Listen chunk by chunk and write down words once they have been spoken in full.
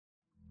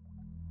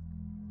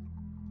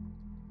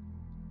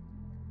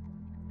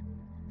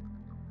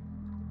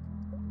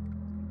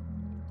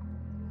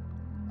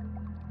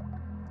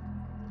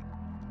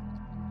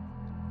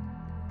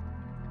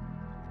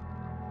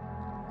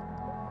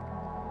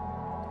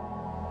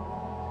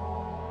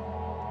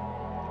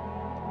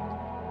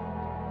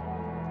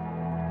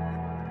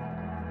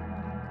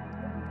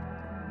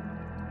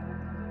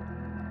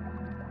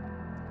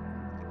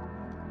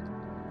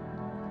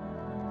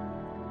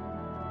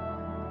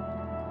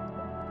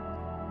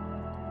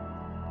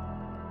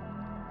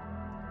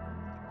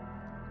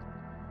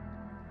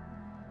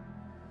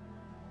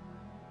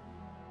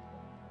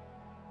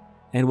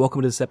And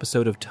welcome to this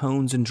episode of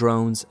Tones and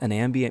Drones, an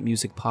ambient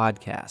music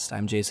podcast.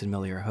 I'm Jason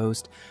Miller, your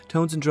host.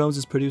 Tones and Drones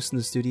is produced in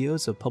the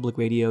studios of Public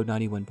Radio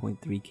 91.3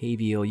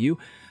 KVLU.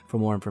 For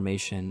more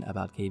information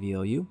about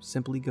KVLU,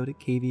 simply go to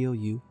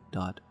kvlu.org.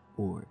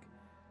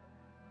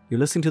 You're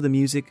listening to the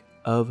music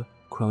of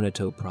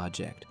Chronotope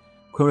Project.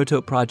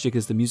 Chronotope Project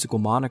is the musical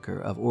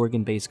moniker of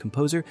Oregon-based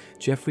composer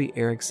Jeffrey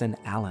Erickson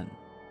Allen.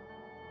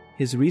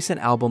 His recent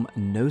album,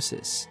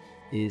 Gnosis,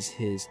 is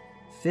his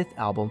fifth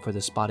album for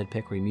the Spotted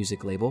Peccary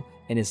music label,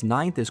 and his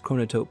ninth is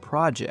Chronotope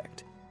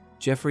Project.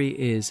 Jeffrey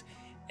is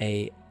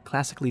a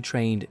classically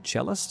trained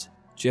cellist.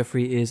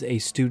 Jeffrey is a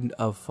student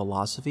of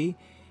philosophy,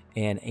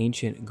 and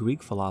ancient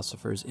Greek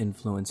philosophers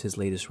influence his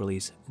latest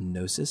release,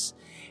 Gnosis,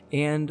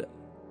 and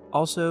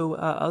also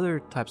other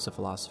types of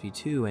philosophy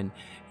too, and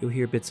you'll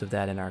hear bits of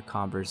that in our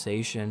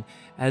conversation.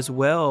 As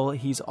well,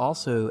 he's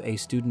also a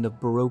student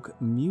of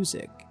Baroque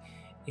music,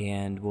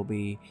 and we'll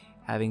be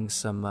having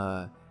some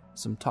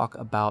talk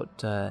about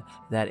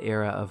that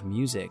era of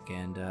music,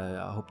 and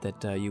I hope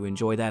that you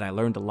enjoy that. I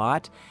learned a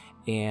lot,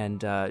 and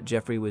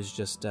Jeffrey was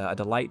just a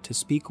delight to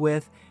speak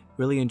with.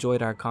 Really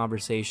enjoyed our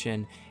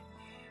conversation,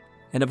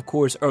 and of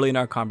course, early in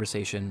our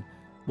conversation,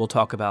 we'll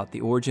talk about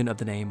the origin of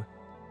the name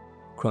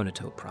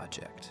Chronotope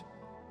Project.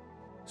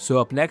 So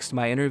up next,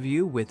 my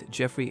interview with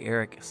Jeffrey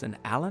Erickson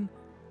Allen,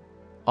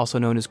 also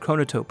known as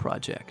Chronotope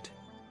Project,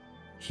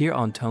 here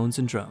on Tones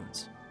and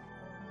Drones.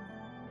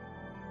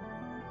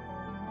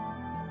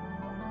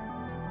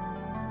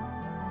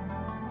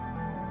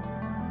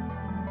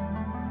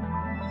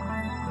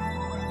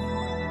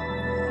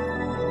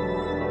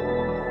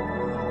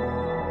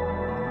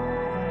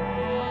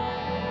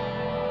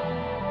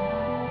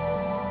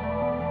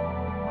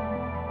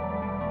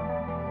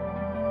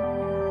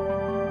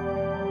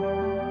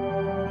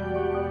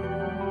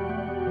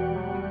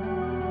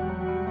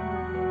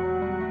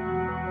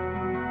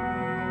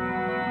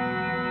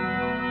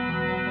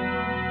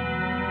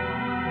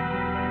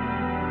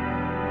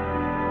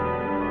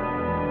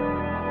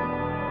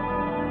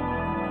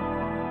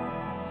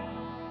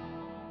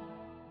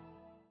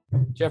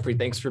 Jeffrey,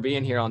 thanks for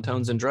being here on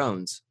Tones and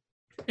Drones.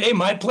 Hey,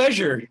 my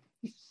pleasure.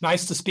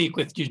 Nice to speak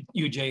with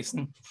you,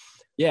 Jason.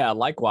 Yeah,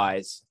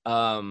 likewise.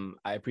 I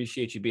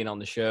appreciate you being on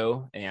the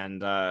show,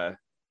 and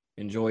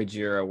enjoyed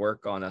your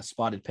work on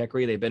Spotted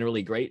Peccary. They've been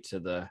really great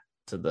to the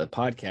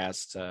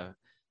podcast,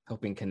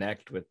 helping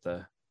connect with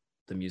the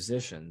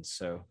musicians.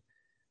 So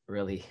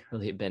really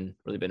been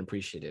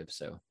appreciative.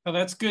 So well,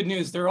 that's good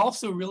news. They're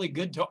also really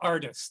good to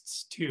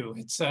artists too.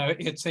 It's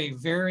a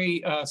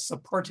very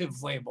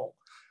supportive label.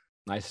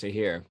 Nice to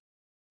hear.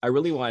 I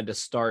really wanted to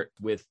start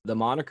with the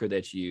moniker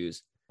that you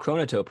use,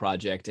 Chronotope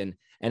Project, and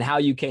how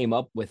you came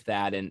up with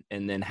that, and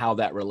then how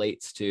that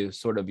relates to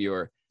sort of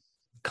your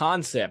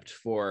concept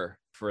for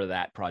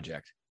that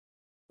project.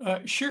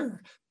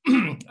 Sure.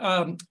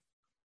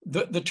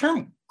 The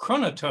term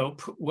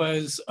chronotope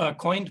was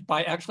coined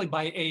by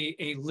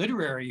a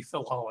literary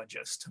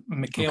philologist,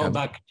 Mikhail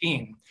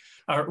Bakhtin,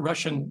 a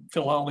Russian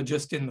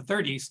philologist in the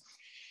 30s.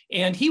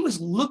 And he was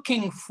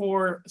looking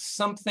for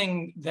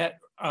something that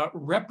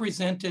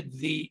represented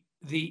the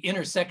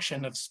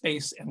intersection of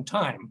space and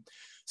time.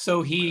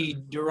 So he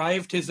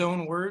derived his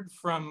own word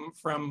from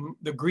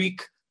the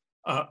Greek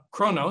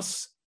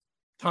chronos,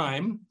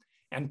 time,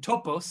 and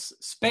topos,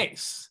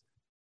 space,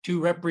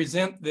 to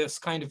represent this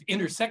kind of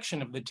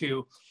intersection of the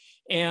two.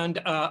 And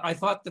I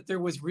thought that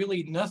there was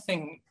really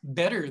nothing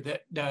better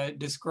that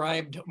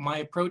described my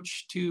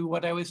approach to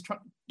what I was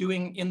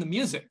doing in the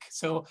music.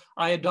 So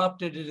I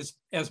adopted it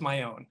as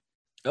my own.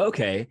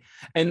 Okay.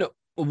 And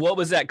what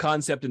was that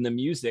concept in the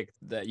music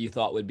that you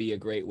thought would be a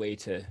great way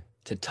to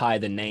tie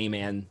the name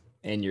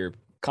and your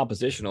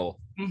compositional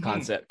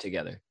concept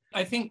together?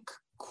 I think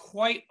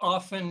quite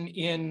often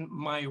in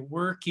my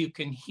work, you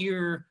can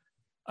hear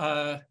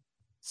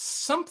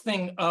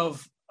something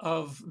of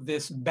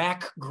this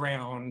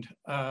background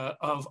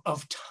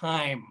of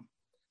time,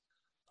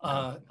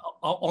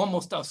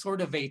 almost a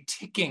sort of a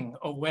ticking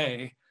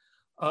away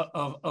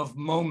of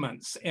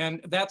moments. And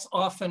that's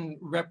often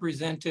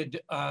represented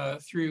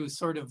through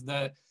sort of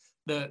the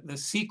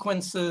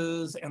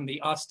sequences and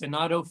the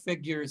ostinato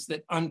figures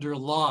that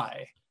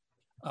underlie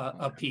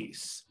a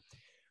piece.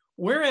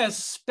 Whereas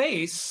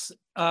space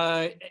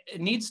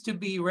needs to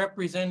be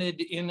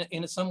represented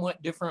in a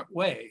somewhat different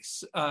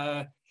ways.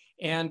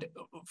 And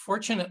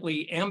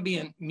fortunately,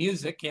 ambient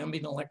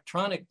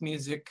electronic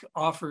music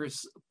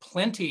offers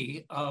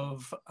plenty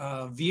of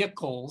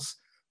vehicles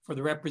for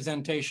the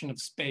representation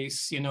of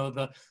space. You know,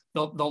 the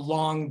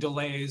long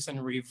delays and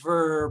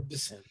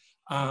reverbs,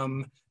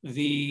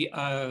 the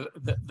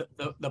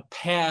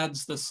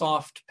pads, the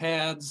soft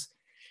pads,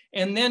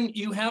 and then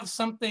you have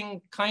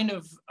something kind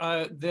of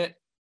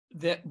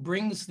that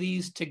brings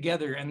these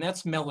together, and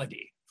that's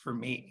melody for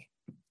me.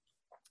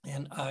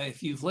 And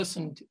if you've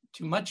listened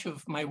to much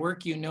of my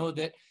work, you know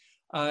that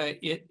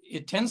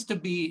it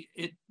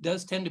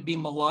does tend to be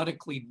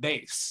melodically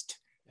based.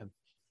 Yep.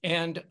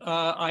 And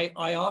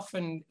I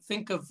often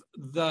think of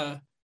the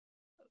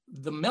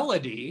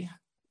melody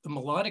the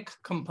melodic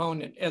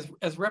component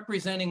as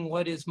representing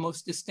what is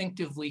most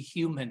distinctively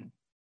human.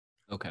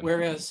 Okay.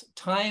 Whereas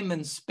time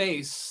and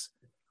space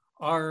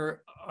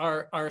are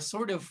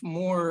sort of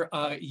more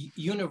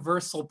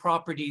universal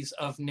properties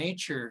of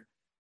nature.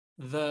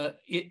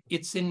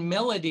 It's in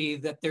melody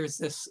that there's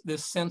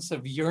this sense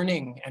of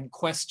yearning and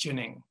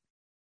questioning.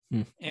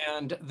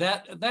 And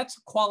that's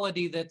a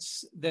quality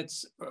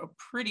that's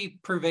pretty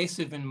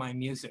pervasive in my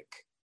music.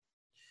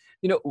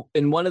 You know,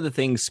 and one of the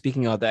things,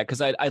 speaking of that,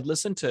 because I'd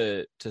listened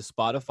to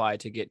Spotify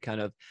to get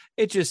kind of,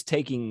 it's just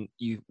taking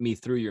me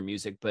through your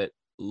music, but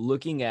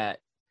looking at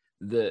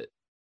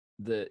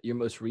your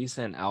most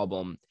recent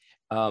album,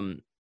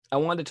 I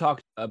wanted to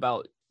talk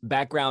about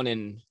background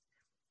in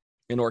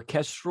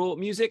orchestral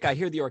music. I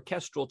hear the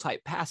orchestral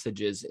type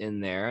passages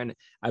in there, and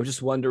I was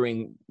just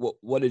wondering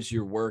what is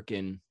your work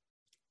in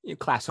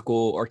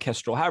classical,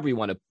 orchestral, however you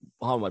want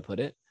to put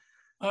it.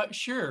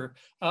 Sure.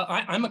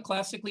 I'm a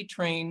classically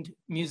trained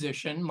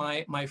musician.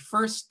 My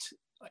first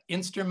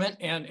instrument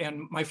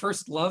and my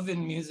first love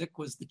in music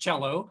was the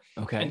cello,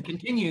 and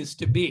continues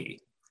to be.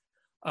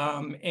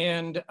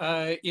 In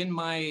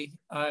my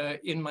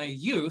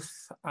youth,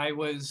 I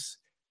was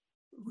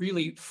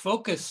really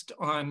focused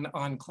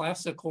on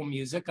classical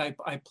music.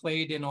 I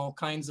played in all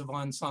kinds of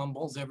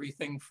ensembles,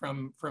 everything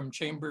from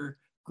chamber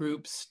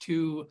groups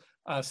to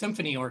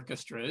symphony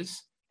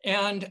orchestras.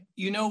 And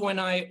when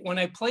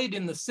I played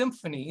in the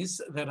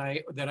symphonies that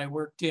I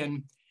worked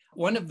in,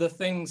 one of the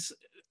things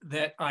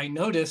that I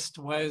noticed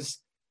was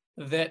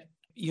that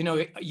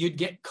you'd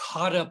get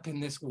caught up in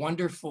this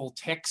wonderful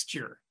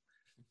texture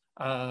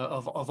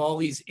of all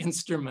these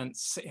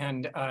instruments,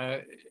 and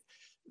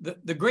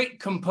the great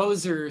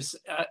composers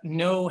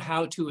know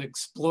how to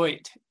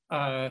exploit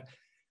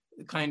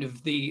kind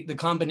of the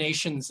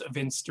combinations of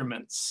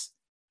instruments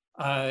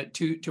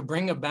to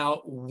bring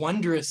about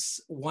wondrous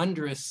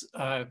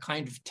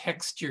kind of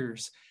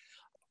textures.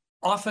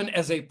 Often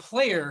as a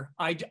player,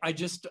 I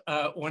just,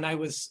 when I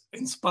was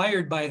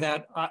inspired by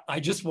that, I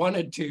just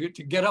wanted to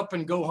get up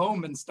and go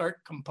home and start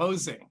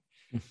composing.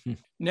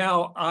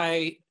 Now,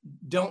 I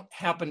don't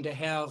happen to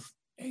have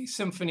a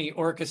symphony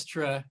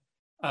orchestra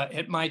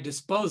at my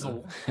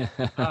disposal.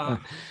 I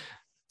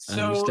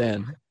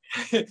understand.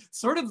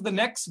 Sort of the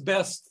next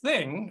best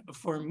thing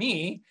for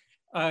me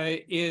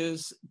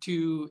is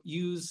to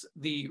use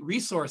the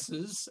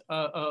resources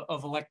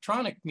of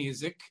electronic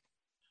music,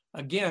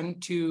 again,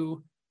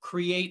 to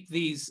create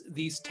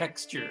these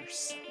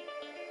textures.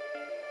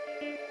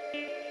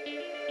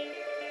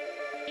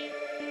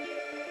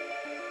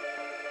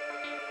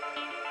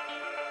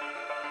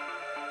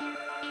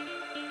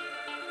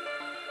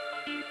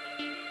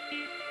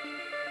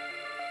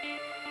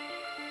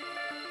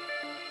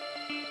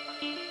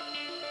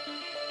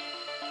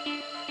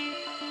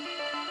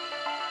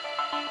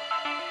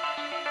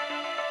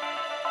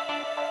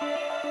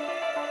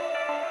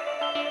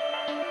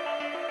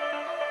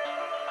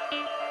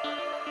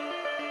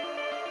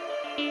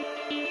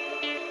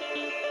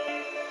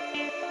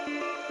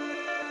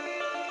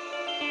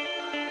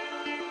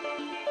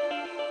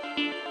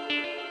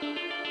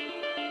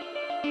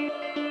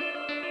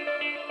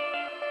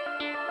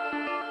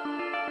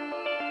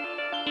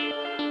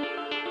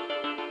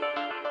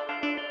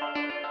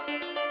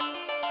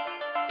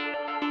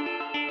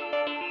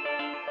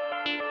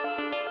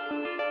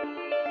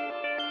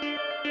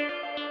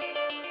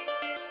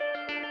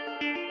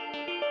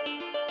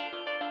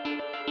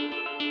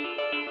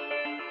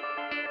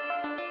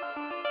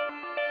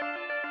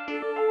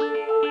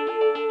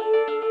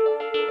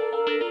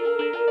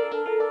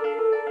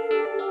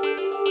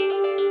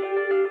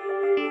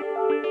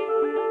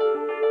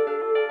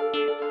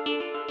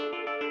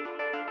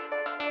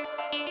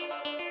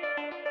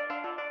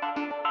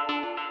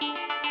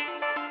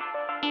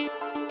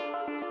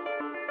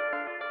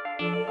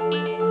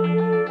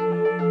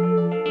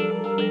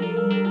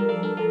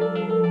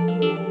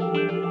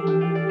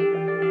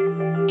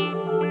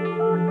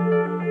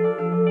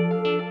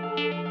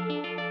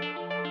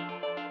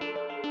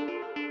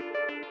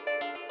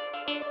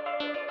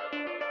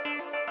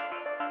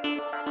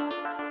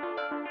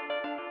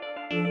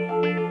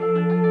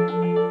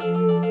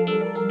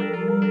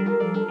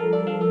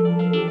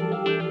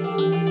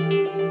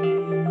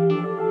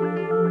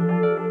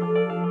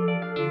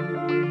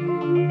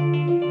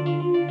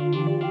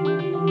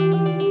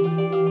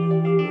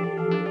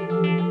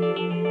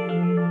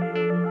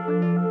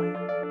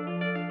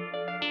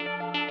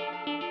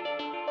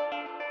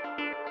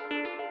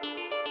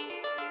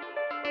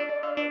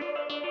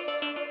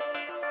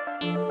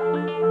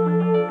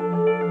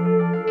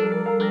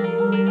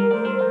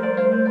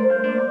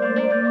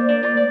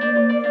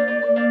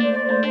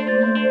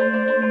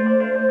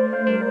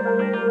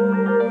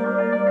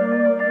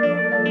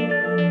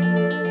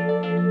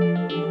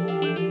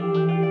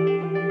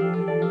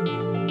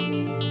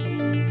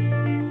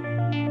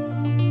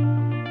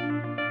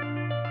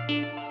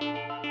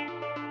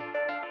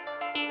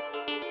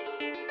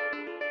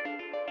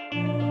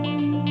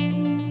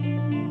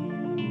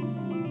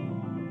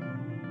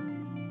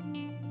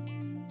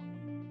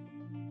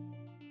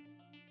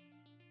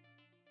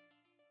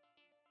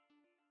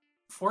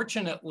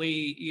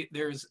 fortunately,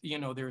 there's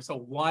a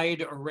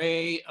wide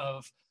array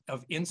of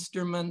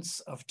instruments,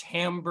 of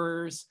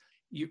timbres.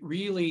 You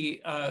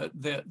really,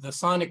 the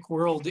sonic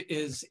world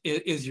is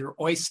your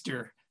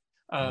oyster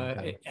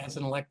as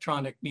an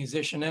electronic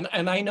musician.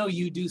 And I know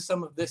you do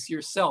some of this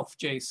yourself,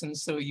 Jason,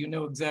 so you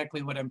know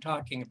exactly what I'm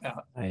talking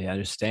about. I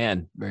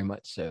understand very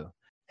much so.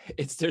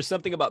 There's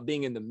something about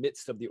being in the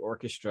midst of the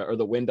orchestra or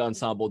the wind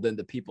ensemble than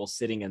the people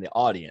sitting in the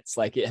audience.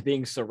 Like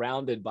being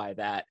surrounded by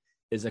that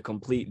is a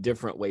complete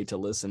different way to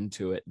listen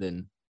to it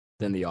than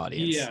the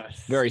audience.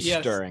 Yes. Very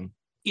stirring.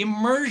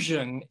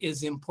 Immersion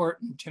is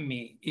important to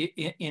me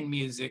in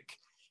music.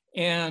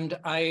 And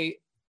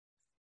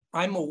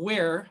I'm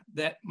aware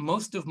that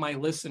most of my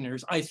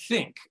listeners, I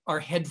think, are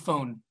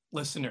headphone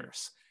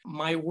listeners.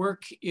 My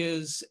work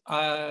is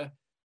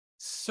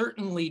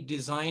certainly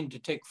designed to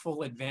take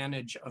full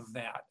advantage of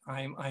that.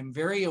 I'm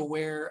very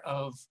aware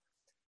of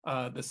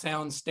the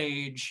sound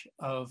stage,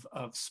 of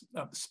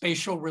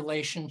spatial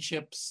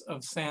relationships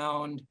of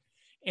sound,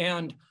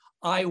 and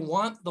I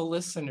want the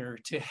listener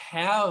to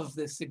have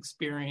this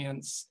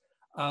experience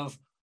of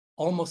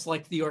almost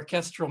like the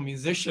orchestral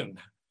musician,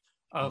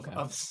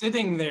 of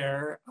sitting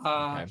there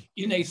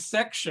in a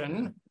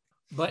section,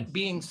 but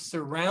being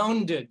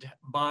surrounded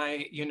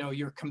by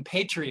your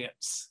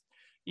compatriots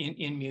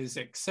in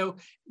music. So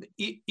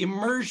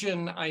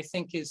immersion, I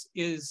think, is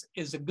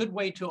a good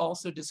way to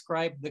also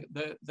describe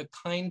the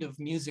kind of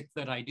music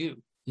that I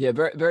do. Yeah,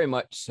 very, very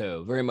much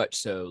so. Very much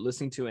so.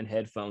 Listening to in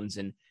headphones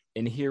and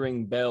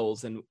hearing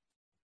bells and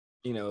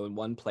in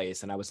one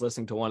place. And I was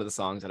listening to one of the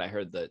songs and I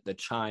heard the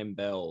chime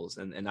bells,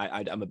 and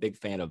I'm a big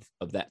fan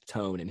of that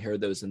tone, and hear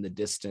those in the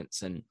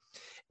distance and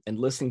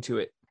listening to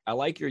it. I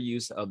like your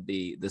use of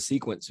the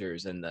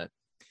sequencers and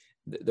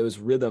those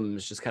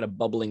rhythms just kind of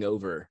bubbling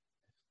over.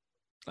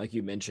 Like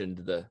you mentioned,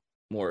 the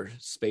more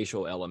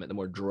spatial element, the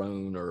more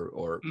drone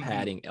or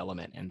padding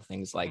element and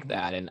things like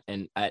that.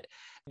 And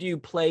do you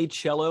play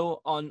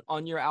cello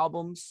on your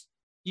albums?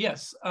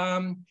 Yes.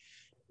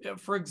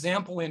 For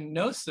example, in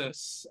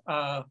Gnosis,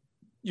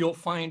 you'll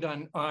find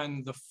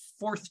on the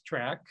fourth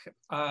track,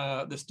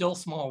 the Still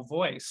Small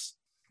Voice,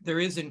 there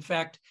is in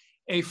fact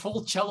a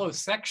full cello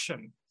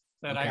section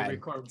that I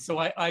record. So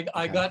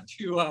I got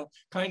to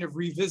kind of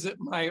revisit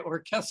my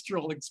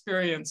orchestral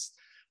experience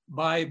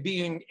by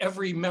being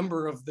every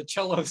member of the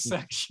cello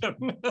section.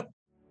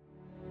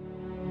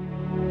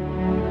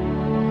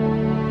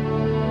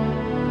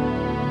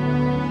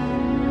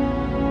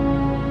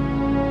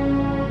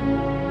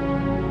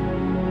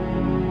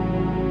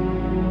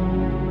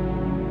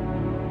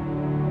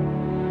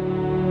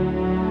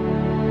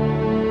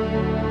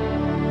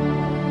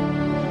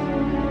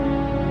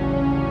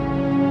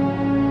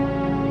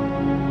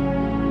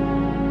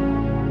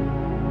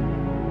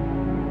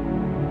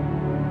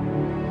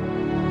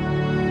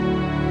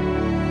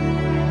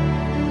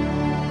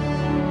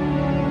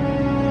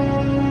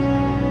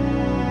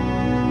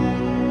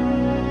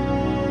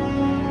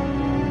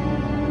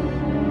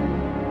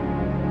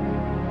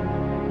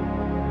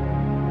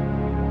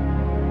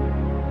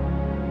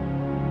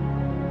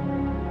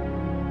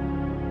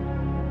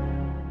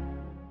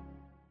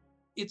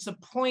 It's a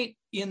point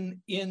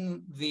in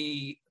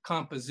the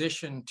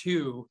composition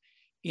too,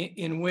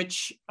 in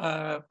which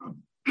a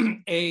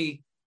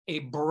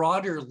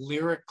broader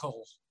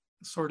lyrical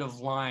sort of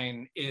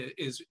line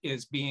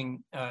is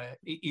being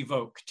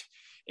evoked,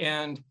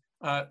 and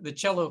the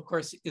cello, of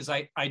course, is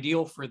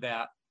ideal for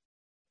that.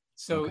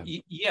 So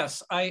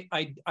yes,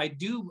 I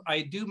do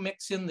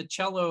mix in the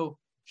cello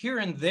here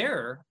and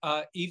there,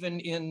 even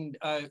in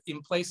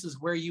places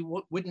where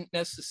you wouldn't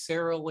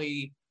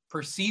necessarily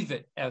perceive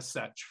it as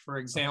such. For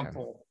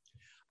example,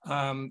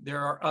 there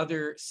are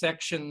other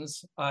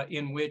sections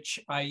in which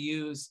I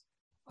use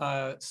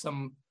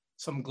some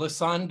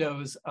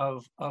glissandos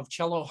of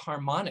cello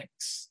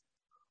harmonics,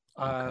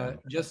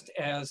 just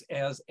as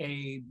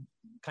a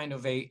kind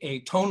of a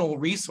tonal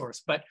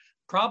resource. But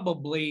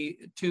probably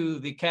to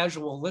the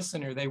casual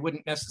listener, they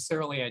wouldn't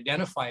necessarily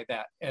identify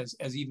that as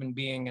even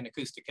being an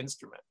acoustic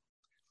instrument.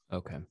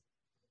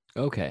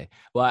 Okay.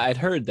 Well, I'd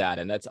heard that,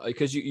 and that's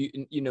because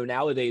you know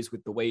nowadays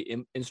with the way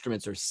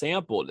instruments are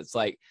sampled, it's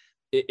like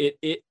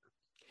it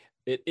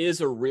is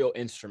a real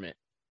instrument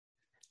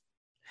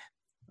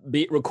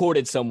be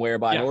recorded somewhere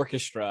by an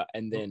orchestra,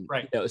 and then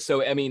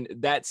so I mean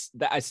that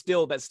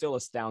still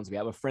astounds me. I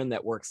have a friend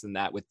that works in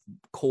that with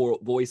choral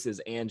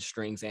voices and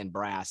strings and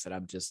brass, and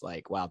I'm just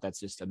like, wow, that's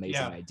just an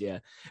amazing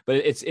idea. But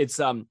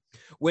it's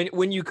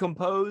when you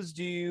compose,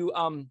 do you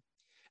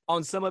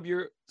on some of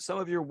your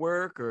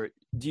work, or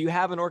do you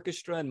have an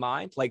orchestra in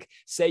mind? Like,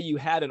 say you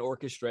had an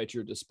orchestra at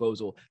your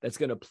disposal that's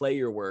going to play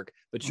your work,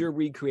 but you're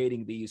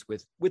recreating these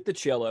with the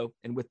cello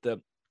and with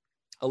the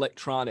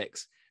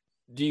electronics.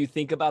 Do you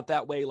think about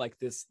that way? Like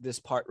this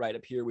part right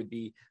up here would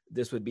be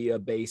a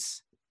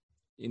bass,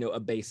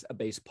 a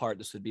bass part.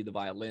 This would be the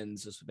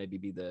violins. This would maybe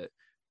be the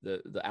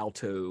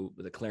alto,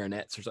 the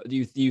clarinets, or something.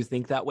 Do you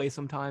think that way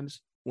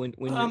sometimes when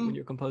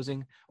you're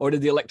composing, or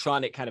did the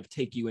electronic kind of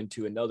take you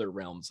into another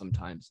realm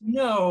sometimes?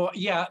 No,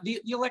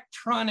 the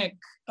electronic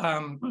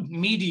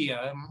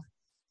medium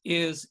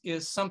is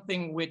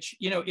something which,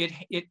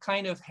 it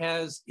kind of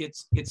has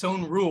its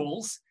own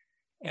rules,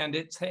 and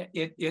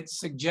it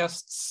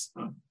suggests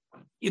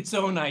its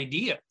own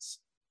ideas.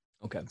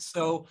 Okay.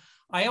 So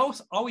I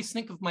always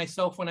think of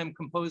myself when I'm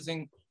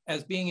composing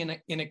as being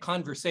in a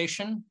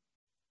conversation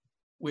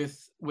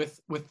with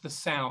the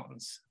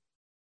sounds.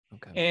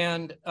 Okay.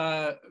 And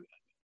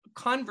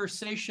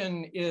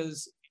conversation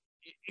is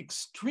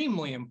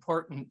extremely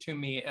important to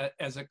me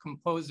as a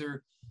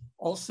composer,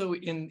 also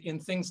in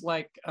things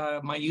like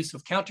my use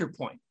of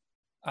counterpoint.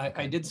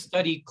 I did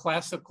study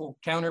classical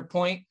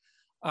counterpoint.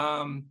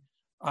 I'm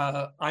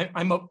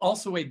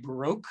also a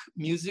Baroque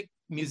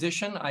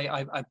musician.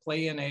 I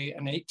play in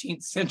an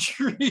 18th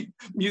century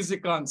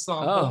music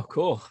ensemble. Oh,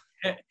 cool.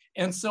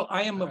 And so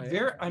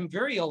I'm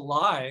very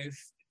alive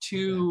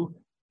to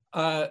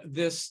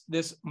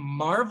this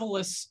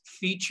marvelous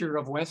feature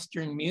of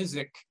Western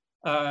music,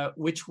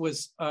 which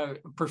was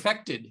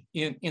perfected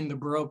in the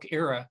Baroque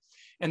era,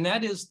 and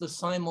that is the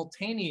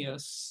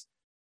simultaneous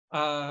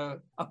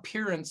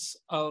appearance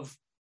of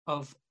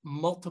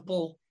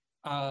multiple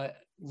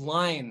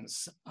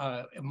lines,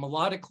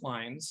 melodic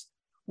lines,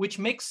 which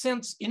make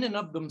sense in and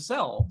of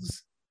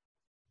themselves,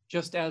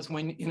 just as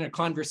when in a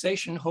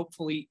conversation,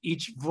 hopefully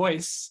each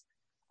voice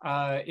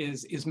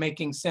is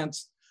making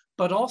sense,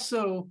 but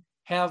also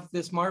have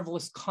this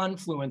marvelous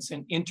confluence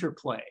and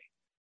interplay.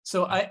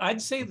 So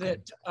I'd say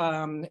that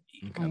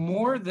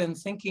more than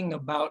thinking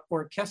about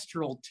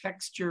orchestral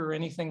texture or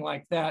anything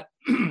like that,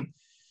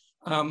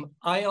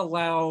 I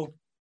allow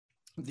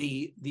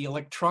the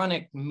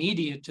electronic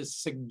media to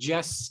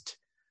suggest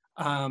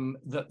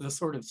the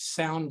sort of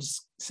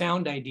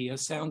sound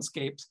ideas,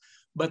 soundscapes,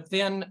 but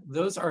then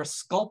those are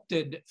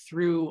sculpted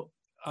through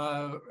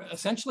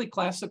essentially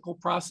classical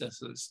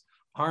processes,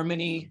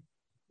 harmony,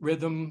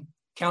 rhythm,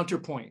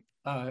 counterpoint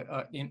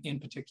in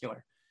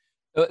particular.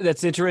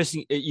 That's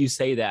interesting you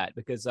say that,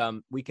 because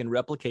we can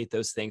replicate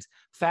those things.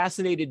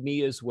 Fascinated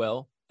me as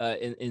well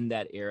in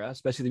that era,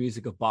 especially the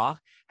music of Bach,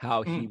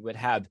 how he would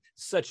have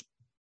such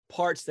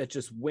parts that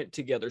just went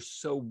together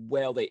so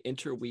well. They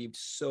interweaved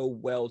so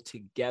well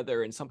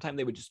together, and sometimes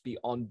they would just be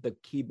on the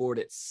keyboard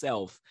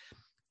itself,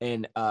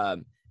 and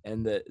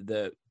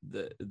the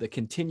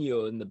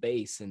continuo and the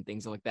bass and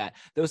things like that.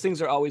 Those things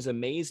are always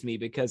amazed me,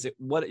 because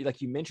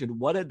like you mentioned,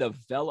 what a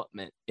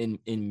development in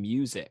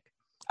music.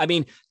 I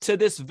mean, to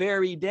this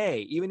very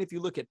day, even if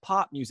you look at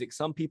pop music,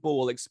 some people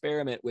will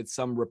experiment with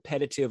some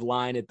repetitive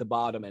line at the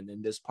bottom, and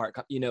then this part,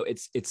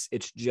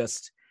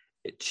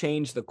 it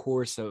changed the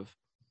course of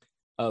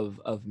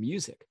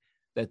music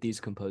that these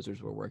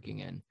composers were working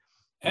in.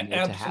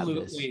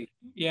 Absolutely.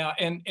 Yeah.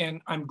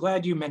 And I'm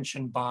glad you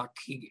mentioned Bach.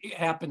 He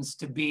happens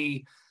to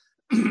be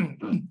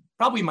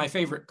probably my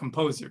favorite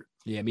composer.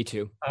 Yeah, me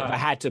too. If I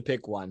had to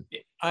pick one.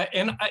 I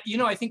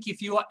think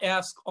if you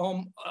ask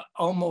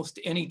almost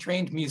any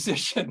trained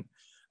musician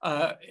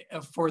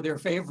for their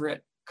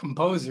favorite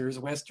composers,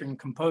 Western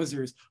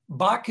composers,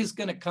 Bach is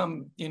going to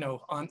come,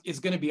 is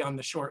going to be on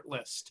the short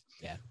list.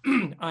 Yeah.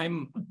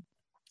 I'm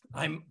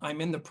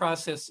in the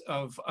process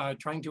of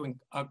trying to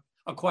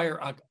acquire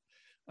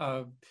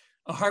a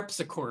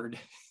harpsichord.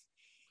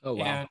 Oh,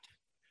 wow.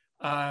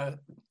 And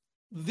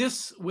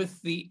this with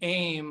the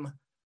aim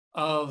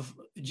of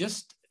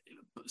just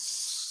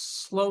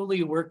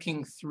slowly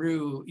working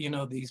through,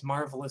 these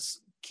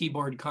marvelous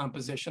keyboard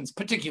compositions,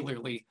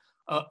 particularly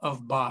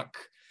of Bach,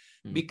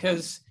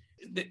 because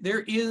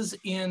there is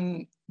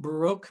in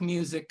Baroque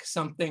music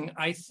something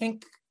I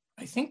think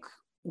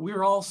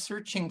we're all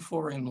searching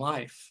for in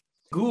life.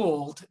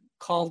 Gould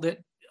called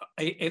it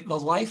the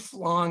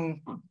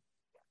lifelong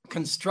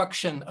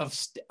construction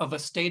of a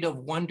state of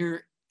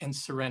wonder and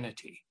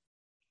serenity.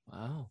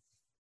 Wow.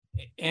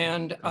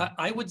 And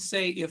I would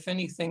say, if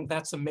anything,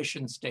 that's a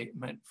mission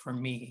statement for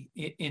me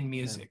in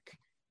music. Yeah.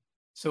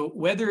 So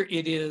whether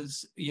it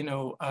is,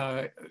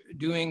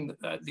 doing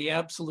the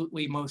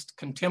absolutely most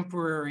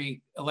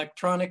contemporary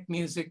electronic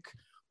music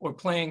or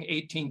playing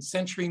 18th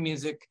century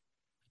music,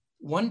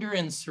 wonder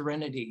and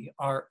serenity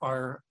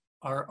are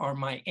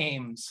my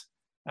aims.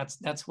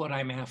 That's what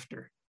I'm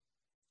after.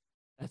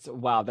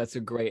 That's a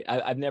great,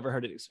 I've never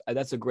heard it.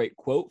 That's a great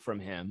quote from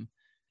him.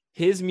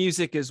 His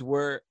music is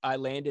where I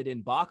landed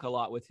in Bach a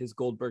lot with his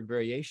Goldberg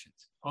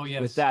Variations. Oh, yes.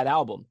 With that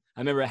album. I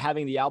remember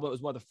having the album. It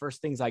was one of the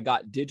first things I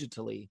got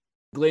digitally.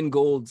 Glenn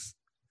Gould's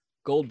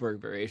Goldberg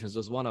Variations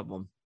was one of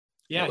them.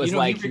 Yeah, he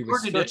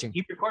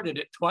recorded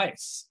it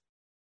twice.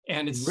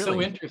 And it's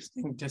so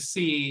interesting to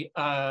see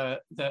the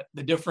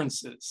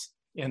differences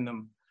in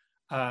them.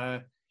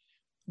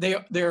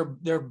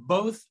 They're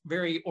both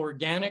very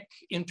organic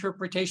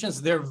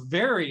interpretations. They're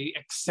very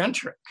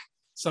eccentric.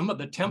 Some of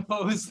the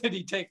tempos that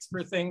he takes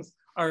for things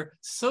are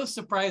so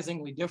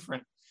surprisingly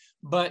different.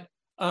 But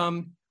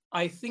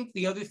I think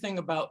the other thing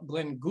about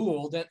Glenn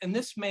Gould, and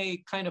this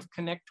may kind of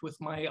connect with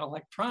my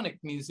electronic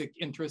music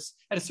interests,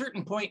 at a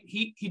certain point,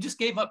 he just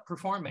gave up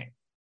performing.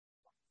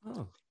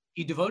 Oh.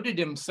 He devoted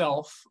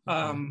himself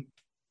devoted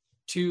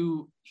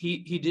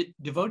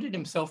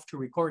himself to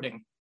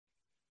recording.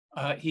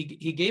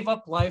 He gave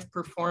up live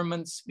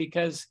performance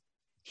because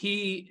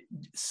he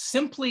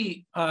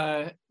simply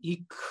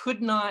he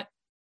couldn't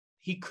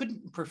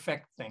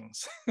perfect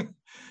things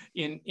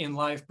in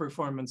live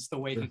performance the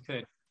way he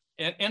could.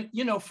 And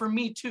you know, for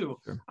me too,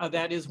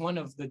 that is one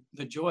of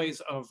the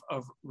joys of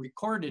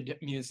recorded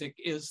music,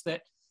 is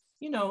that,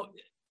 you know,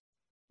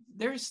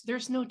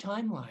 there's no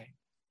timeline.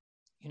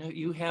 You know,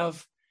 you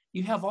have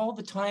all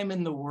the time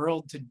in the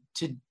world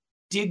to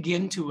dig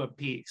into a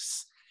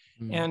piece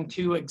and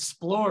to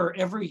explore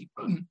every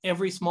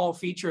small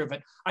feature of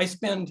it. I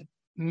spend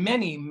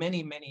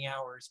many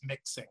hours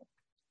mixing.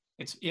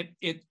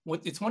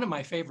 It's one of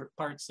my favorite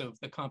parts of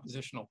the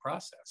compositional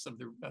process, of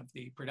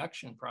the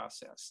production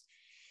process.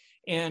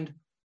 And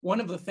one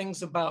of the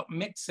things about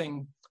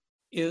mixing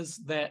is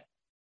that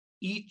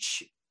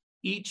each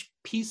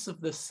piece of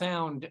the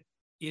sound,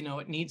 you know,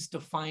 it needs to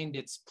find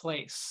its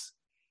place.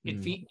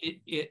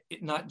 It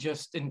not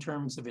just in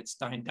terms of its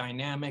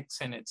dynamics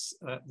and its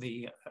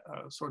the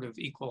sort of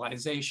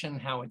equalization,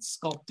 how it's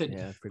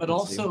sculpted, but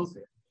also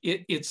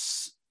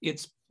it's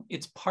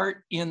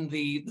part in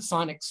the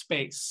sonic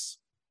space.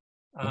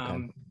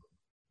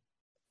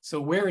 So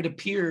where it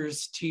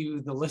appears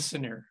to the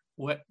listener,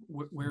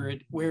 where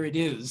it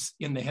is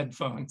in the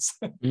headphones,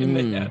 in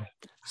the head.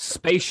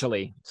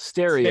 Spatially,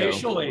 stereo.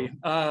 Spatially,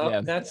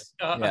 that's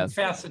I'm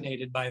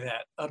fascinated by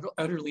that.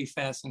 Utterly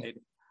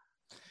fascinated.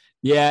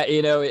 Yeah,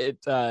 you know,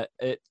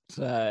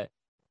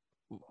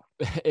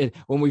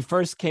 when we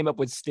first came up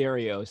with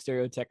stereo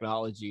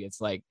technology, it's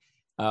like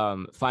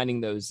finding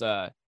those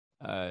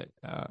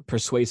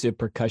persuasive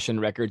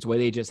percussion records where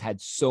they just had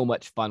so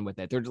much fun with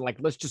it. They're like,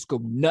 let's just go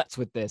nuts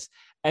with this,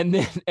 and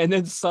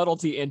then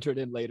subtlety entered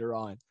in later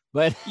on.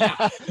 But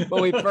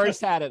when we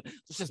first had it,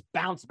 let's just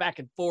bounce back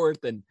and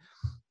forth and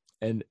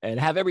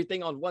have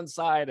everything on one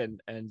side. And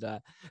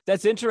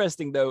that's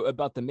interesting though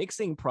about the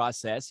mixing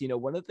process. You know,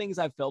 one of the things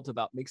I've felt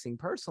about mixing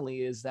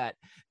personally is that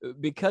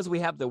because we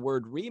have the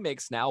word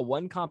remix now,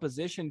 one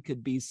composition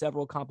could be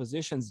several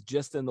compositions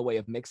just in the way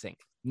of mixing.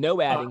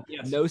 No adding,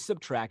 no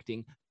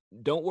subtracting.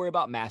 Don't worry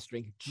about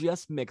mastering,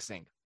 just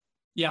mixing.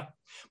 Yeah.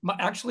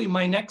 Actually,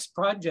 my next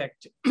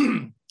project,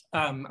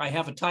 I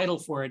have a title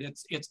for it.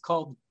 It's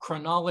called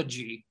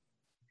Chronology.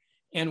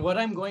 And what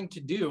I'm going to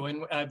do,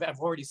 and I've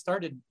already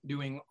started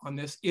doing on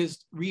this, is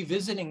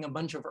revisiting a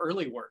bunch of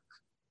early work,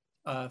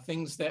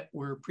 things that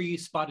were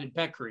pre-Spotted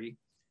Peccary.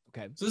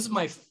 Okay. So this is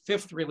my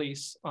 5th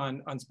release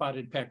on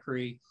Spotted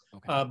Peccary.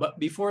 Okay. But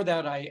before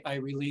that, I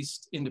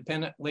released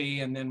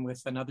independently and then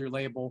with another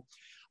label.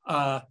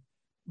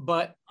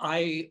 But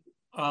I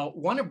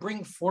want to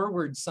bring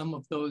forward some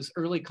of those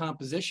early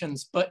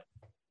compositions, but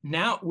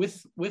now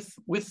with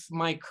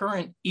my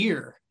current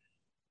ear,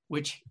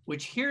 which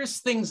hears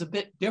things a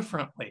bit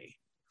differently.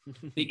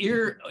 The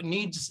ear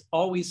needs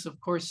always, of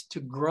course, to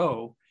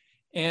grow.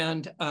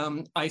 And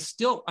I'm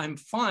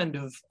fond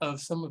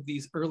of some of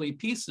these early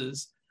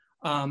pieces.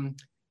 And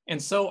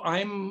so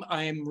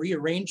I'm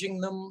rearranging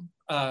them,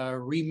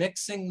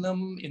 remixing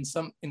them,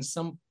 in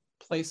some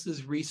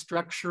places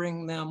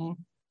restructuring them.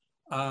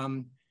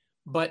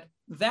 But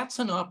that's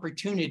an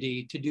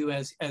opportunity to do,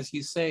 as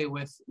you say,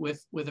 with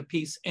a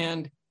piece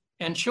and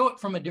show it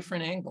from a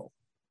different angle.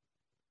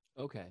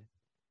 Okay.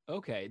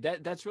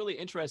 That's really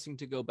interesting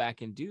to go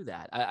back and do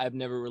that. I haven't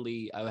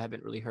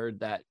really heard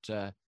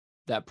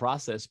that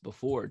process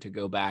before, to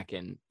go back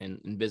and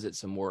visit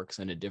some works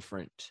in a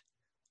different,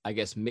 I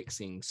guess,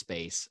 mixing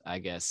space, I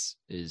guess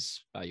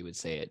is how you would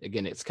say it.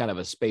 Again, it's kind of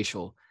a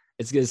spatial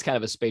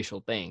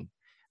thing.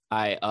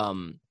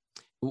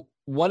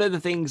 One of the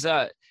things,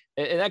 and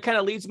that kind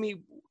of leads me,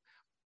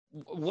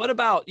 what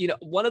about, you know,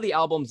 one of the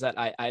albums that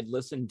I'd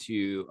listened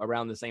to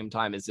around the same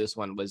time as this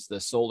one was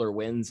the Solar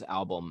Winds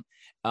album.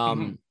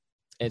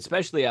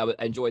 Especially I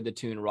enjoyed the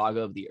tune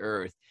Raga of the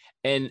Earth.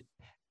 And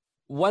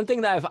one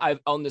thing that I've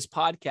on this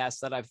podcast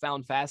that I've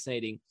found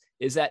fascinating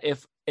is that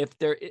if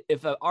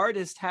an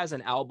artist has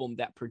an album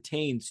that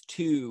pertains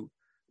to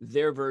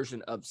their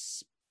version of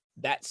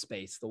that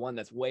space, the one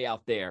that's way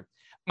out there,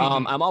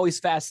 I'm always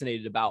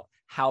fascinated about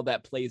how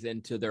that plays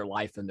into their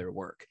life and their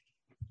work.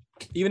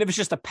 Even if it's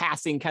just a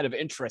passing kind of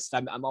interest,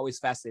 I'm always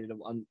fascinated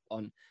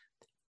on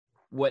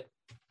what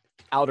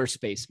outer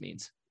space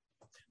means.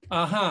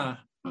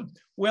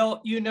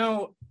 Well, you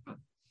know,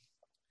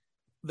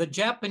 the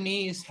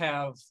Japanese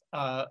have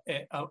a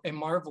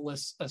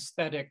marvelous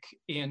aesthetic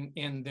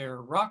in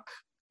their rock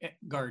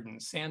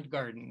gardens, sand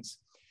gardens,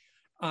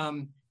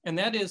 and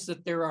that is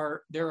that there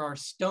are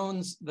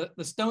stones.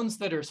 The stones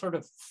that are sort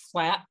of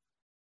flat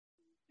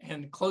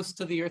and close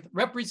to the earth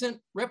represent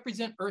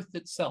Earth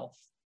itself.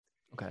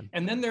 Okay.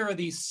 And then there are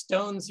these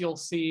stones you'll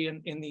see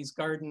in these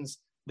gardens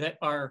that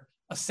are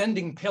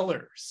ascending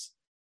pillars.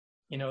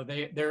 You know,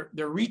 they're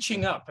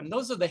reaching up, and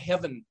those are the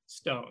heaven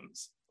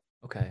stones.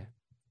 Okay.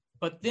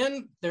 But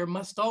then there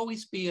must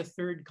always be a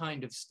third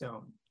kind of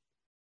stone,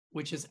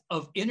 which is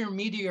of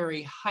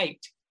intermediary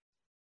height,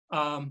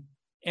 and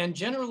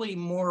generally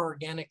more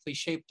organically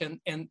shaped.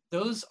 And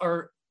those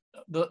are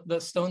the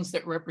stones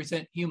that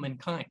represent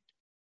humankind.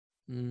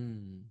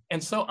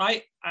 And so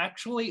I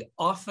actually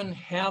often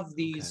have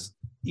these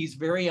these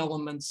very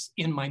elements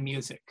in my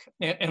music.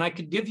 And I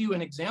could give you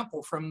an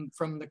example from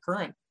the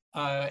current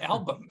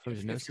album,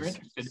 if you're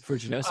interested. For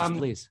Genosis,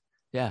 please.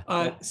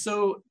 Yeah.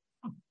 So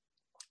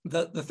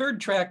the third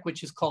track,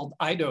 which is called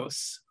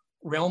Eidos,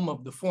 Realm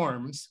of the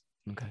Forms,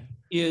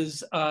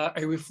 is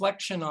a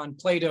reflection on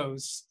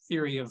Plato's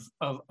theory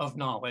of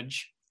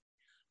knowledge.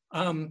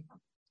 And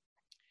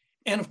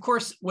of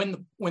course,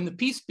 when the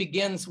piece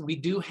begins, we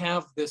do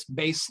have this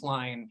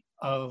baseline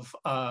of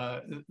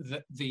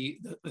the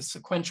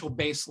sequential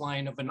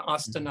baseline of an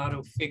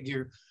ostinato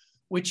figure,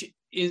 which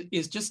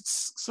is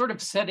just sort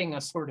of setting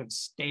a sort of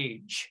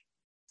stage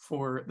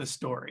for the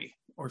story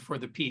or for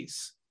the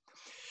piece.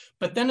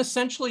 But then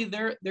essentially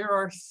there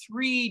are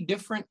three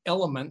different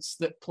elements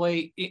that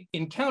play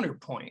in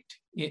counterpoint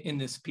in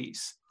this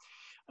piece.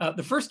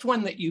 The first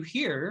one that you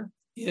hear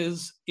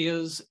is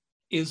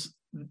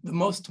the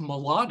most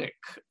melodic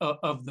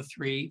of the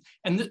three,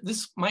 and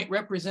this might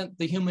represent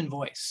the human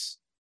voice,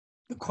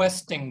 the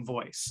questing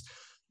voice.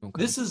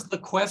 This is the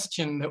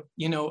question that,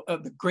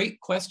 the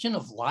great question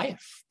of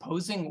life,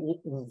 posing,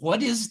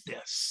 what is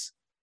this?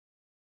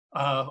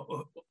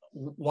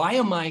 Why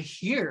am I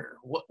here?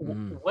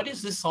 What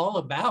is this all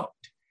about?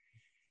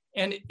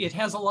 And it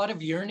has a lot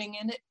of yearning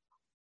in it,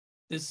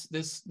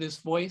 this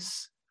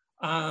voice.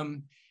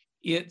 And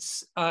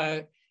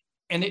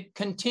it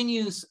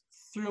continues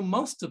through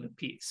most of the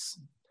piece.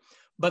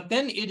 But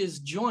then it is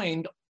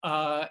joined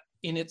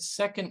in its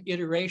second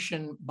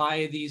iteration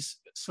by these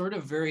sort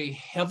of very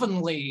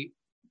heavenly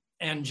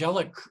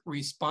angelic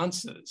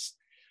responses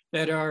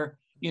that are,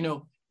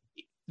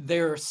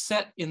 they're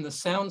set in the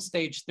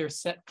soundstage, they're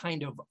set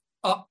kind of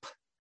up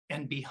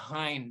and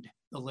behind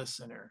the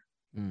listener.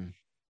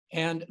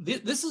 And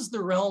this is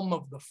the realm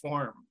of the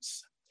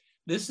forms.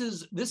 This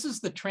is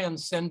the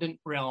transcendent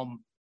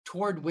realm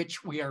toward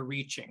which we are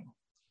reaching.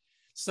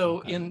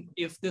 So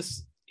if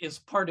this is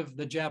part of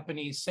the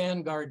Japanese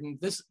sand garden,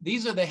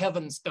 these are the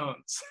heaven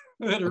stones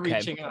that are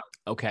reaching up.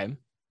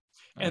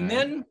 And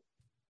then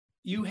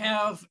you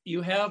have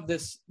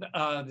this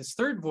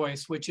third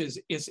voice, which is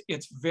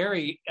it's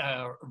very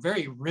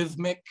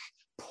rhythmic,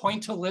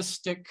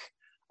 pointillistic,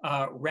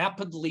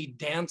 rapidly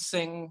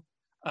dancing.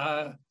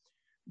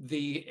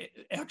 The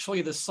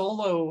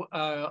solo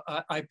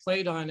I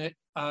played on it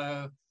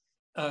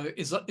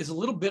is a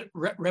little bit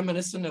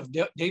reminiscent of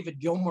David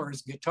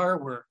Gilmour's guitar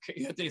work.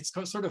 It's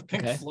sort of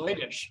Pink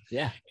Floydish.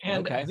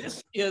 And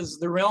this is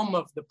the realm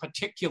of the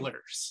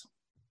particulars.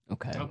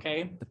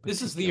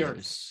 This is the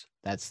earth.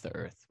 That's the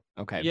earth.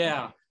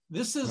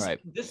 This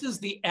is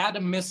the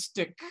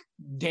atomistic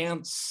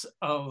dance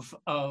of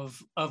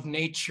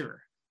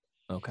nature.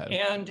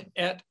 And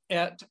at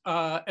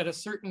a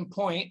certain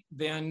point,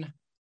 then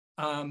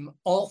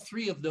all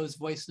three of those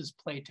voices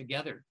play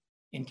together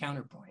in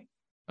counterpoint.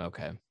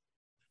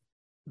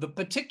 The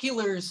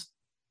particulars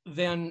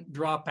then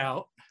drop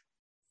out,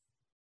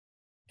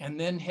 and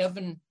then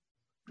heaven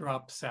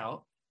drops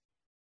out.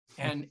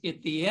 And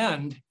at the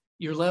end,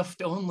 you're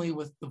left only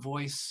with the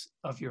voice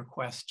of your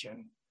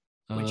question,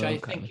 which I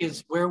think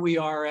is where we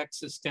are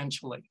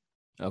existentially.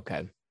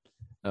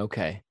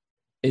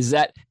 Is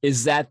that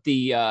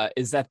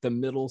the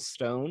middle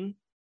stone,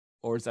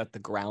 or is that the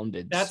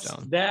grounded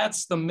stone?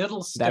 That's the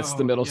middle stone. That's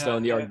the middle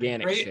stone, the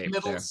organic great shape.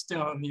 Middle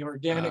stone, the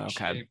organic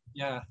shape.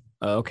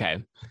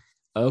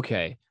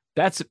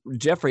 That's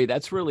Jeffrey.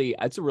 That's really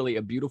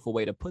a beautiful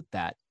way to put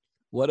that.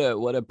 What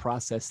a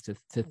process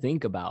to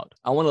think about.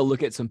 I want to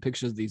look at some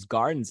pictures of these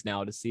gardens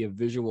now to see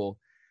visually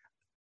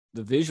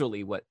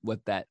what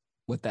that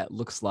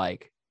looks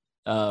like,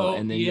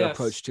 and then your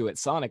approach to it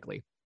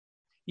sonically.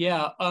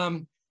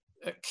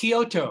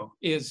 Kyoto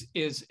is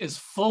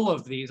full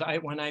of these.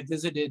 When I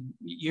visited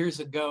years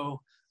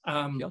ago,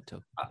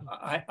 Kyoto.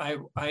 I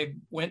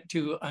went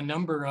to a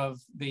number of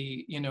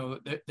the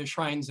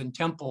shrines and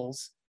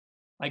temples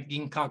like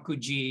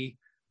Ginkakuji,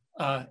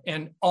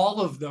 and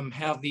all of them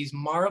have these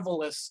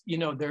marvelous,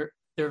 they're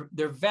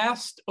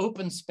vast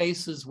open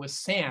spaces with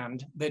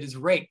sand that is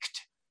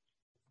raked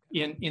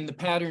in the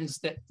patterns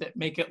that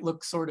make it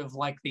look sort of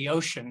like the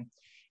ocean,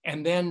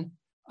 and then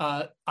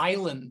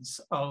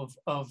islands of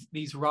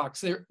these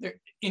rocks. They're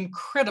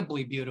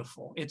incredibly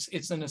beautiful.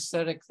 It's an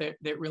aesthetic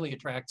that really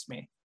attracts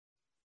me.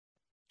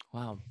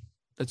 Wow,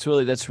 that's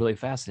really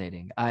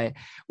fascinating.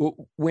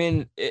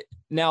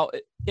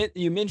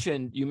 You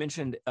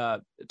mentioned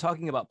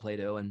talking about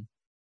Plato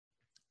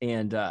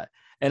and I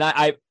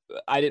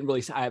didn't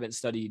really, I haven't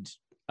studied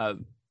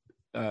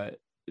the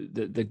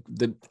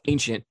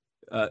ancient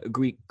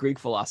Greek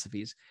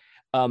philosophies,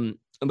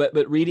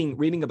 but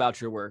reading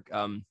about your work,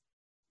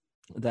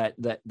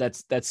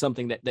 that's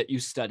something that you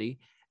study.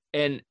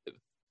 And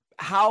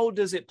how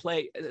does it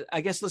play?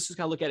 I guess let's just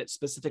kind of look at it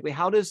specifically.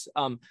 How does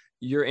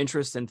your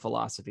interest in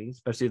philosophy,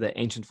 especially the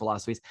ancient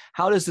philosophies,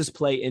 how does this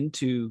play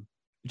into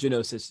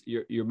Genosis,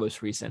 your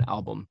most recent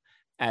album,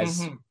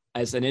 as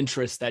an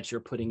interest that you're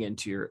putting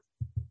into your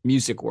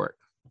music work,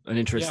 an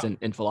interest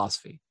in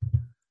philosophy?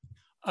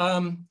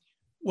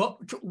 Well,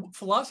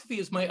 philosophy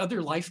is my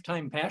other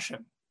lifetime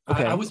passion.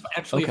 I was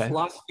actually a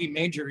philosophy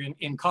major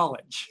in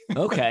college.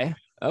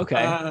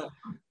 Okay.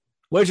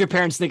 What did your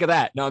parents think of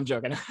that? No, I'm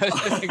joking.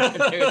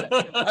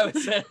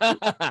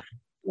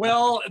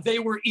 Well, they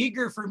were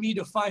eager for me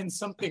to find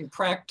something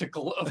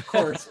practical, of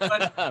course.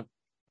 But,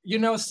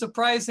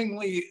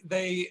 surprisingly,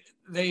 they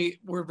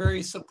were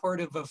very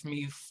supportive of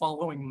me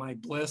following my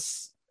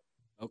bliss.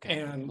 Okay,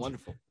 and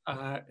wonderful.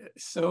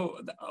 So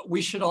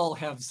we should all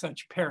have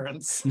such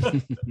parents.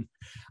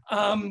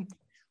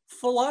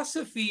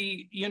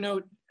 Philosophy,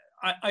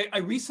 I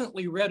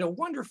recently read a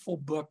wonderful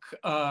book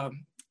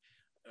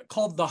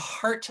called The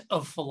Heart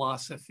of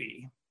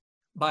Philosophy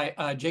by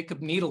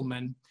Jacob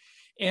Needleman.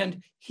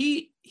 And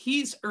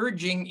he's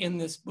urging in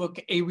this book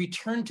a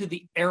return to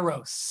the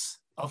eros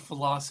of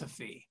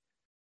philosophy,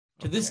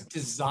 to this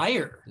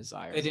desire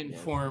that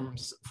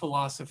informs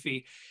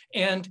philosophy.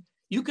 And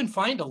you can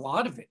find a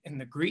lot of it in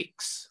the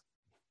Greeks.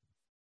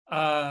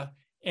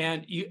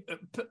 And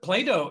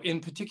Plato in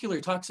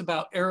particular talks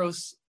about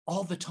eros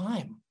all the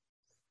time.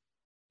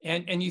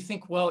 And you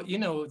think, well,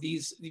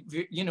 these,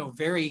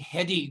 very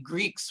heady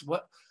Greeks,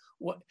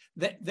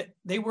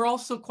 they were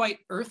also quite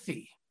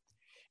earthy.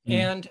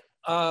 And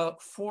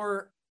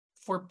for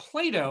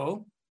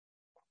Plato,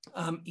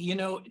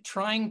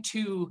 trying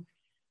to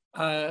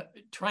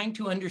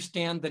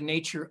understand the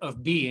nature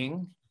of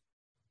being,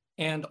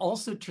 and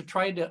also to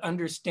try to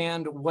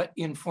understand what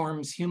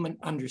informs human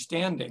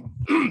understanding,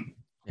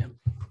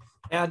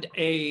 had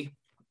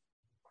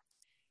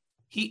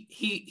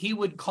he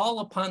would call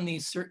upon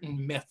these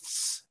certain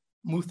myths,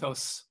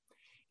 mythos,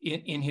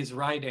 in his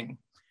writing,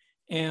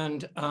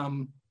 and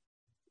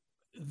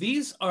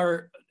these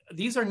are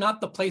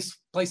not the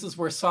places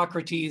where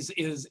Socrates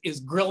is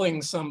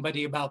grilling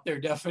somebody about their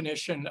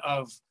definition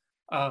of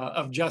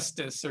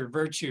justice or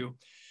virtue,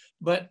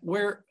 but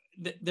where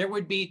there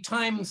would be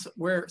times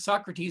where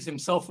Socrates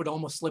himself would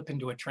almost slip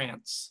into a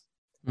trance.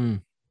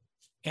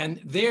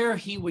 And there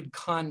he would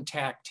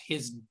contact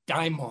his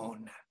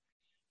daimon,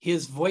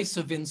 his voice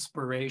of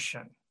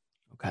inspiration.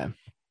 Okay.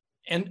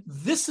 And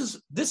this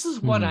is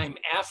what I'm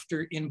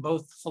after in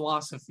both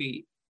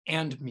philosophy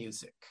and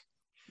music.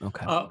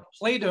 Okay.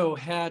 Plato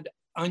had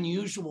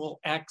unusual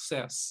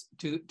access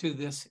to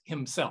this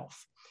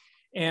himself.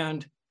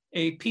 And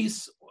a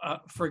piece,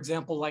 for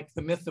example, like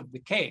The Myth of the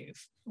Cave,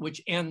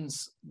 which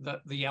ends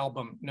the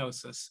album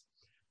Gnosis,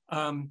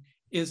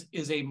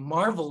 is a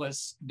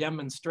marvelous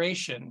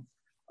demonstration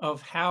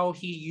of how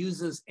he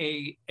uses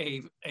a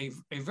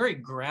very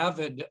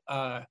gravid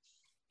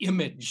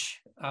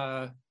image,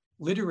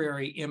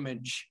 literary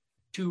image,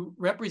 to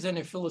represent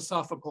a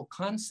philosophical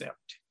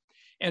concept.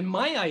 And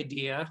my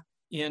idea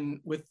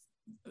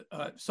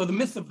so The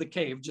Myth of the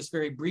Cave, just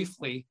very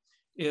briefly,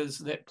 is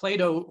that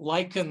Plato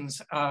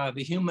likens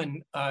the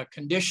human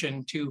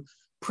condition to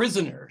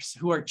prisoners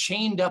who are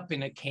chained up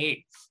in a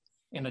cave,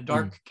 in a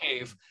dark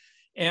cave,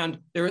 and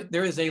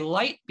there is a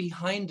light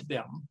behind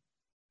them.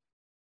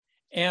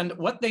 And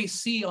what they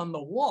see on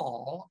the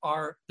wall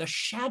are the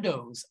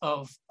shadows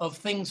of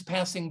things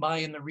passing by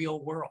in the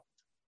real world.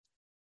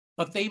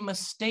 But they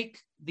mistake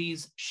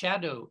these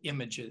shadow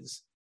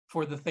images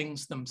for the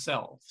things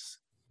themselves.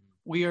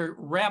 We are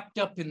wrapped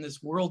up in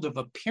this world of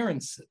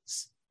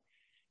appearances.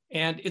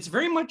 And it's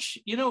very much,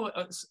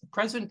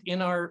 present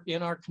in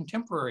our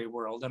contemporary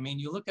world. I mean,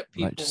 you look at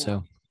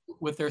people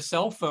with their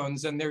cell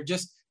phones, and they're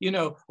just,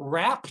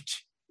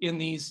 wrapped in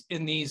these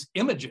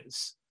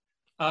images,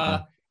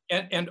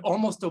 and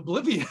almost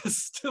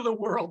oblivious to the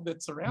world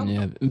that's around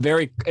them.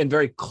 Very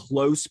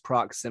close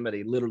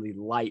proximity, literally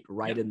light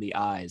right in the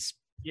eyes.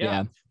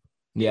 Yeah.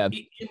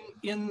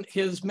 In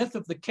his Myth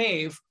of the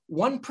Cave,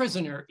 one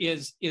prisoner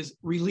is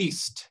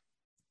released.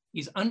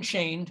 He's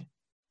unchained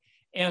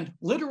and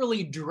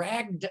literally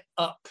dragged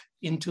up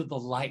into the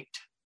light.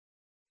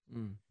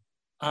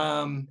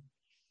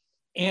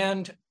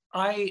 And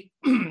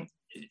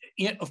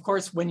of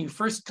course, when you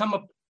first come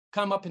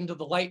up into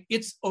the light,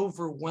 it's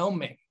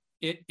overwhelming.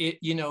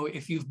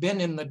 If you've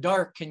been in the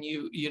dark and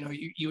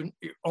you're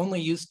only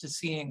used to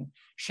seeing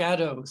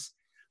shadows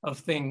of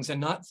things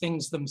and not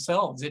things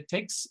themselves, it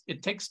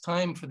takes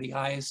time for the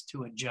eyes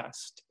to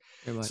adjust.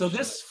 So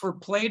this, for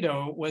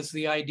Plato, was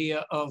the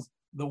idea of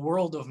the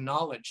world of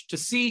knowledge, to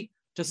see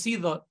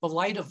the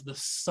light of the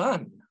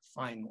sun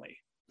finally.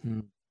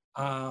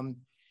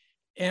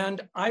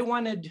 And I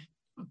wanted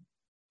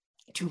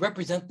to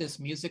represent this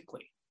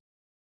musically,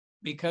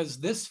 because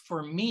this,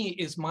 for me,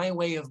 is my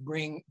way of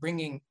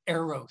bringing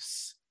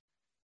eros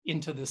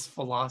into this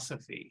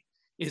philosophy,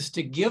 is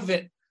to give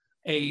it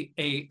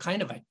a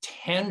kind of a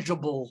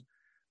tangible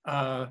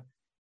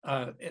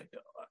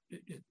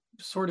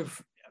sort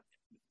of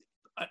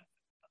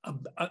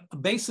a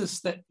basis,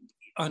 that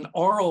an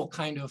oral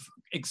kind of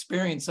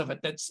experience of it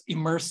that's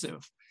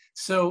immersive.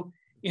 So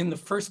in the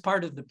first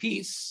part of the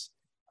piece,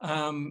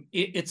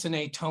 it's an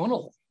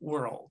atonal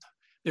world.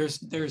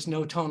 There's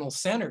no tonal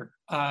center.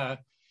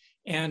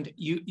 And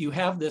you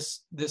have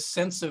this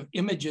sense of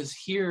images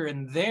here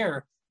and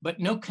there, but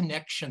no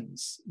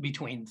connections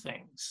between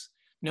things,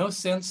 no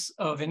sense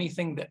of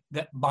anything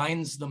that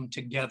binds them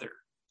together.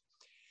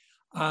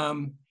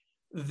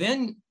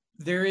 Then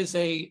there is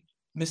a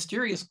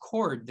mysterious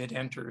chord that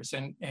enters.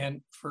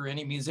 And for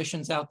any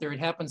musicians out there, it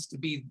happens to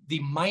be the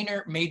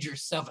minor major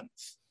seventh.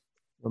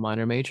 The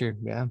minor major,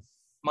 yeah.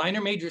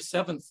 Minor major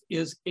seventh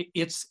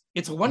it's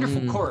a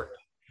wonderful chord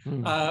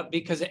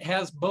because it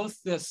has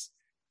both this,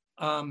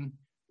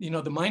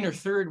 the minor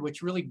third,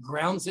 which really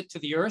grounds it to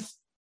the earth,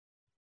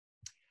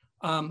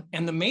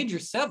 and the major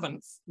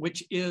seventh,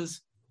 which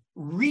is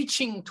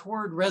reaching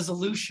toward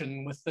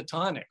resolution with the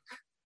tonic.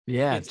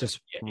 Yeah, it's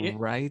just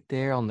right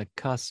there on the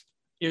cusp.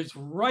 It's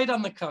right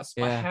on the cusp,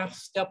 a half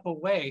step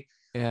away.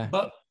 Yeah.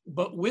 But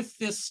with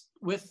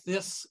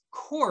this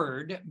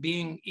chord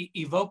being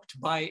evoked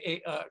by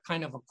a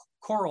kind of a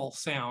choral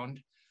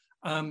sound,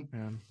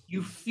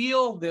 you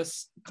feel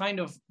this kind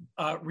of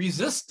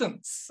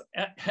resistance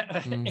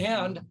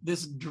and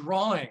this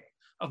drawing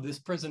of this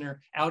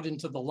prisoner out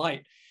into the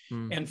light.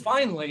 And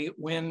finally,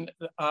 when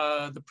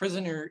the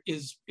prisoner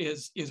is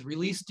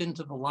released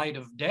into the light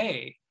of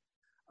day,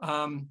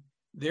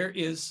 there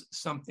is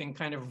something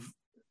kind of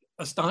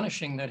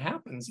astonishing that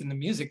happens in the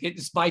music.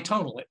 It's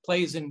bitonal. It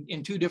plays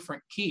in two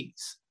different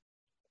keys.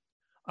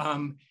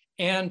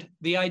 And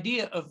the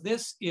idea of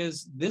this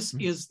is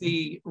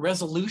the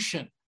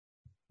resolution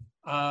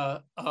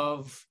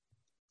of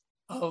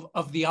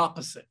the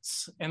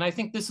opposites. And I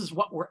think this is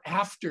what we're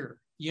after,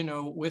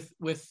 with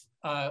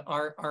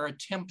our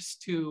attempts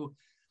to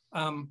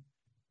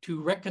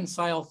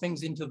reconcile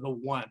things into the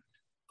one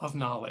of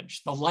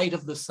knowledge, the light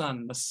of the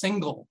sun, the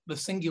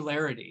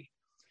singularity.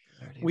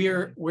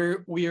 We're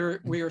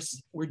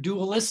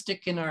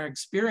dualistic in our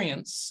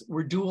experience.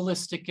 We're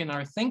dualistic in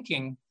our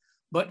thinking,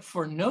 but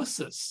for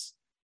gnosis,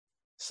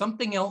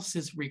 something else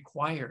is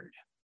required.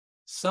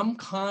 Some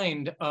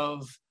kind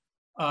of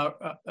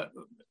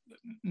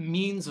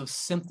means of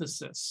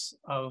synthesis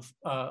of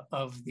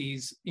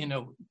these,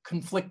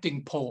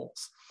 conflicting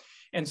poles.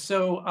 And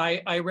so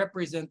I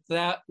represent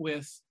that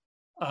with,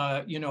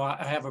 I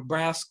have a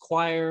brass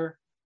choir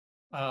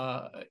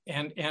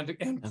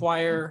and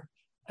choir.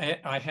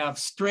 I have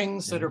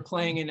strings that are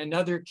playing in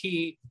another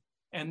key,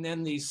 and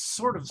then these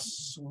sort of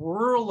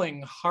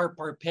swirling harp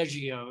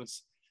arpeggios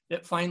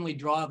that finally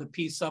draw the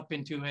piece up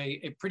into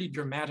a pretty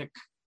dramatic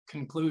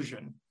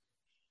conclusion.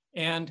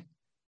 And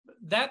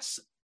that's,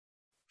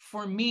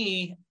 for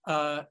me,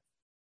 a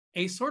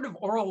sort of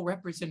oral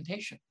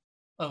representation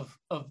of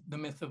the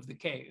myth of the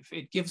cave.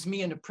 It gives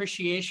me an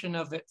appreciation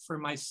of it for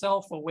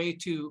myself, a way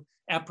to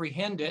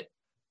apprehend it.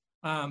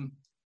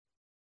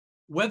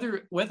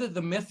 Whether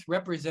the myth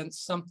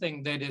represents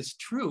something that is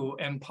true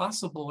and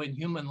possible in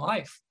human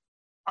life,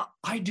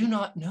 I do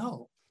not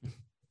know.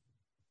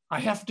 I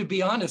have to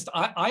be honest.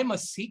 I'm a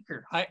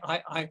seeker.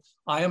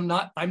 I'm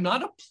not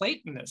a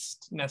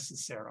Platonist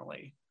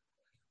necessarily,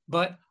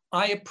 but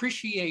I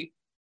appreciate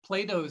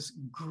Plato's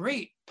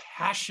great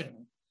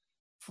passion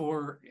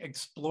for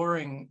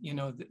exploring,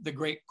 the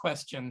great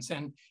questions.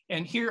 And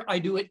here I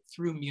do it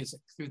through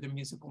music, through the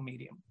musical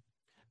medium.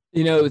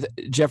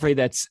 Jeffrey,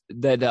 that's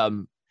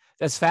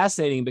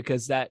fascinating,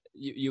 because that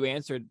you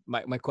answered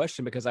my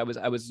question, because I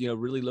was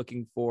really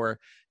looking for,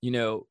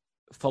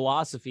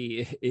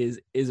 philosophy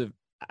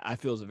I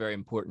feel is a very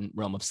important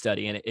realm of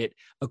study, and it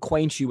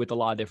acquaints you with a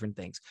lot of different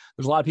things.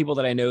 There's a lot of people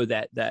that I know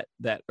that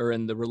are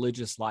in the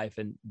religious life,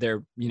 and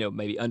their,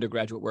 maybe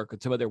undergraduate work, or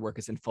some of their work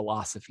is in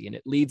philosophy, and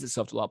it leads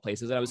itself to a lot of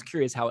places. And I was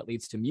curious how it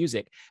leads to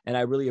music, and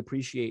I really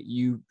appreciate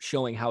you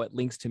showing how it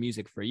links to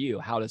music for you.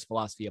 How does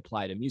philosophy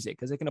apply to music?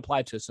 Because it can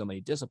apply to so many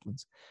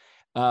disciplines.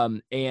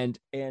 And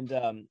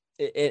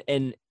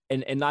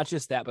not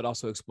just that, but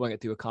also exploring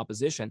it through a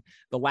composition.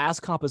 The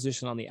last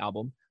composition on the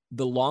album,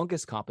 the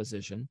longest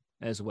composition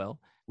as well,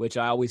 which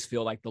I always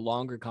feel like the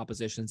longer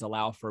compositions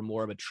allow for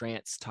more of a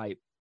trance type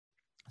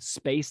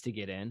space to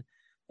get in,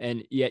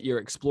 and yet you're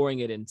exploring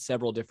it in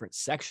several different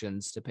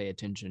sections to pay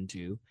attention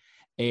to,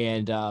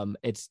 and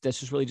that's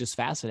just really just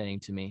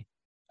fascinating to me.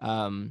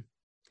 And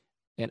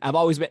I've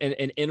always been,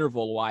 in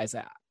interval wise,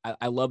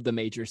 I love the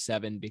major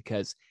seven,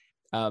 because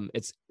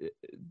it's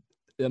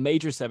the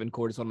major seven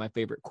chord is one of my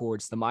favorite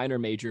chords, the minor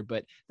major,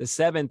 but the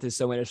seventh is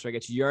so interesting.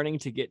 It's yearning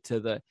to get to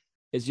the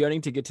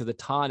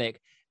tonic,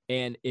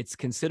 and it's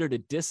considered a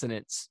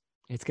dissonance.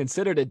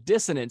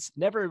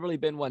 Never really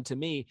been one to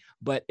me,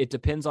 but it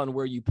depends on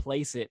where you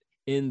place it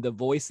in the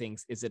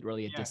voicings. Is it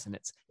really a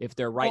dissonance? If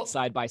they're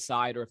side by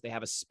side, or if they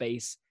have a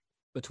space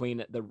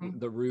between the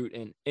root.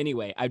 And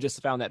anyway, I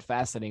just found that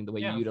fascinating, the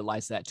way you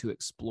utilize that to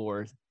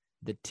explore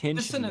the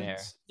tension there.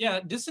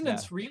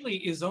 Dissonance really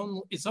is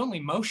only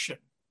motion.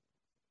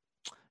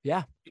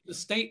 Yeah,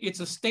 it's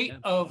a state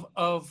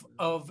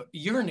of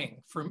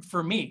yearning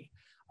for me.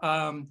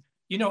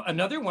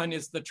 Another one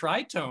is the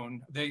tritone.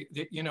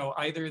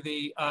 Either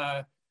the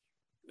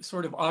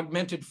sort of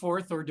augmented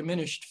fourth or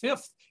diminished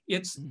fifth.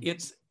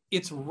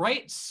 It's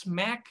right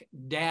smack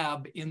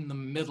dab in the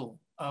middle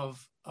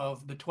of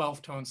the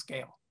 12-tone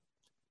scale.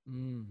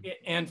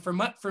 And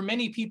for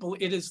many people,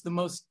 it is the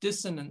most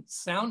dissonant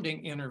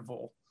sounding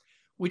interval,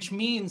 which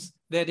means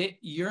that it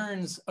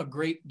yearns a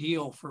great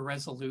deal for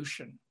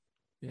resolution.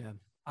 Yeah.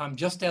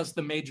 Just as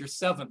the major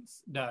seventh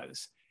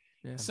does.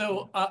 Yeah.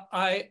 So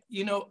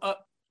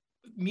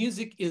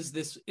music is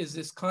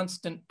this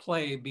constant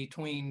play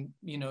between,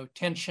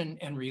 tension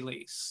and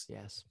release.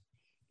 Yes.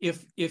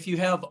 If you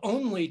have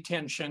only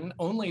tension,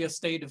 only a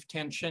state of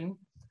tension,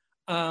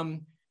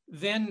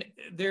 then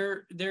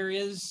there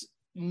is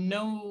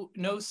no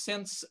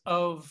sense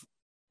of,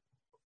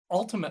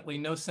 ultimately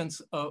no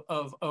sense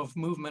of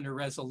movement or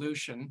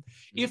resolution.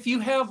 If you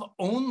have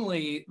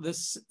only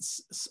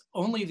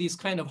these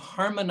kind of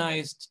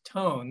harmonized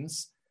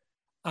tones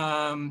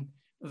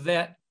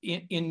that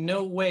in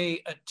no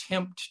way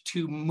attempt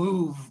to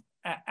move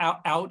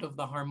out of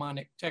the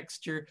harmonic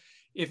texture,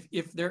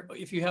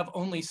 if you have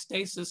only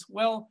stasis,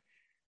 well,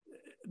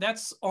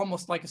 that's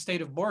almost like a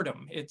state of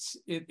boredom.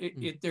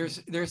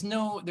 There's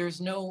no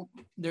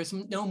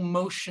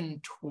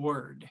motion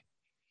toward.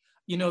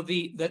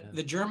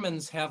 The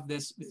Germans have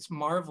this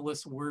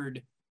marvelous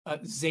word,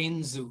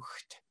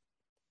 Sehnsucht,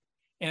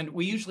 and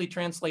we usually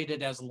translate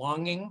it as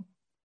longing.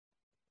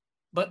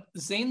 But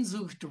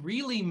Sehnsucht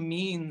really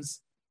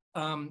means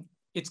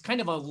it's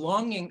kind of a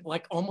longing,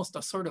 like almost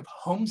a sort of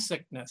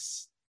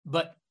homesickness.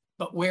 But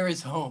where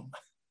is home?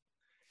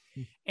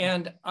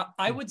 And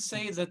I would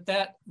say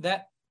that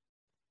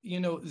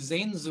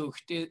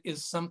Sehnsucht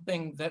is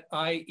something that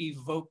I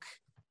evoke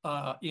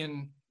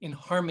in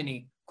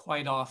harmony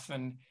quite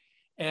often,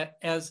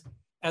 as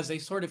a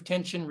sort of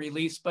tension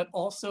release, but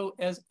also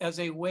as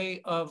a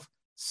way of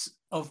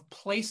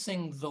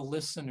placing the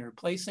listener,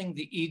 placing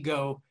the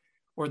ego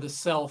or the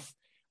self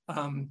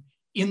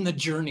in the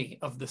journey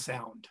of the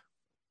sound.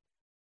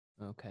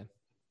 Okay.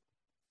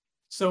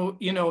 So,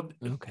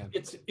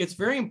 it's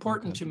very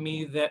important to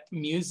me that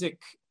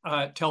music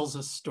tells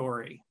a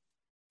story,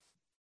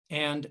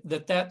 and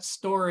that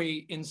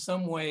story in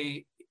some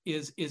way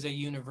is a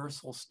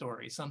universal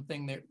story,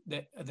 something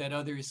that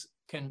others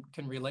can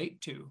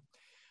relate to.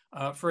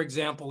 For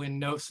example, in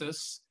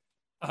Gnosis,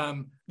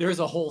 there's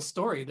a whole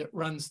story that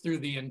runs through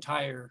the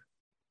entire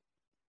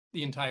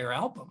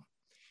album,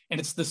 and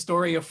it's the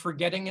story of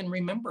forgetting and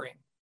remembering.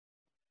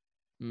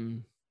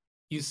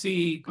 You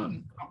see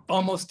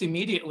almost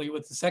immediately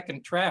with the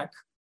second track,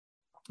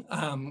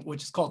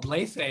 which is called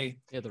Lethe.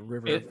 Yeah, the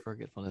river of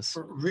forgetfulness.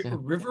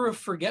 River of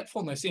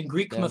forgetfulness. In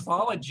Greek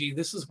mythology,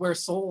 this is where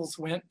souls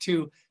went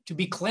to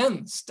be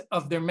cleansed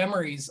of their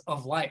memories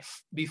of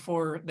life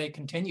before they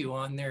continue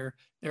on their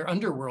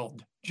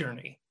underworld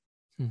journey.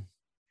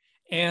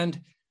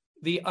 And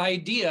the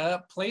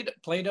idea,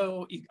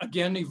 Plato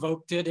again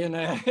evoked it in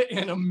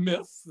a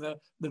myth,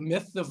 the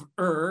myth of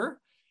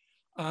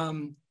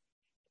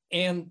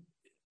and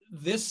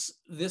this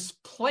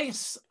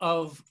place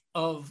of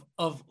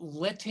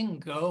letting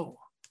go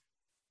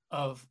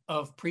of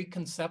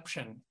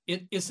preconception.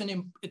 It's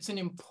an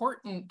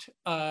important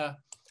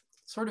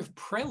sort of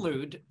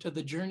prelude to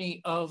the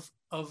journey of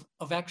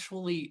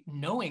actually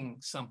knowing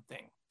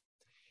something.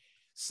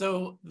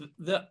 So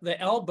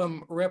the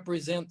album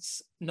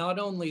represents not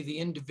only the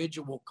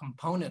individual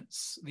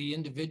components, the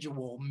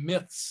individual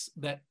myths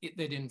that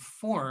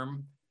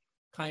inform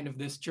kind of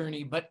this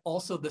journey, but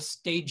also the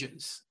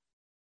stages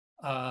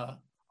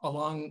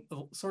along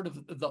sort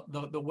of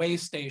the way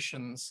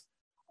stations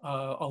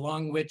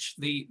along which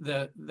the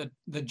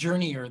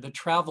journeyer, the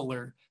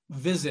traveler,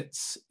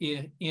 visits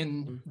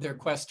in their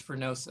quest for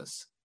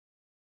gnosis.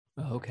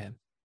 Okay.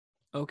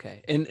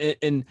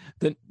 And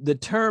the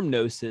term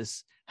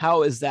gnosis,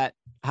 how is that?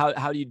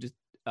 How do you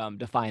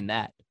define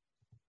that?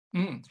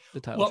 The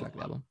title track of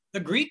the album. The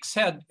Greeks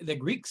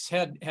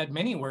had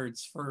many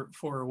words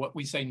for what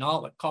we say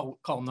knowledge,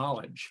 call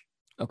knowledge.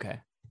 Okay.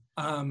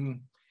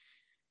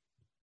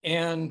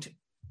 And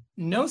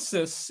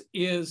gnosis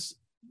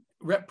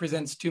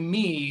represents to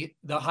me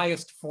the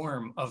highest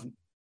form of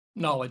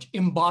knowledge,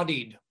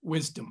 embodied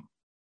wisdom,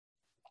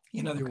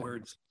 in other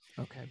words.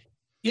 Okay.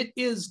 It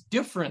is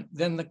different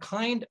than the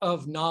kind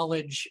of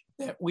knowledge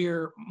that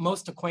we're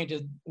most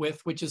acquainted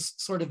with, which is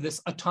sort of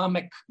this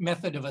atomic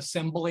method of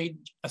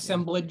assemblage.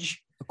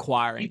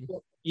 Acquiring.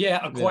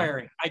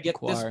 Acquiring. I get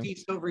this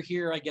piece over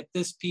here, I get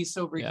this piece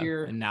over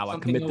here. And now I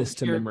commit this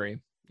to memory.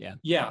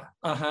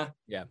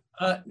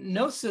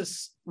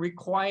 Gnosis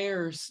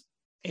requires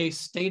a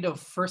state of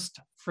first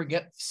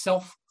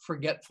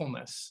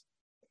self-forgetfulness.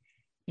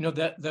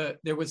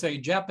 There was a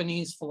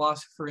Japanese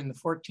philosopher in the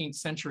 14th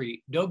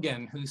century,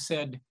 Dogen, who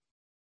said,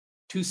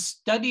 to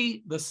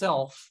study the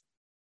self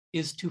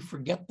is to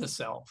forget the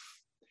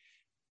self.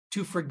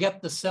 To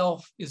forget the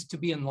self is to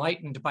be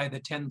enlightened by the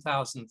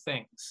 10,000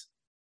 things.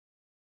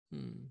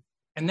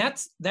 And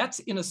that's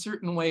in a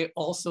certain way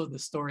also the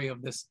story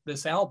of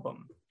this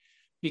album,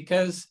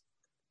 because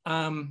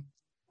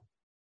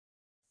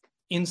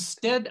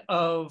instead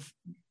of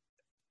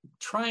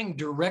trying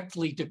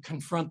directly to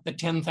confront the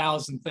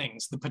 10,000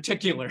 things, the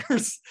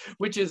particulars,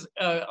 which is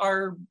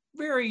our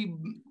very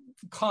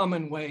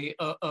common way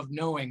of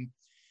knowing,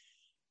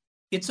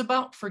 it's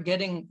about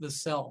forgetting the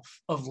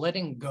self, of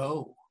letting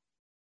go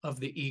of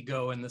the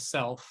ego and the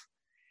self,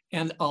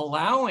 and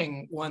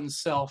allowing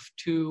oneself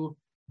to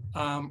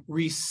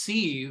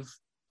receive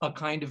a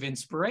kind of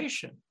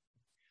inspiration.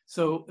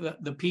 So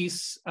the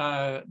piece,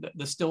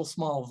 the Still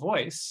Small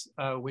Voice,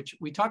 which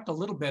we talked a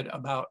little bit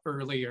about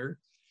earlier,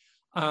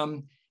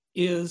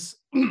 is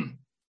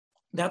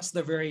that's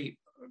the very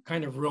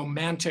kind of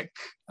romantic,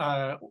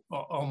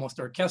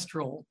 almost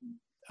orchestral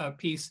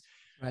piece,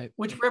 right,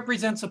 which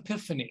represents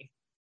epiphany.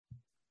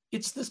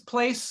 It's this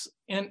place,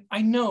 and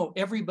I know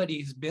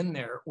everybody's been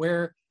there,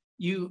 where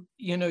you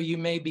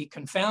may be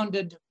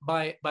confounded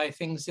by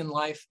things in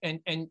life, and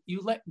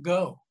you let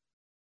go.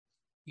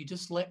 You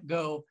just let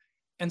go,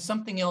 and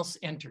something else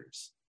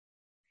enters.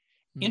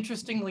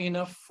 Interestingly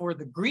enough, for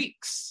the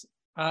Greeks,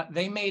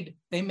 they made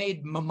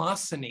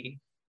Mnemosyne,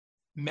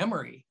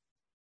 memory,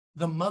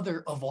 the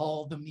mother of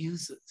all the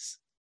muses.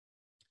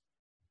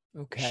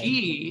 Okay.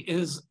 She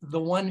is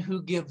the one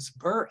who gives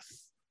birth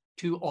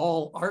to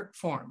all art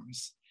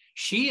forms.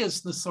 She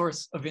is the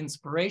source of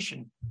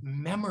inspiration,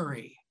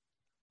 memory.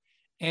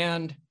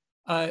 And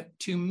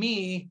to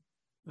me,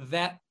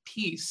 that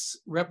piece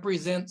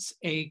represents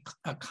a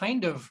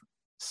kind of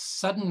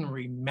sudden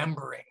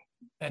remembering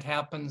that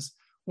happens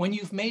when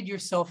you've made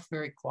yourself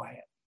very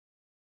quiet.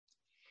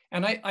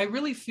 And I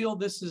really feel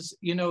this is,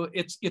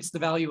 it's the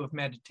value of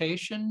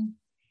meditation.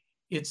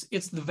 It's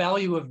the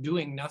value of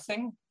doing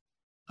nothing,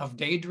 of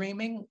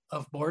daydreaming,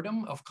 of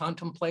boredom, of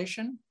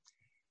contemplation,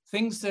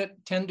 things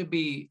that tend to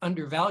be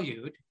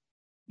undervalued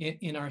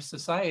in our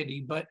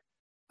society. But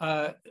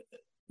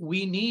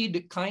we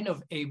need kind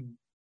of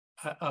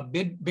a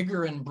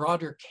bigger and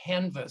broader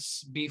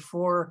canvas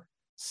before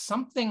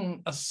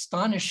something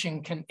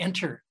astonishing can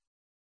enter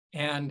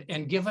and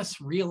give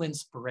us real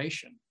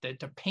inspiration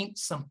to paint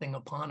something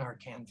upon our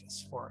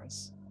canvas for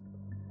us.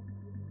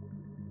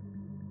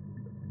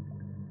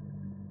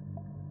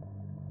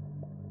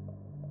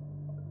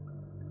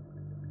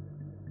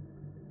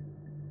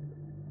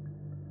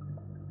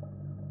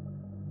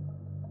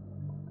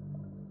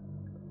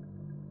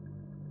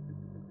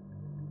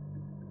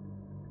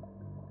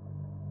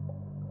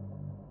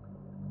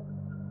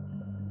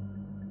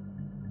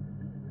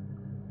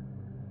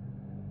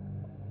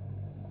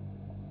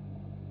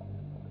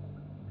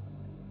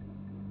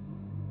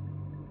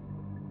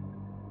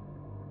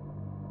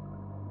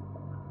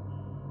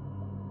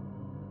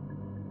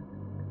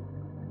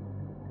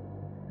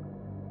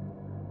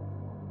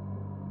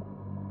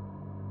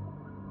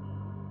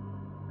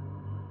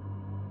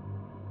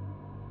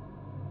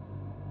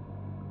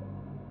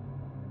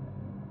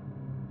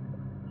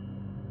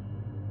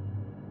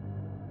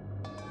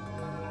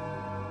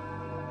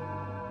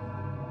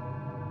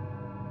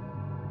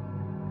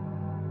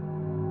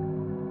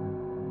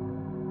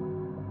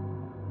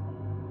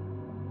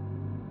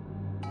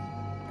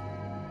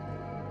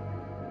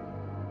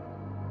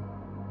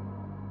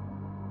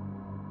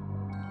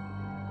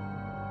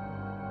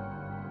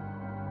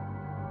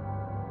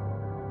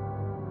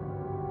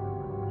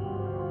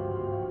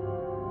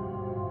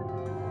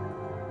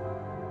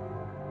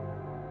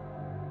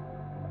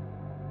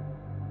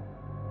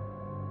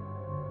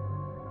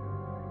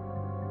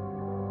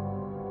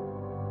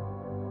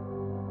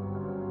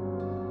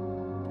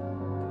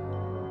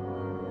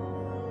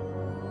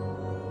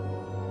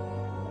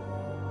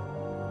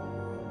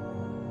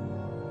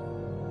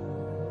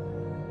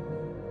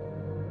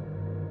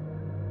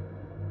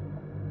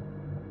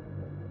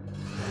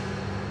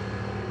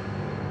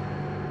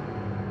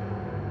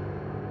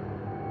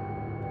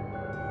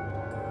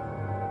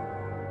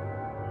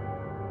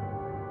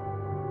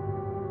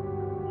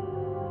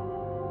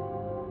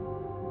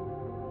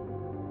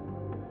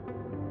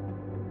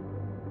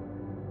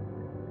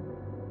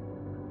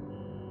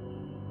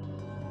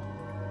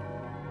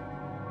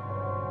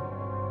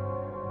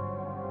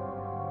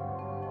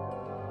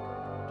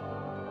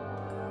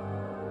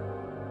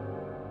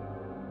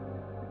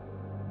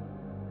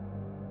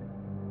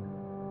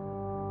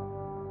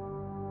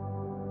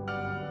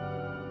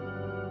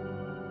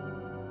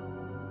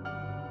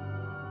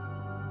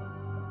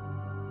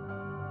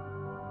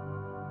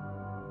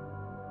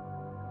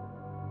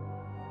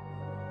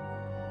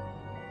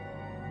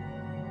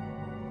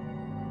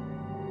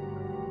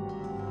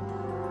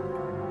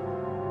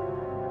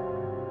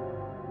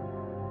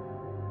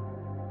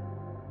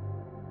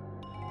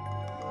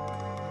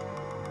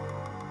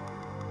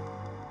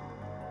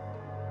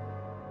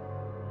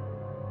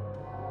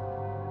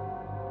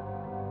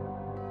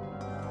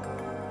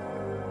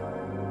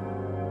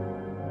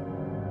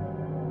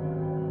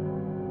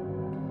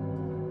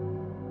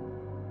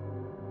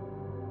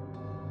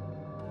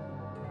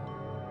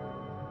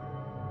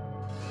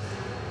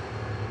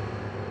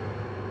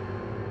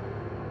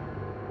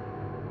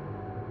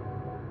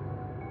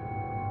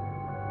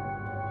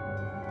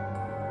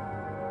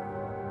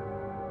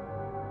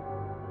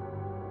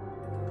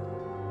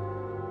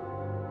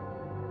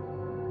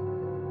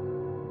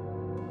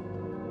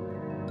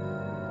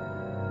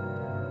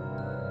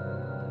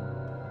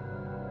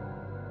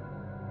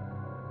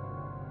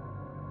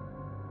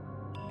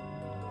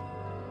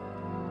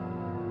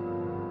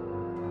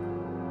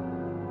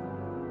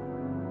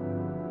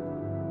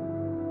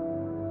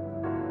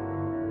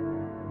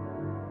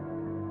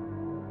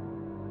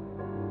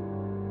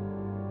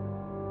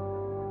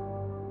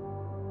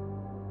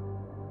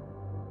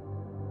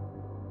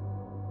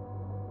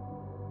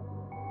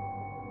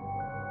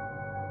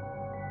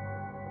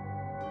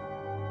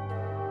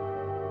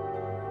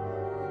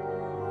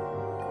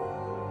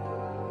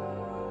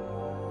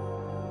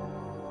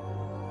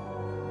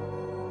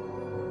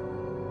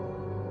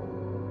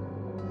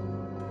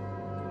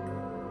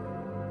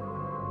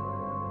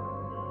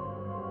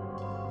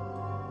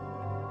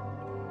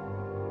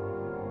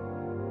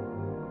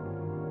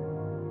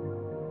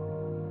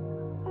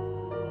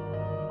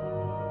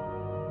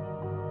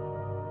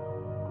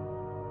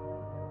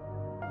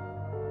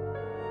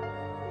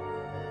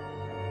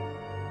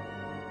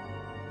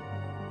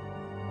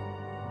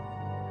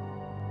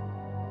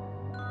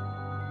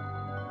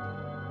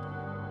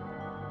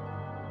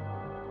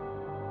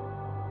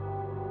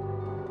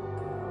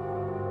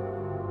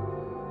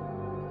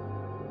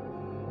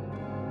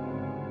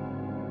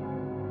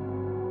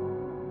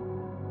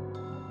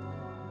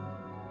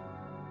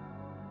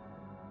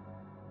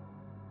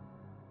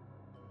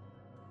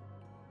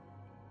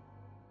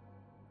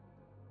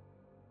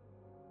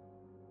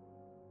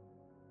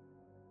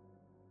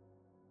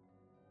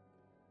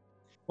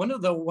 one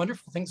of the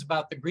wonderful things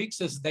about the Greeks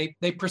is they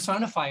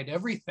personified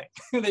everything.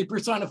 They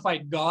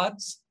personified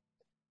gods.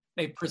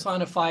 They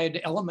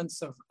personified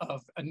elements of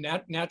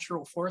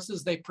natural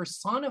forces. They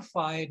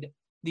personified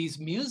these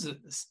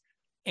muses.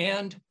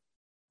 And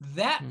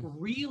that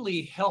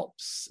really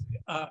helps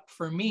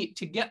for me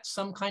to get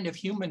some kind of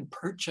human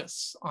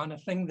purchase on a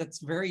thing that's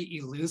very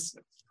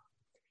elusive.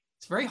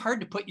 It's very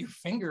hard to put your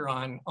finger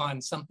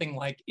on something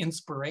like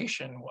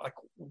inspiration. Like,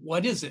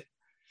 what is it?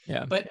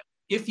 Yeah. But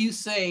if you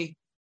say,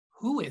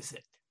 who is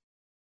it?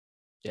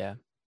 Yeah.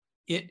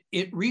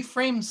 It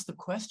reframes the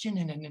question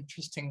in an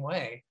interesting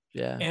way.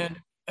 Yeah.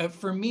 And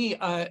for me,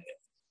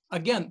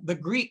 again, the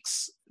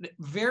Greeks,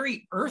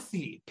 very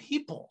earthy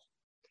people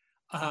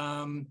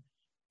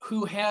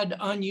who had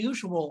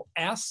unusual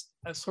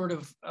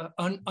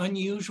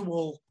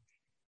unusual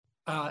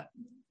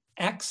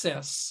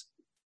access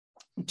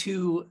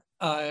to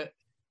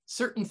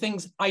certain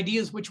things,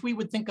 ideas which we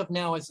would think of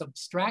now as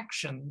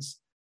abstractions,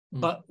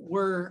 but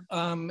were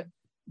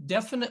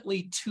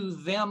definitely to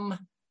them,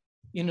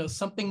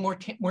 something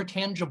more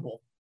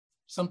tangible,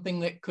 something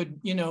that could,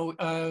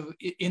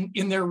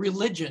 in their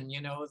religion,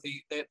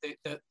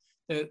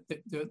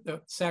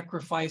 the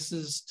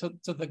sacrifices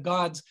to the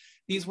gods.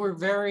 These were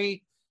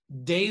very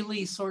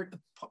daily sort of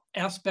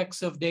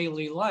aspects of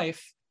daily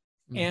life,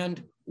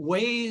 and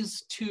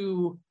ways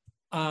to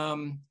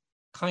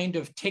kind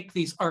of take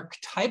these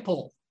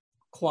archetypal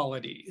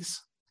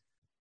qualities,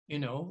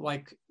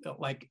 like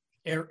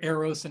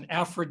Eros and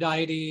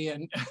Aphrodite,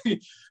 and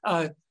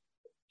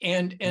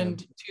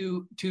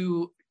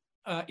to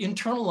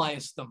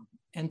internalize them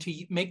and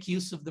to make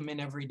use of them in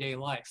everyday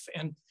life.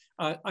 And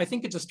I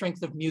think it's a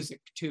strength of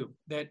music too,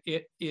 that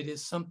it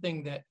is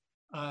something that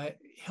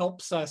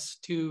helps us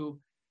to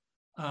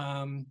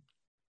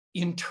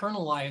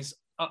internalize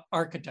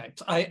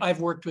archetypes. I've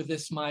worked with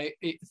this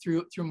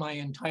through my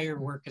entire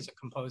work as a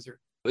composer.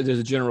 There's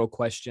a general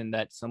question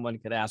that someone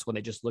could ask when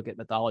they just look at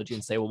mythology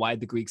and say, well, why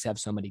did the Greeks have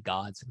so many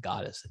gods and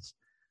goddesses?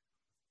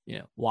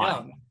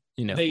 Why?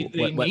 Yeah. They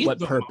need what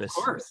them, purpose?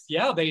 Of course.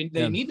 Yeah, they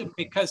need them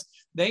because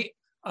they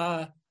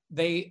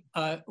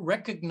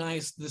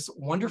recognize this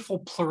wonderful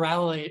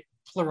plurality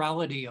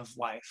of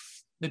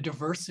life, the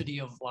diversity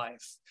of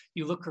life.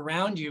 You look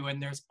around you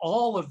and there's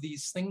all of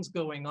these things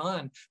going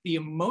on. The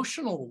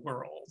emotional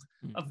world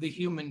of the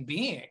human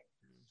being,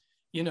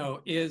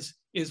 is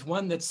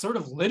one that's sort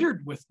of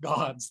littered with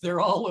gods.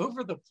 They're all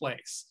over the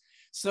place.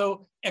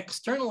 So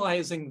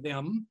externalizing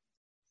them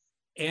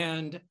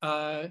and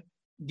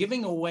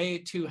giving a way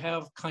to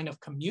have kind of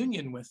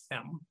communion with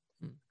them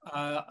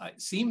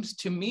seems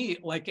to me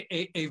like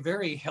a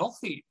very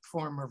healthy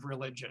form of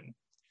religion.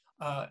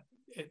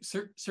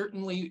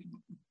 Certainly,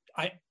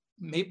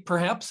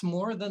 perhaps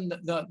more than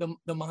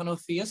the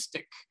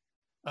monotheistic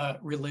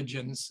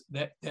religions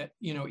that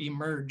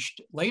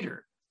emerged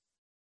later.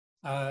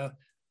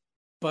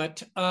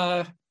 But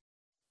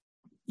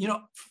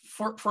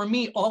for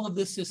me, all of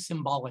this is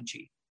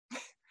symbology.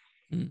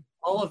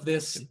 All of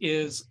this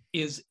is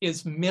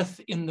myth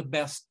in the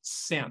best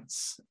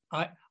sense.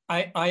 I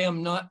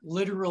am not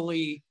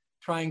literally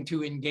trying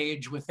to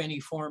engage with any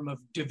form of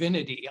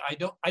divinity. I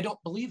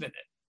don't believe in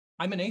it.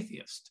 I'm an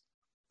atheist.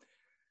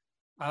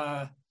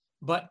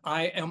 But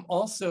I am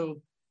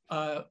also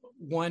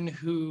one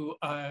who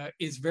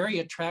is very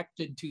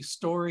attracted to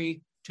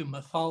story, to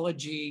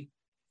mythology,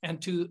 and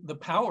to the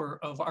power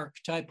of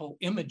archetypal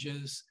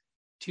images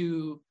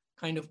to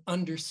kind of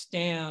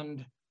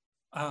understand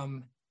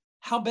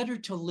how better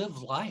to live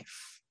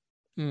life,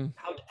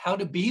 how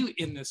to be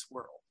in this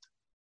world.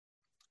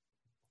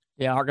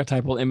 Yeah,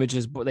 archetypal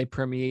images, but they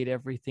permeate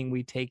everything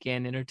we take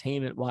in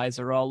entertainment-wise.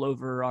 They're all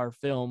over our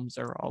films.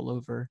 They're all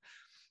over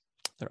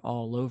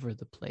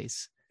the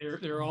place.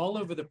 They're all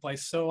over the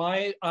place. So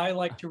I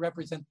like to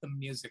represent them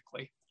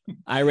musically.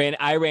 I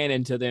ran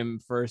into them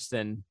first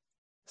in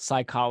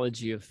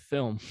psychology of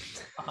film,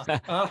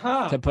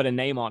 to put a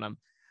name on them.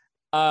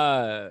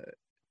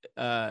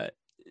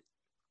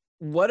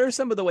 What are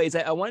some of the ways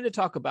I wanted to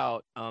talk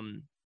about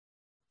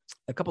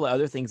a couple of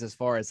other things as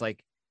far as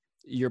like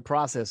your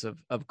process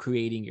of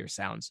creating your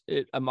sounds?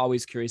 I'm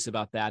always curious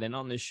about that, and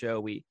on this show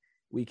we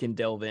can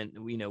delve in.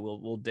 We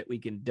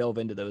can delve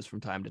into those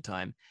from time to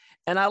time.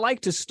 And I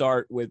like to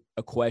start with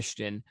a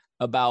question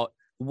about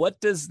what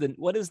is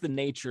the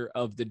nature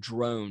of the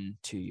drone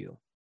to you?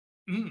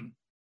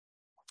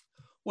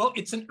 Well,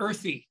 it's an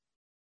earthy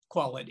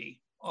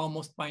quality,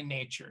 almost by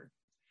nature.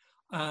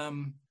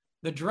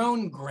 The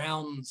drone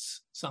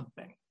grounds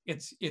something.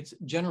 It's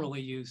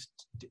generally used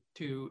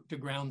to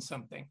ground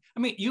something. I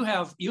mean, you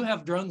have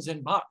drones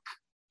in Bach,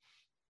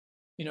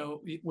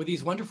 with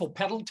these wonderful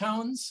pedal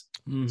tones.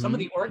 Some of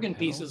the organ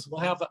pieces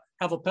will have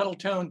a pedal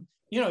tone,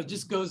 it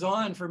just goes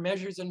on for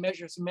measures and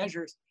measures and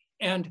measures,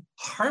 and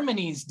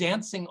harmonies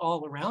dancing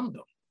all around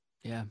them.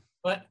 Yeah.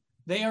 But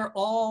they are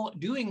all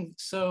doing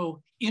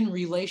so in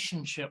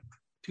relationship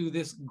to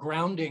this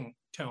grounding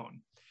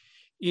tone.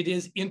 It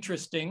is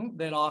interesting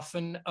that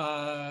often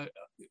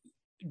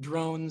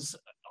drones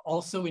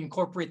also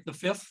incorporate the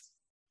fifth.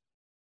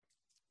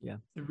 Yeah.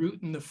 The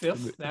root and the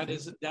fifth. That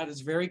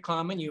is very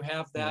common. You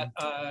have that.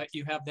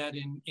 You have that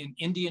in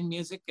Indian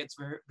music. It's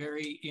very,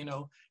 very,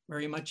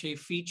 very much a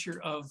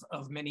feature of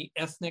many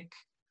ethnic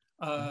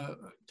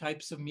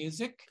types of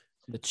music.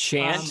 The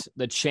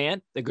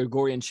chant, the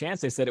Gregorian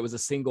chants. They said it was a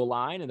single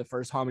line, and the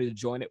first harmony to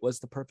join it was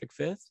the perfect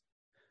fifth.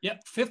 Yeah,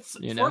 fourths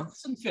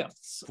and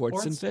fifths.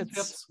 Fourths and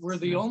fifths were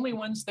the only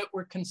ones that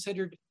were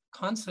considered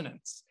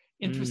consonants.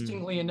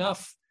 Interestingly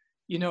enough,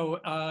 in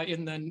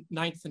the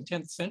 9th and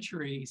 10th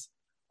centuries,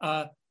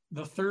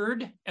 the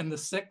third and the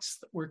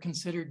sixth were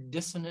considered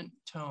dissonant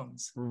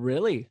tones.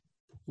 Really?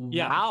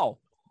 Yeah. Wow.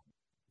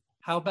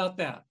 How about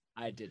that?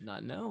 I did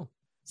not know.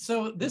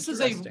 So this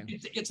is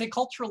it's a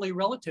culturally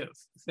relative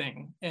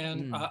thing.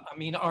 And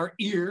our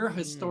ear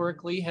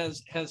historically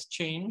has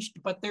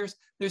changed, but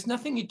there's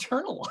nothing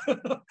eternal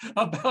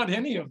about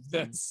any of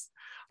this.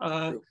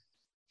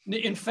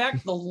 In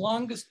fact, the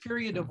longest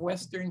period of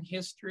Western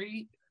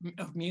history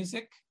of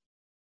music,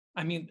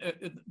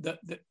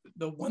 the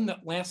one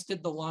that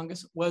lasted the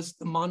longest was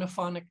the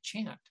monophonic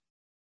chant.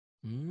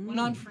 Went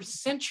on for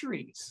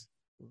centuries.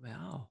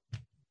 Wow.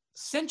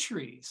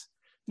 Centuries.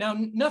 Now,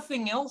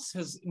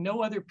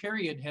 no other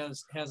period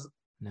has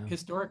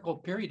historical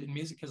period in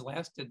music has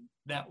lasted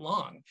that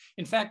long.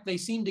 In fact, they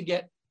seem to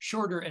get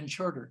shorter and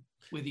shorter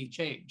with each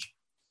age.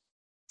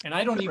 And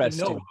I don't even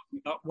know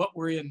what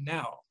we're in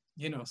now,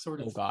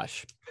 sort of. Oh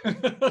gosh.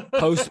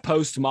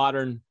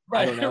 Postmodern.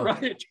 Right, I don't know.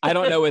 Right. I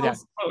don't know what that.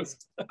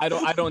 Post. I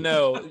don't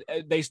know.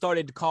 They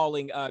started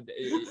calling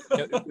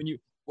when you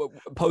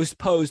post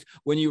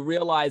when you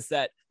realize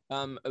that.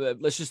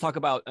 Let's just talk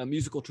about a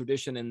musical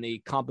tradition in the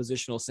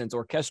compositional sense,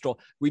 orchestral.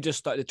 We just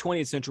started the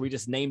 20th century. We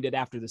just named it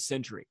after the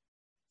century,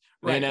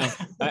 right?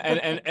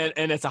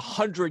 And it's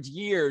 100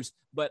 years,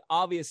 but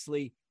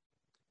obviously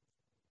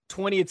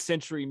 20th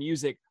century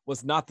music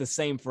was not the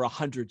same for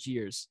 100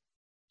 years.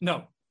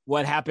 No.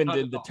 What happened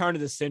in the turn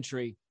of the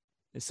century,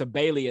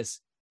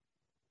 Sibelius,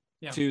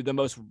 to the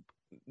most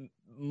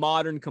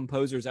modern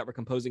composers that were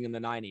composing in the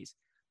 90s.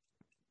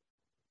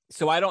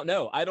 So I don't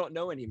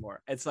know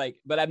anymore. It's like,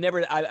 but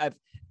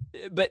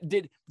but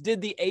did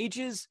the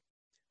ages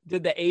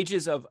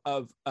of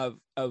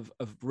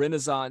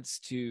Renaissance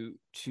to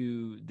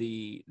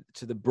the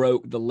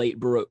Baroque, the late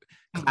Baroque,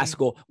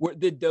 classical,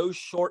 did those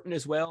shorten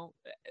as well,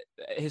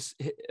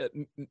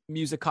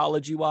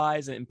 musicology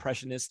wise and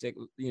impressionistic,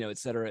 et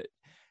cetera?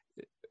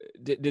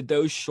 Did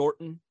those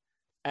shorten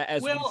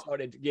as we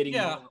started getting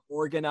more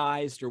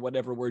organized, or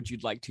whatever word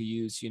you'd like to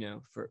use,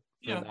 for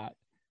that?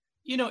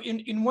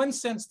 In one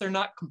sense, they're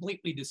not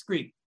completely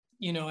discrete.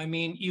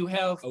 You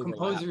have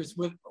composers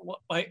with,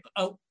 like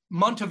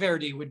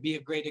Monteverdi would be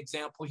a great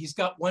example. He's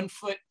got one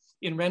foot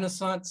in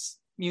Renaissance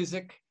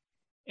music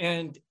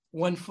and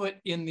one foot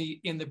in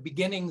the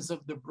beginnings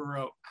of the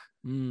Baroque.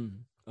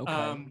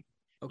 Okay.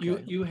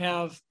 You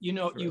have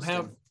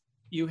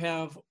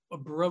a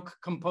Baroque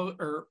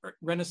or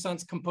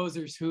Renaissance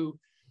composers who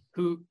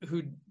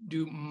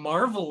do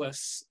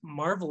marvelous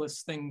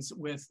things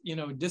with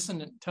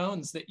dissonant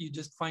tones that you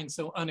just find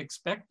so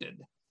unexpected.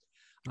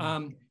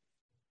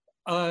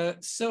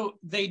 So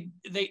they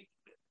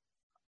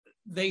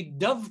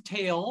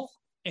dovetail,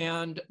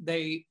 and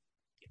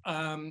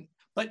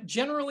but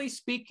generally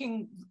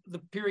speaking, the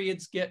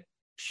periods get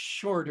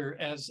shorter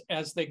as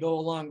they go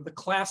along. The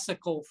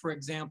classical, for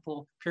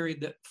example,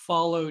 period that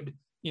followed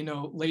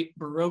late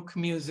Baroque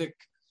music,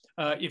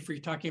 if you're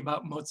talking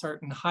about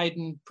Mozart and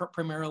Haydn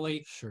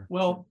primarily. Sure.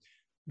 Well,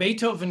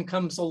 Beethoven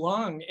comes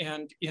along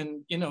and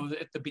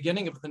at the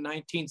beginning of the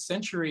 19th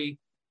century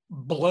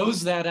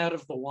blows that out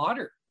of the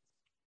water.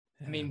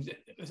 Yeah. I mean,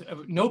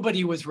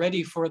 nobody was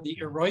ready for the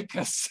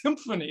Eroica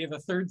Symphony, the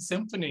Third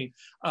Symphony.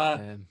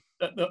 The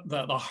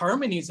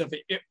harmonies of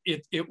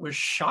it was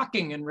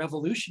shocking and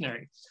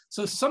revolutionary.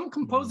 So some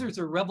composers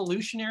are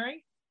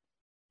revolutionary,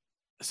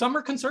 some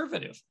are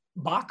conservative.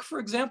 Bach, for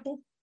example,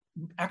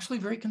 actually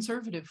very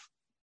conservative,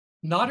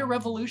 not a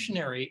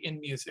revolutionary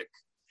in music,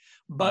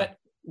 but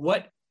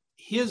what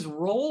his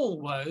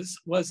role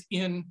was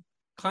in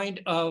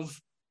kind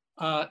of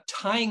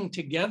tying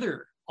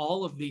together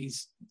all of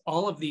these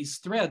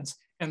threads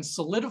and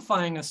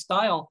solidifying a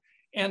style.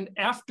 And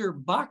after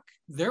Bach,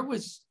 there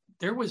was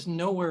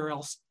nowhere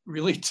else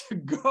really to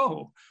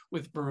go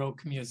with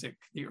Baroque music.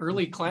 The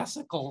early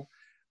classical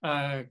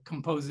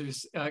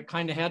composers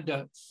kind of had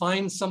to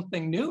find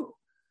something new.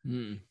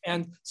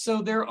 And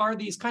so there are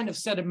these kind of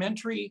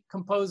sedimentary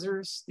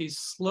composers, these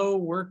slow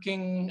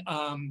working,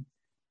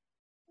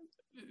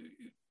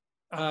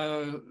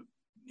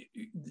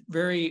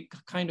 very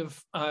kind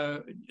of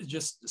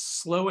just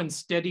slow and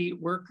steady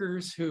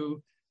workers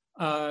who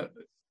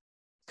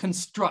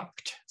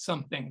construct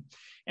something.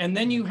 And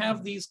then you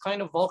have these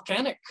kind of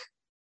volcanic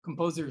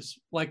composers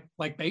like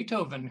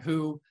Beethoven,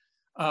 who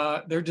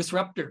they're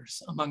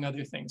disruptors, among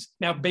other things.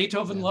 Now,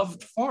 Beethoven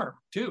loved form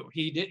too.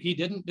 He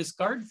didn't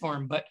discard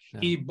form, but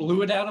he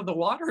blew it out of the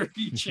water.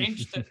 He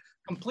changed it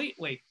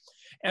completely.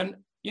 And,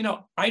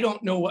 I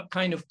don't know what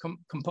kind of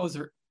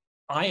composer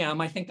I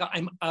am. I think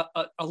I'm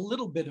a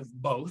little bit of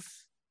both.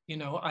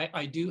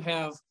 I do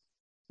have,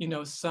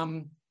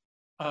 some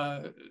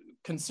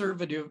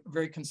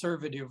very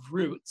conservative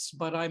roots,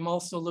 but I'm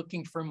also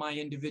looking for my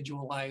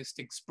individualized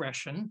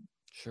expression.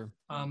 Sure.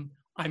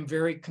 I'm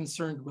very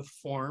concerned with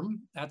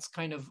form. That's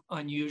kind of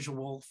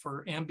unusual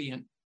for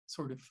ambient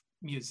sort of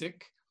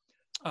music.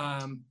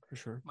 For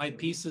sure. My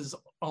pieces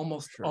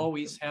almost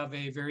always have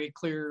a very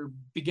clear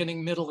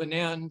beginning, middle, and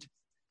end.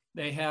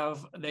 They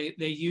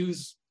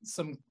use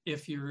some,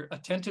 if you're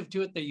attentive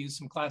to it, they use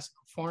some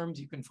classical forms.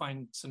 You can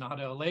find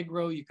sonata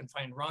allegro, you can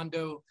find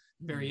rondo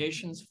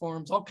variations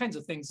forms, all kinds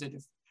of things that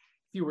if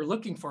you were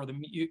looking for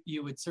them,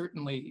 you'd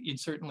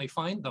certainly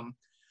find them.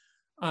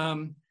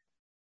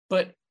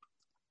 But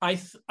I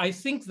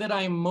think that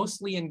I'm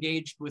mostly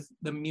engaged with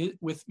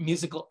with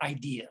musical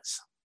ideas.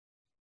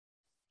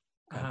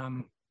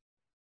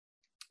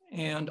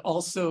 And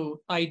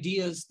also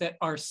ideas that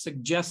are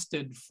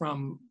suggested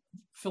from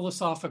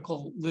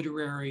philosophical,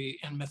 literary,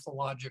 and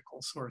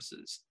mythological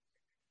sources.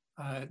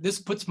 This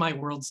puts my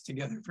worlds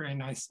together very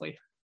nicely.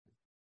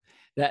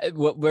 That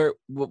what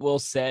Will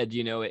said,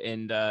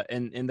 in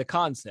the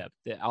concept,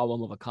 the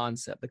album of a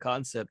concept, the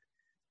concept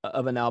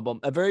of an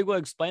album, very well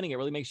explaining it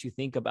really makes you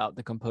think about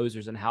the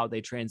composers and how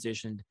they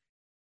transitioned,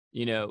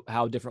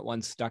 how different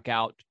ones stuck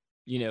out,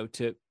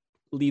 to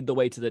lead the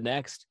way to the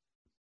next.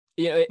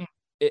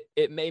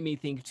 It made me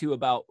think too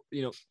about,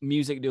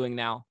 music doing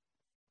now.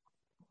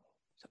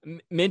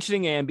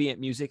 Mentioning ambient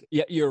music,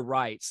 yeah, you're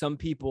right. Some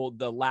people,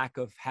 the lack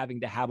of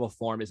having to have a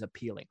form is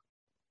appealing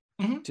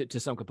to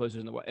some composers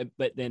in the world.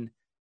 But then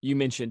you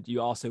mentioned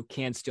you also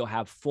can still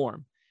have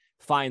form,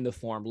 find the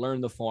form, learn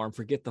the form,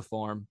 forget the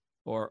form,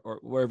 or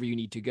wherever you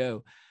need to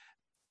go.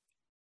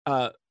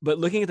 But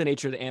looking at the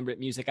nature of the ambient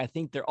music, I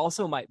think there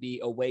also might be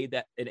a way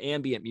that an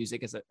ambient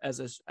music as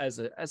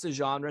a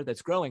genre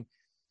that's growing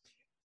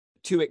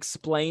to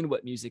explain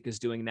what music is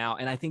doing now.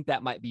 And I think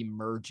that might be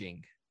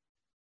merging.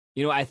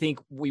 I think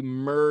we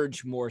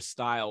merge more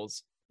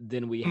styles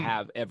than we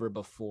have ever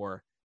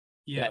before.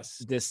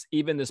 Yes. This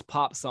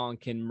pop song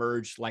can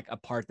merge like a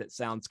part that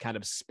sounds kind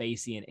of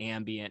spacey and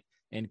ambient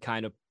and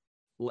kind of,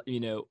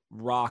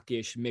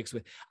 rockish mixed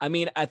with,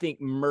 I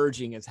think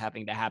merging is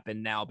having to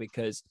happen now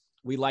because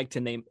we like to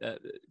name,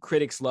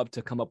 critics love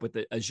to come up with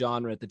a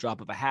genre at the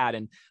drop of a hat.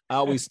 And I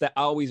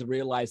always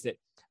realized that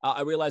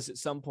I realized at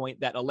some point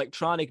that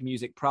electronic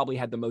music probably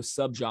had the most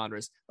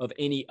subgenres of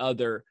any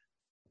other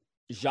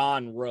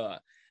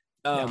genre.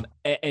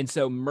 And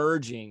so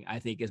merging, I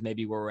think, is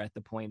maybe where we're at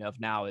the point of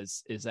now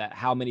is that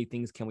how many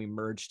things can we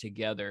merge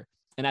together?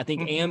 And I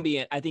think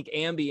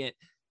ambient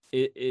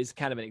is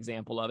kind of an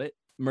example of it.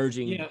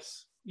 Merging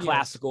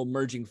classical,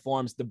 merging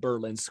forms, the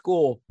Berlin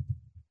School,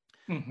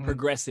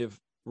 progressive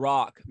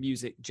rock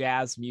music,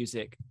 jazz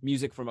music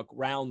from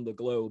around the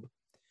globe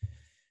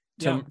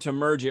to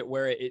merge it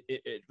where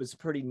it was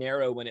pretty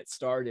narrow when it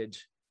started.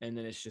 And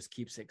then it just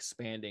keeps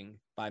expanding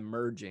by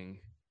merging.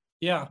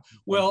 Yeah,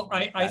 well,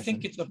 I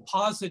think it's a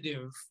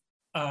positive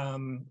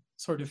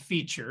sort of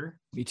feature.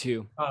 Me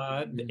too.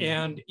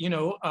 And,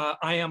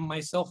 I am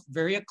myself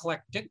very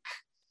eclectic.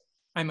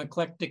 I'm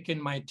eclectic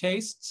in my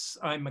tastes.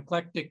 I'm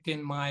eclectic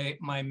in my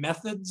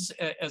methods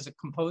as a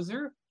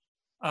composer.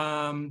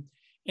 And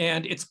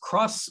it's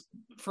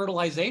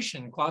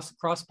cross-fertilization,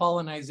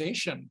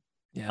 cross-pollinization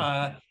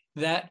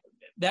that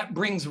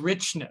brings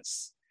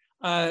richness.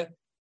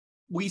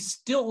 We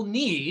still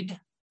need,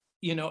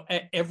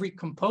 every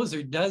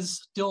composer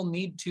does still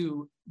need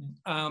to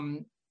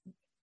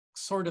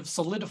sort of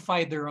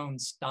solidify their own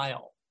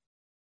style,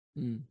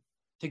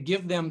 to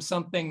give them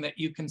something that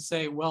you can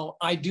say, well,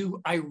 I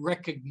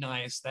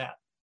recognize that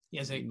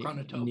as a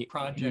Chronotope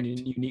project.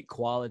 Unique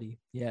quality.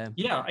 Yeah,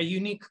 a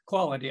unique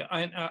quality.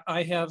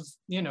 I have,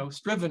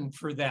 striven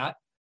for that.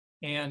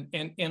 And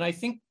I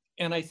think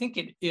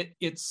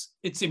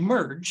it's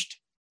emerged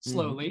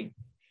slowly.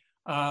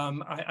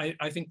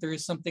 I think there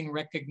is something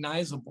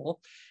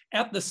recognizable.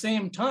 At the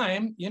same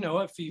time,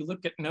 if you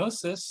look at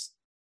Gnosis,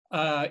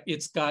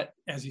 it's got,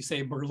 as you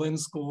say, Berlin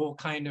School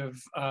kind of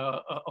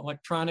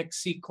electronic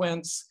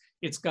sequence.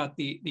 It's got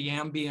the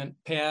ambient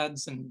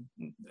pads, and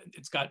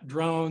it's got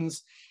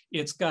drones.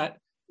 It's got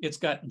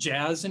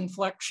jazz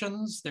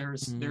inflections.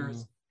 There's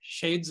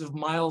shades of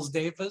Miles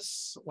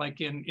Davis, like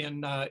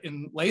in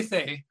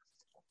Lethe.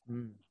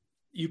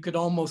 You could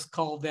almost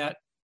call that.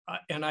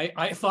 And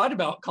I thought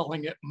about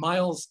calling it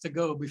Miles to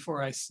Go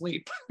Before I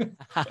Sleep.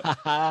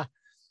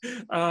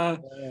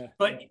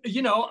 But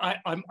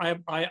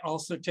I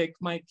also take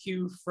my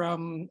cue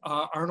from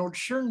Arnold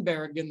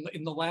Schoenberg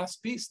in the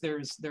last piece.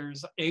 There's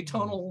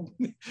atonal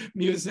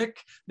music.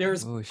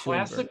 There's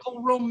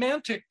classical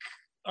romantic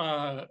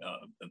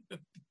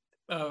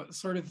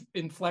sort of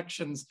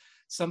inflections.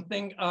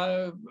 Something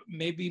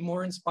maybe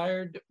more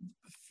inspired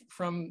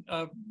from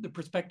the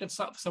perspective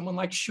of someone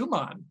like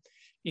Schumann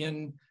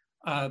in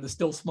the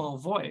Still Small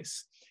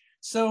Voice.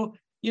 So,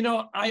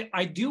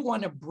 I do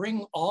want to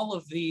bring all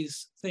of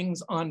these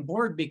things on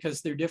board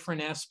because they're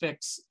different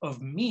aspects of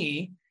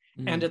me.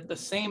 And at the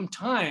same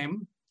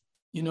time,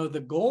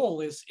 the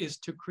goal is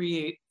to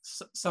create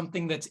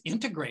something that's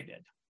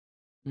integrated.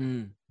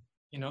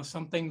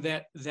 Something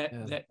that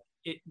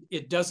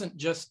it doesn't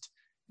just,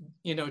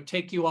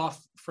 take you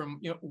off from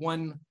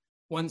one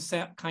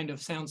kind of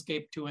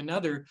soundscape to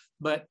another,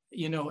 but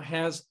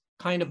has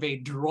kind of a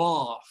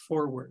draw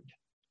forward,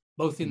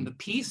 both in the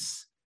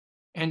piece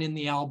and in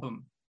the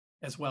album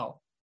as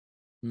well.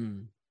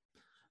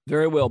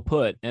 Very well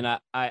put. And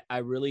I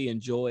really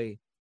enjoy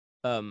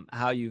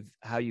how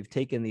you've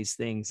taken these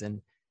things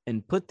and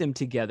put them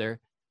together.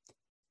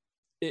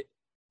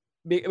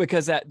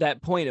 Because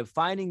that point of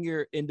finding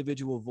your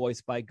individual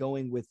voice by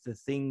going with the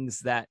things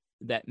that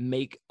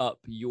make up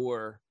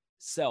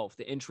yourself,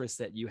 the interests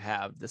that you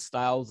have, the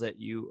styles that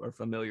you are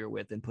familiar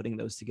with, and putting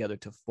those together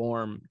to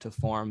form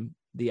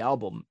the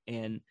album.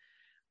 And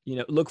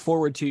look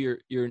forward to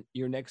your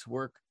next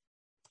work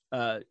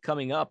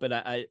coming up. And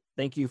I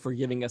thank you for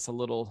giving us a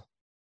little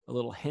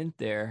hint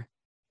there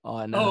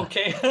on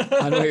okay.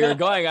 on where you're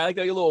going. I like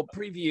a little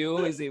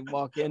preview as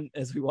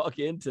we walk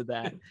into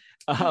that.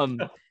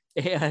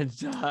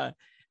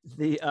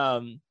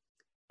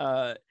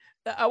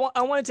 I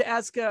wanted to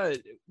ask,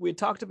 we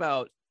talked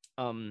about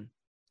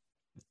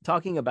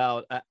talking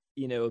about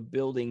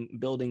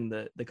building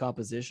the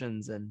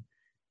compositions and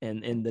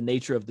the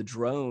nature of the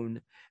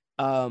drone.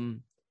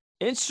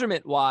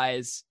 Instrument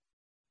wise,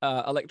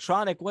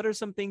 electronic, what are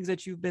some things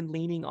that you've been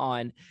leaning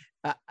on?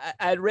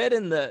 I'd read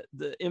in the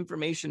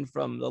information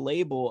from the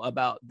label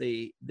about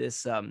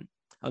this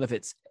I don't know if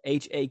it's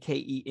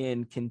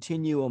HAKEN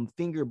Continuum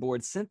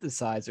fingerboard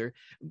synthesizer,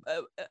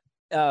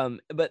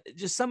 but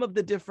just some of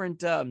the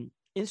different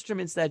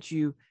instruments that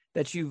you've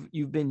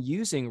been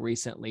using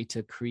recently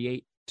to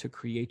create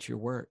your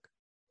work.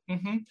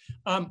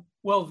 Mm-hmm.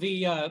 Well,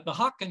 the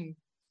Haken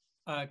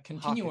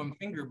Continuum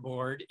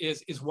fingerboard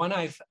is one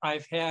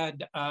I've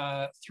had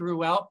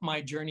throughout my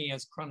journey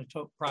as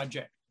Chronotope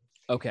project.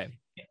 Okay.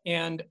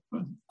 And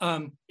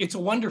it's a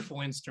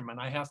wonderful instrument.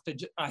 I have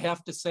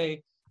to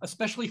say,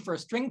 especially for a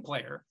string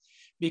player,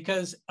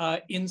 because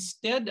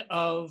instead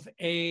of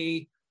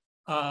a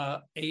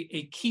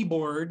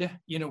keyboard,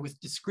 with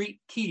discrete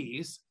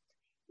keys,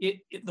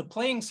 the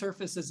playing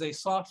surface is a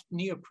soft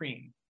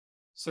neoprene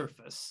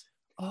surface.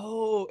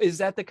 Oh, is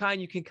that the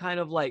kind you can kind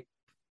of like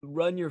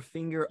run your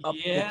finger up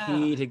the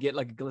key to get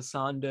like a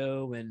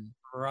glissando and?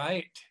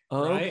 Right.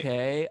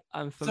 Okay, right.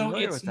 I'm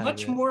familiar with that. So it's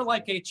much more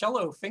like a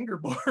cello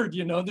fingerboard.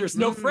 There's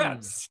no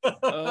frets.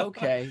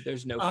 Okay,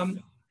 there's no.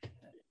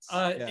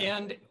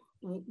 And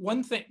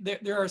one thing,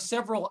 there are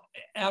several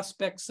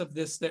aspects of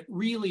this that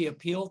really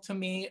appeal to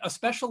me,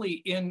 especially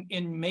in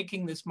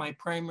making this my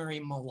primary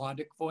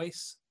melodic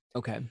voice.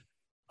 Okay.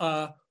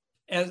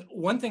 As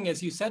one thing,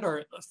 as you said,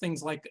 are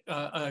things like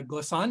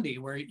glissandi,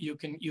 where you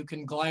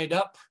can glide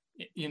up,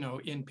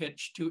 in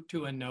pitch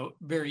to a note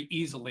very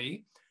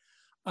easily.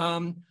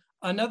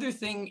 Another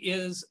thing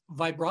is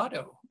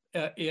vibrato.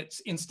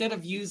 It's instead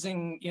of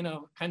using,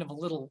 kind of a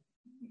little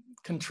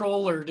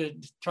controller to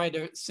try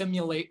to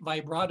simulate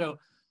vibrato,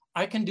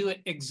 I can do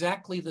it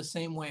exactly the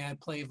same way I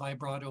play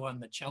vibrato on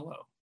the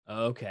cello.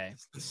 Okay.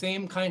 It's the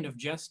same kind of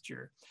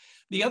gesture.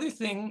 The other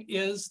thing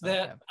is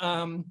that,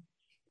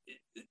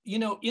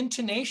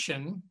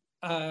 intonation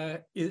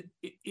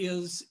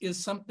is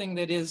something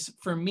that is,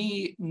 for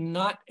me,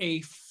 not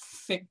a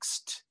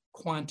fixed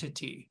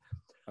quantity.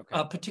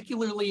 Okay.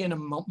 Particularly in a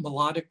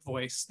melodic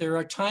voice. There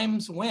are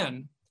times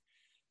when,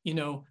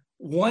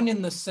 one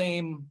in the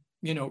same,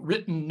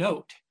 written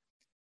note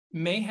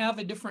may have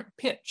a different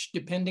pitch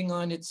depending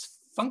on its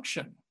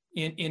function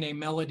in a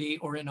melody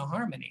or in a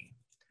harmony.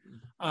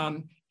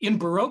 In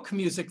Baroque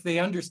music, they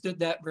understood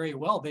that very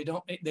well. They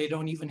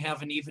don't even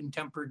have an even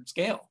tempered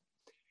scale.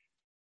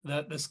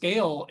 The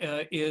scale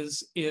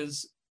is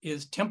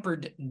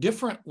tempered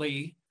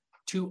differently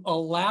to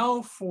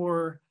allow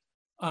for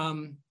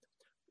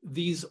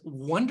these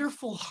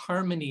wonderful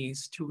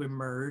harmonies to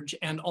emerge,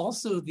 and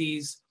also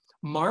these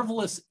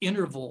marvelous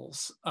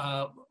intervals,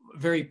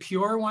 very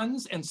pure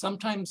ones, and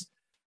sometimes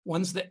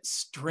ones that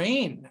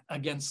strain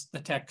against the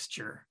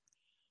texture.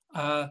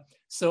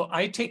 So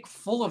I take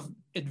full of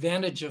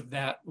advantage of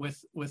that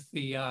with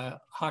the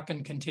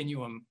Haken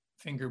Continuum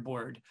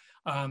fingerboard.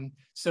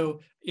 So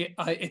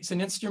it's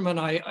an instrument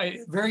I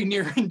very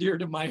near and dear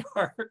to my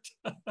heart.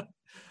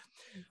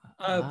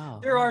 Wow.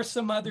 There are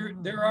some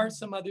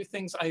other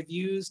things I've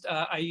used.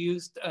 I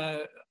used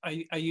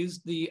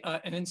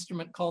an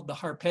instrument called the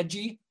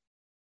harpeggi,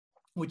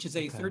 which is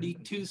a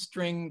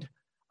 32-stringed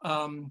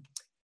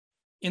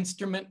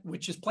instrument,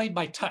 which is played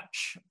by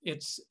touch.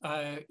 It's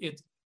an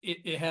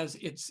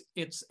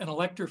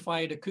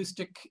electrified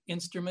acoustic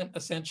instrument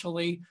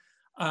essentially,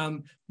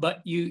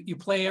 but you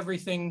play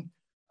everything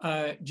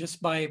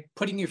just by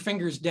putting your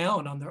fingers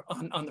down on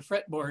the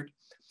fretboard.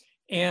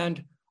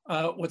 And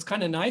what's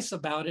kind of nice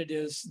about it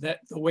is that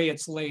the way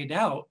it's laid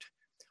out,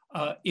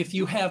 if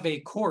you have a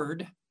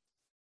chord,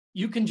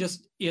 you can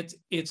just,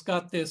 it's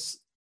got this,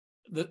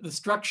 the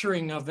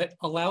structuring of it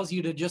allows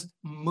you to just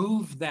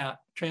move that,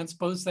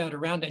 transpose that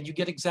around, and you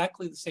get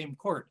exactly the same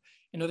chord.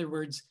 In other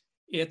words,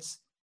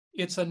 it's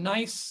a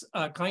nice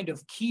kind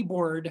of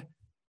keyboard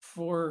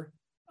for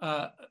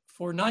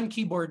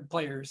non-keyboard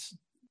players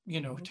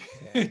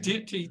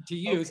to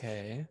use.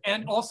 Okay.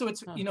 And also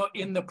it's,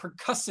 in the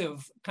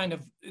percussive kind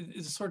of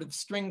sort of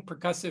string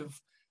percussive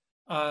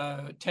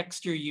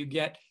texture, you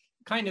get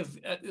kind of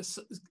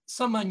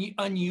some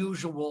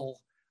unusual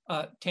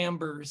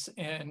timbres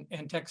and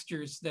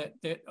textures that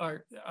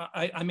are,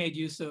 I made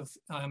use of,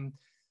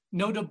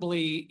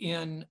 notably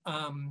in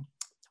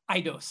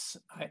Eidos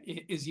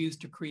is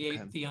used to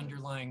create the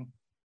underlying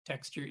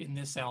texture in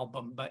this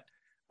album. But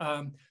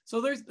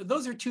so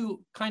those are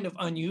two kind of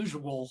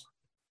unusual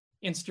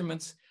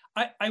instruments.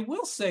 I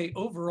will say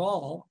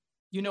overall,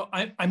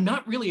 I'm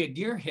not really a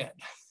gearhead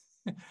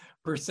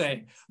per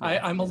se.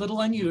 I'm a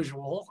little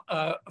unusual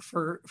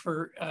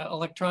for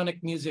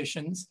electronic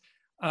musicians.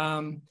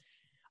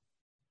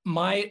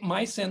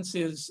 My sense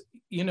is,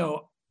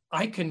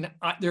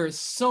 there is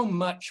so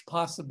much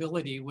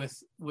possibility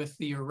with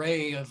the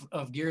array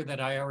of gear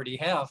that I already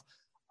have.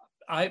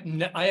 I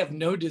have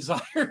no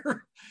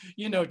desire,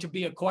 to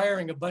be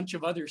acquiring a bunch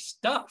of other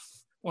stuff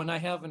when I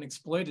haven't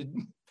exploited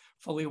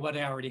fully what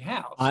I already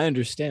have. I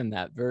understand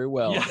that very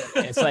well. Yeah.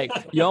 It's like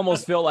you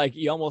almost feel like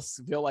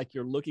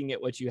you're looking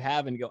at what you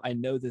have and go, I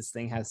know this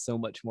thing has so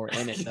much more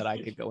in it that I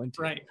could go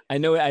into. Right. I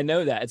know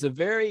that. It's a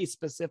very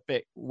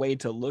specific way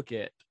to look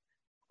at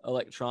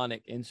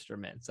electronic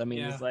instruments. I mean,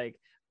 It's like,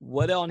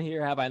 what on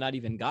here have I not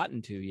even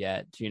gotten to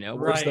yet?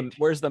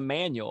 Where's the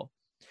manual?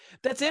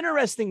 That's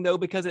interesting though,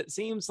 because it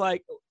seems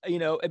like,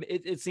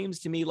 it seems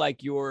to me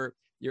like your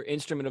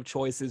instrument of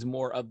choice is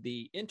more of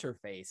the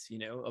interface,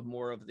 of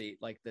more of the,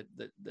 like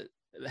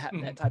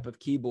that type of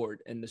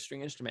keyboard and the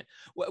string instrument.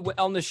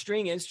 On the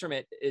string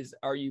instrument you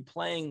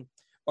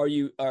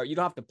don't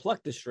have to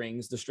pluck the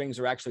strings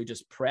are actually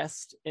just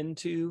pressed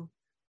into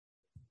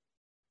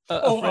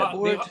on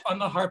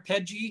the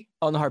arpeggi.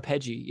 On the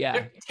arpeggi, yeah.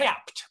 They're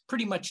tapped,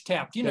 pretty much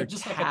tapped. They're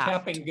just tapped. Like a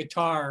tapping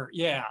guitar,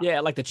 yeah.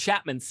 Yeah, like the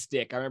Chapman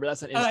stick. I remember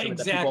that's an instrument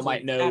that people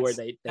might know where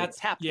they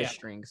tap the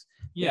strings.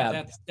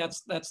 Yeah,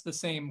 that's the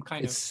same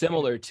kind of. It's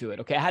similar to it.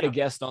 Okay, I had a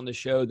guest on the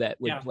show that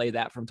would play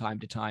that from time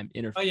to time.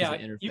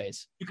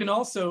 Interface. You can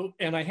also,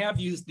 and I have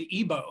used the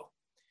EBow.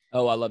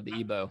 Oh, I love the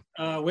EBow.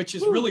 Which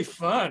is really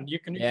fun. You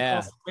can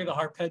also play the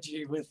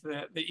arpeggi with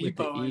the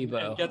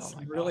EBow, and get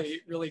some really,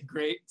 really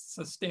great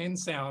sustained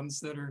sounds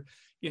that are,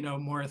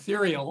 more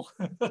ethereal.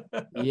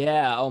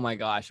 Yeah. Oh my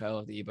gosh. I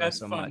love the EBow That's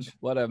so fun. much.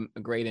 What a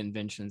great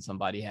invention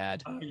somebody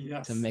had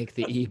yes. to make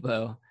the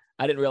EBow.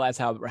 I didn't realize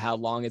how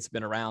long it's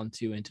been around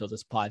too until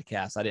this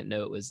podcast. I didn't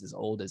know it was as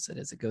old as it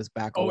is. It goes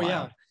back a while.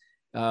 Yeah.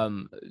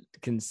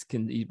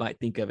 You might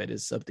think of it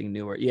as something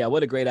newer. Yeah,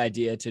 what a great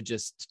idea to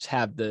just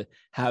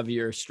have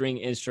your string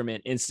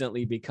instrument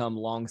instantly become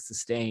long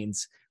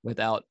sustains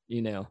without,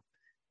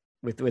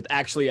 with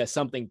actually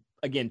something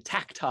again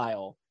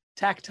tactile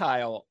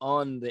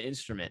on the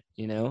instrument.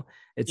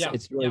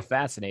 It's really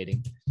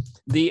fascinating.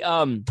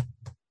 The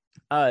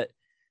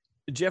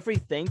Jeffrey,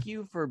 thank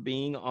you for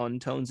being on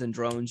Tones and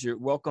Drones. You're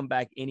welcome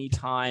back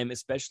anytime,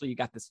 especially you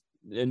got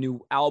a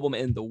new album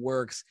in the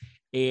works,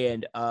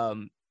 and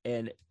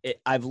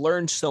I've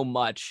learned so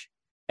much,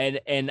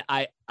 and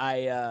I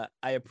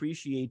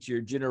appreciate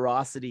your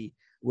generosity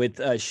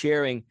with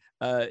sharing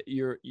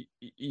your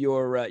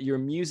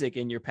music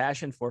and your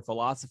passion for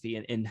philosophy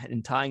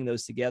and tying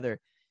those together,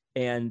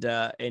 and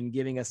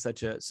giving us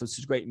such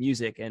great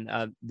music,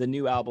 and the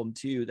new album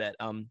too that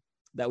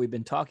we've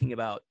been talking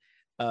about,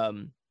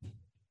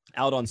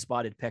 out on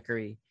Spotted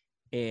Peccary,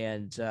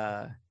 and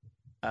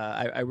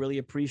I really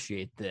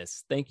appreciate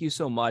this. Thank you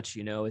so much.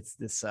 It's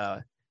this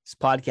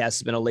podcast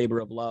has been a labor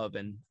of love,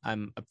 and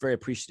I'm very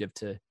appreciative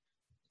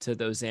to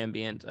those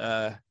ambient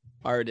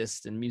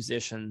artists and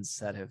musicians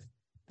that have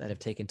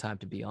taken time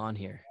to be on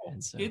here.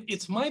 And so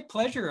it's my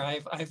pleasure.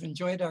 I've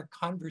enjoyed our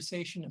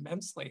conversation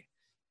immensely.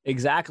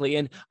 Exactly.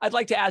 And I'd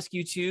like to ask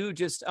you too,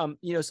 just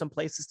some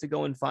places to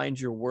go and find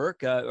your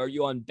work. Are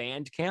you on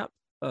Bandcamp?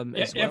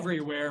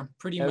 Everywhere,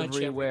 pretty much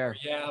everywhere.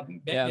 Yeah,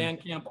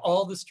 Bandcamp,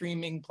 all the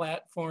streaming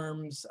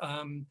platforms.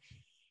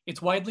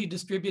 It's widely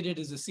distributed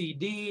as a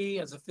CD,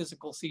 as a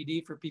physical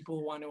CD for people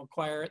who want to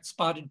acquire it.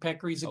 Spotted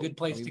Peccary is a good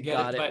place to get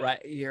it. Got it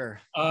right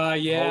here.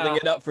 Yeah. Holding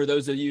it up for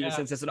those of you,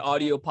 since it's an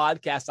audio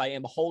podcast, I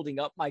am holding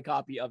up my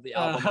copy of the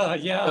album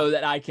so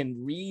that I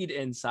can read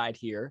inside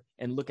here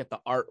and look at the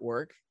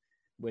artwork,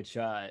 which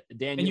Daniel.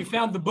 And you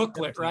found the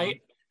booklet,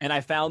 right? And I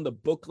found the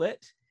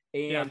booklet,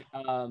 and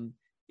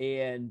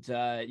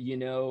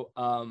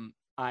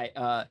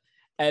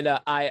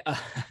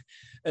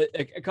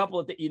a couple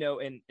of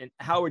and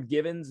Howard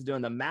Givens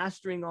doing the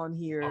mastering on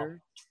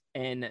here,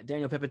 and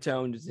Daniel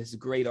Pipitone does this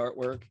great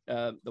artwork,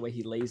 the way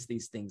he lays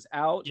these things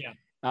out.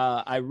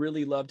 I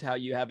really loved how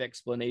you have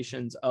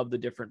explanations of the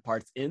different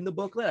parts in the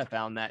booklet. I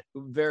found that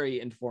very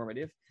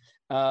informative.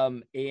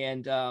 And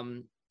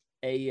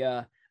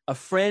a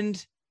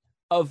friend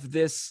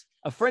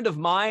of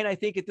mine, I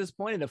think at this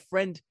point, and a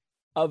friend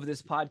of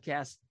this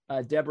podcast,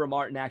 Deborah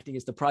Martin, acting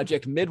as the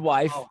project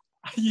midwife. Oh,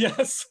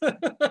 yes.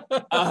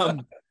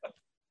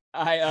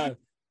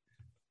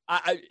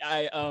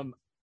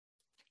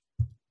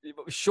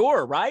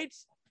 Sure, right?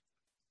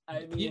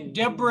 I mean,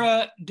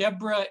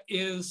 Deborah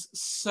is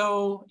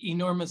so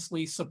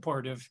enormously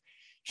supportive.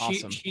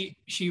 Awesome.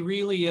 She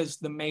really is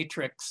the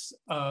matrix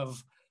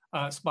of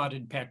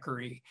spotted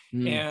peccary,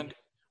 and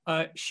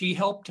she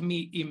helped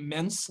me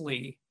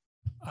immensely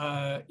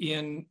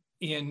in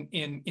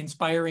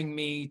inspiring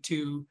me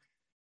to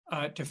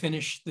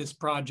finish this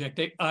project.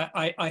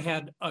 I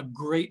had a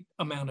great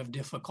amount of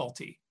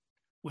difficulty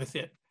with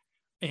it,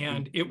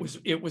 and it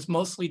was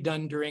mostly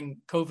done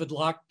during COVID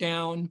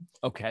lockdown.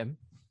 Okay.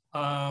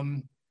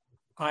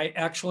 I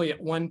actually,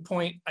 at one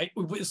point,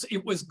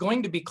 it was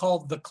going to be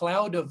called The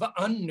Cloud of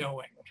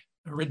Unknowing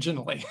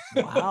originally.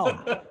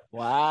 Wow.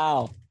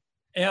 Wow.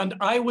 And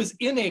I was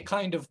in a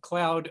kind of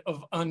cloud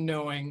of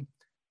unknowing.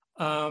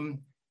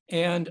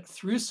 And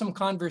through some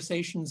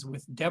conversations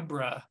with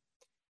Deborah,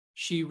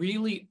 she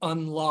really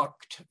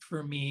unlocked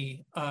for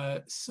me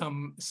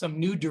some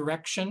new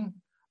direction.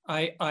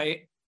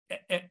 I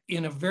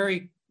in a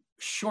very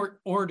short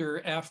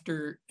order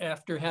after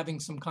having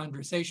some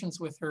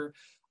conversations with her,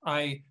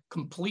 I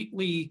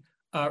completely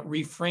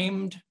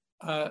reframed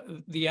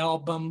the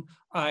album.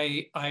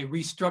 I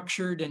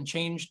restructured and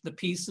changed the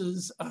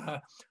pieces.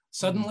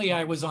 Suddenly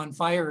I was on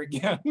fire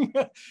again.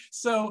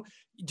 So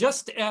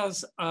just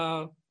as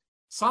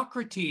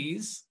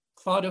Socrates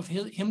thought of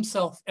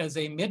himself as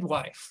a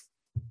midwife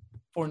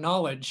for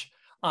knowledge,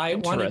 I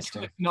wanted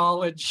to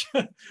acknowledge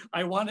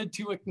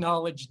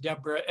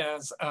Deborah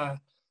as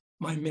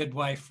my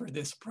midwife for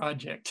this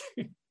project.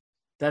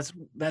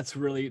 That's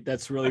really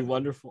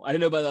wonderful. I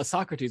didn't know about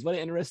Socrates. What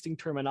an interesting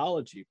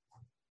terminology.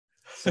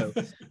 So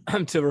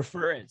to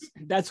refer it,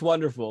 that's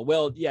wonderful.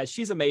 Well, yeah,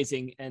 she's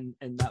amazing, and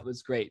that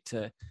was great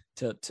to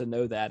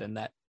know that, and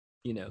that,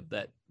 you know,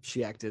 that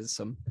she acted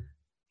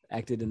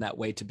in that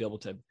way to be able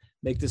to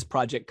make this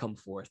project come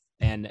forth,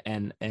 and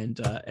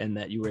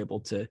that you were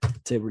able to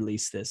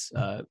release this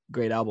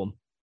great album,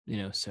 you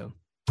know. So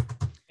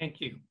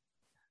thank you,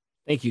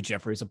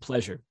 Jeffrey. It's a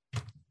pleasure.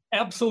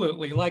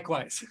 Absolutely,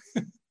 likewise.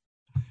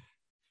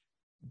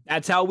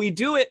 That's how we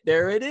do it.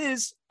 There it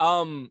is.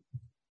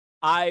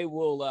 I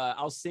will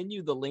I'll send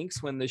you the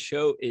links when the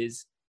show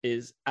is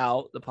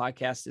out, the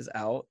podcast is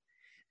out,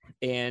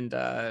 and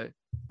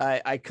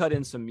I cut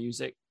in some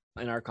music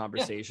in our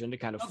conversation to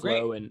kind of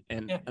flow, and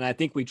I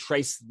think we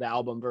traced the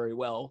album very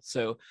well.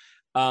 So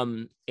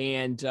I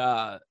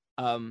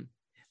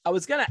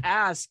was gonna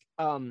ask,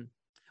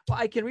 well,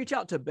 I can reach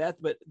out to Beth,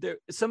 but there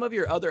some of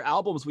your other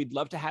albums we'd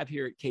love to have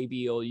here at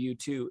KVLU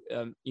too,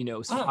 you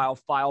know,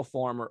 file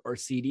form or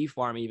CD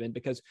form even,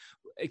 because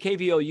at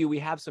KVLU we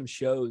have some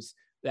shows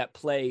that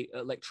play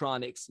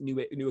electronics,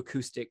 new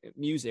acoustic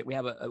music. We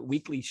have a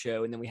weekly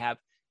show, and then we have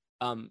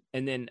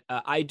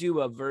I do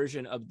a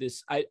version of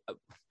this. I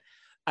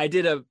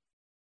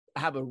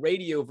have a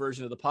radio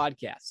version of the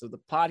podcast. So the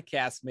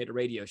podcast made a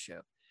radio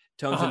show,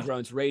 Tones and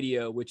Drones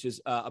Radio, which is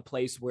a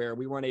place where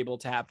we weren't able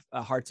to have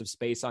Hearts of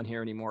Space on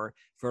here anymore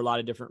for a lot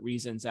of different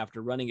reasons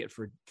after running it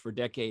for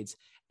decades.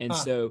 And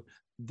so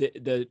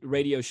the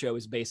radio show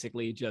is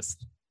basically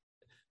just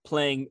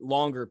playing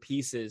longer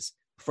pieces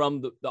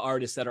from the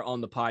artists that are on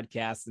the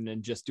podcast, and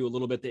then just do a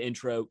little bit the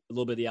intro, a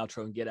little bit of the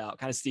outro, and get out,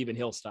 kind of Stephen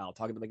Hill style,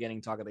 talk at the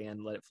beginning, talk at the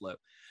end, let it flow.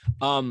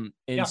 So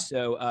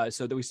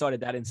that we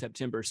started that in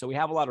September. So we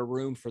have a lot of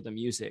room for the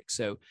music.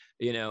 So,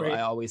 you know, I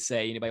always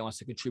say anybody wants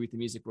to contribute the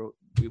music,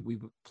 we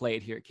play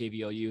it here at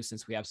KVLU,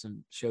 since we have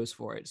some shows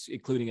for it,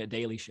 including a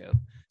daily show.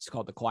 It's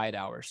called The Quiet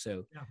Hour.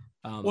 So,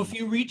 well, if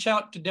you reach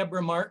out to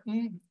Deborah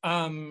Martin,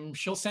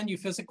 she'll send you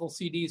physical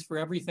CDs for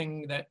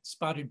everything that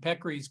Spotted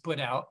Peccary's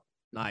put out.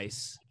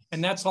 Nice.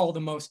 And that's all the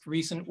most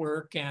recent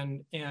work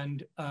and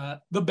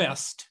the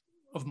best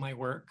of my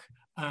work.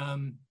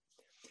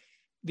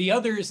 The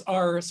others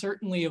are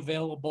certainly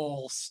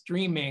available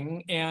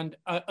streaming. And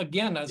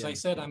again, as I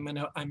said,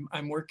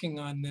 I'm working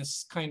on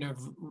this kind of,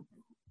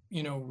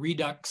 you know,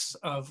 redux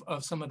of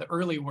some of the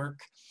early work,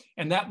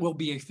 and that will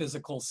be a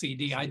physical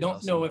CD. I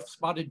don't know if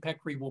Spotted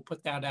Peccary will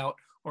put that out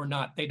or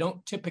not. They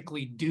don't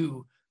typically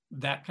do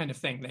that kind of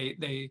thing.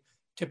 They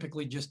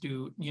typically just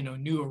do, you know,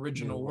 new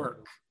original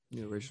work.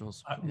 New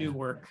originals, new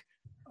work.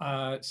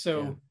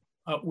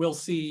 We'll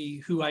see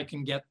who I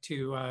can get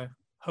to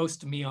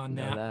host me on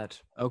that.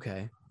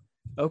 Okay.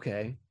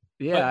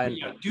 Yeah.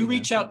 Do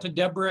reach out to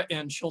Deborah,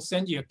 and she'll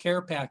send you a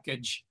care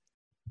package.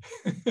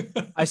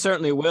 I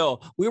certainly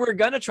will. We were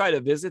gonna try to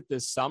visit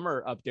this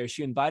summer up there.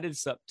 She invited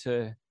us up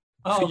to.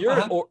 So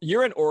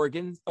you're in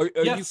Oregon. Are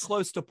you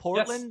close to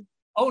Portland? Yes.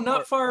 Oh,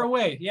 not far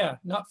away. Yeah,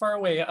 not far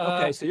away.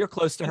 Okay, so you're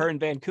close to her in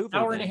Vancouver.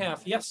 Hour and a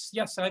half. Yes.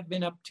 I've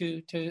been up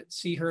to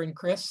see her and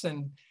Chris,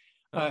 and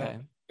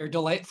they're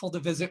delightful to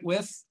visit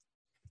with.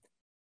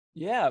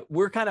 Yeah,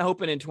 we're kind of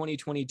hoping in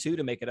 2022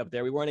 to make it up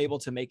there. We weren't able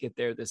to make it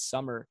there this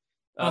summer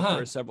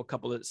for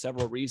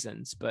several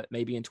reasons, but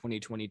maybe in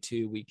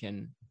 2022 we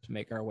can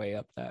make our way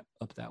up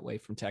that way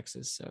from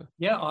Texas. So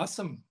yeah,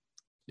 awesome.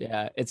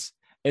 Yeah, it's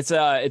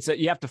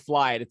you have to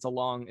fly it. It's a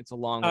long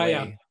way.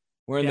 Yeah.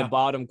 We're in the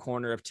bottom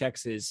corner of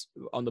Texas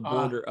on the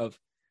border of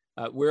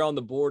We're on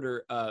the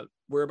border.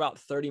 We're about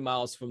 30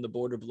 miles from the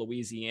border of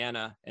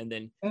Louisiana, and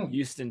then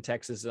Houston,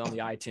 Texas is on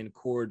the I-10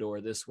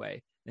 corridor this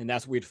way. And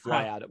that's where we'd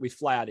fly out. We'd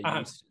fly out of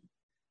Houston,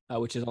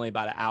 which is only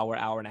about an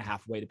hour and a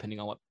half away, depending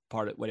on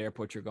what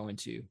airport you're going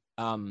to.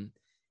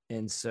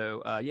 And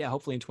so,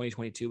 hopefully in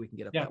 2022 we can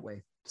get up that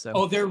way.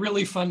 So, they're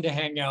really fun to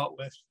hang out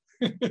with.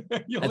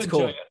 That's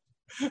cool.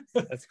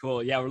 That's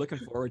cool. Yeah, we're looking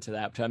forward to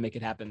that. Try to make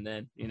it happen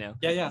then.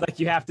 Like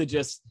you have to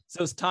just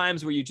those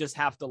times where you just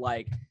have to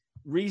like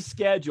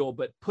reschedule,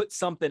 but put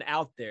something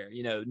out there.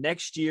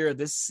 Next year,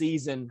 this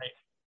season,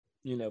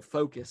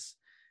 focus.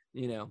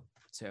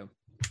 So.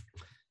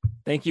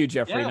 Thank you,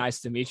 Jeffrey. Nice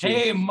to meet you.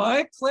 Hey,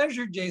 my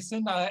pleasure,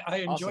 Jason. I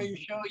enjoy Awesome. your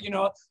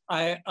show.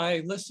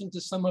 I listened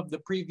to some of the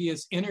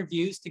previous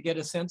interviews to get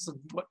a sense of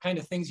what kind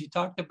of things you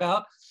talked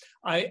about.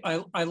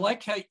 I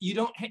like how you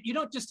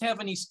don't just have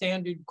any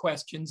standard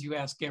questions you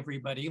ask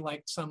everybody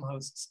like some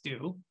hosts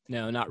do.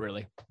 No, not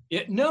really.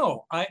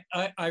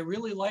 I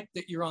really like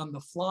that you're on the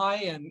fly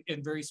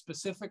and very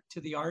specific to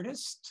the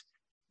artist.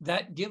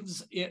 That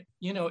gives it,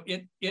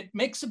 it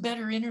makes a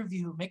better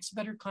interview, makes a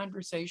better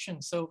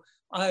conversation. So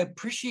I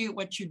appreciate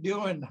what you're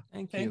doing.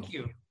 Thank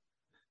you.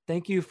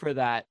 Thank you for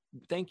that.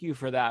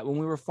 When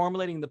we were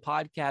formulating the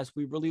podcast,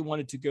 we really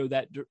wanted to go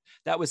that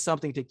was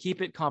something to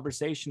keep it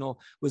conversational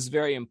was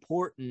very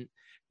important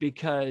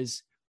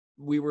because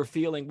we were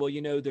feeling,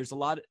 there's a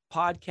lot of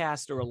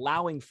podcasts are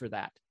allowing for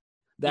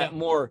that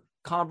more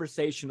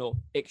conversational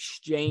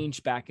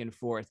exchange back and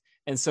forth.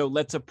 And so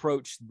let's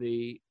approach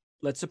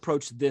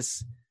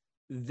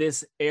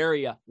this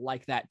area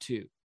like that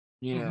too,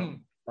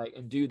 like,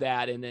 and do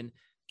that. And then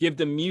give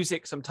the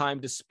music some time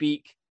to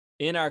speak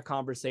in our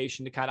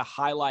conversation to kind of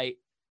highlight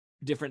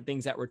different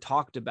things that were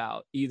talked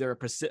about, either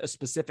a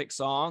specific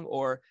song,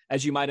 or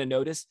as you might have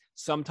noticed,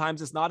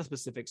 sometimes it's not a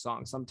specific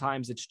song.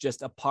 Sometimes it's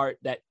just a part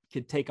that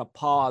could take a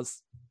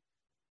pause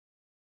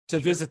to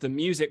visit the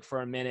music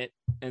for a minute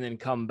and then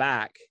come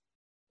back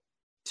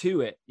to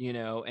it,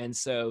 and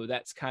so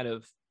that's kind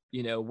of,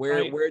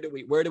 where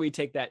do we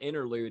take that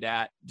interlude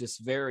at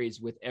just varies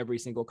with every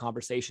single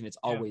conversation. It's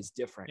always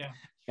different. Yeah.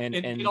 And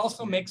it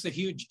also makes a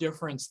huge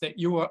difference that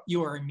you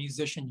are a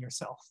musician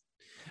yourself.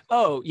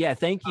 Oh yeah,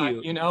 thank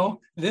you.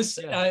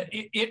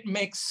 It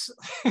makes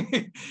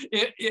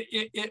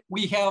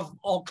we have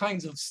all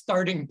kinds of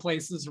starting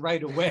places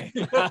right away.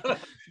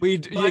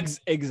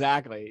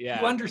 Exactly. Yeah.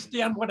 You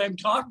understand what I'm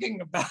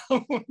talking about.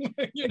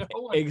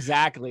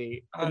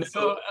 Exactly.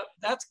 So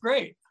that's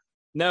great.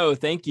 No,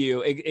 thank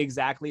you.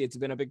 Exactly. It's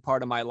been a big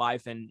part of my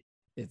life, and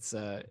it's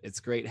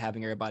great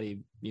having everybody,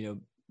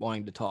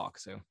 wanting to talk.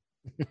 So,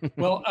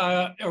 well,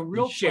 a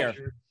real share.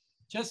 pleasure.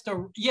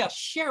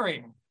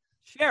 Sharing.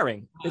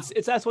 Sharing.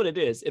 It's that's what it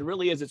is. It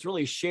really is. It's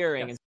really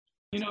sharing. Yes.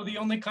 The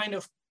only kind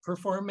of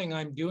performing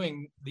I'm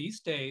doing these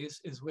days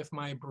is with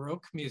my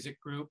Baroque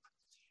music group,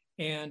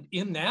 and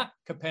in that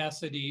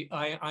capacity,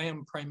 I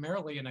am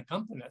primarily an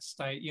accompanist.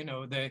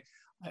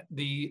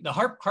 The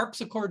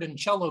harpsichord and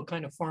cello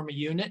kind of form a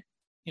unit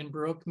in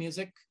Baroque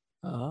music.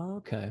 Oh,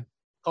 okay.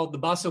 Called the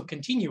basso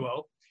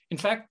continuo. In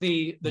fact,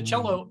 the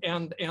cello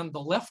and the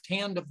left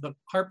hand of the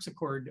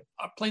harpsichord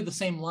play the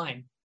same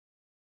line.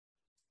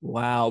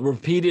 Wow,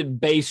 repeated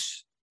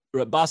bass,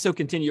 basso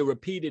continuo,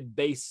 repeated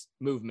bass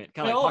movement,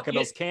 kind of like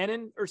Pachelbel's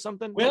canon or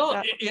something. Well,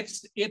 like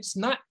that? it's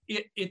not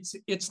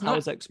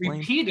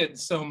repeated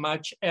so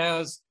much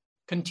as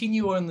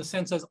continuo in the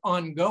sense as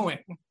ongoing.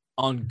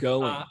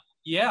 Ongoing.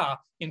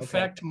 In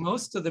fact,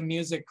 most of the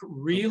music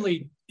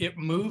really, it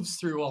moves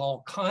through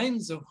all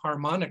kinds of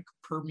harmonic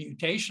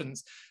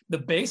permutations. The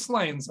bass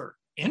lines are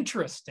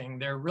interesting.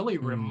 They're really,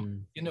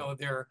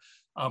 they're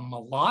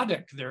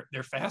melodic.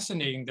 They're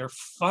fascinating. They're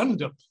fun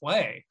to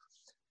play.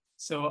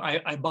 So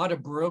I bought a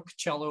Baroque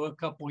cello a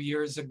couple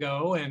years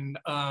ago, and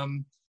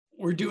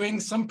we're doing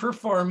some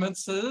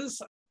performances.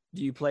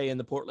 Do you play in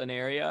the Portland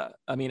area?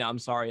 I mean, I'm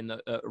sorry, in the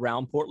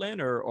around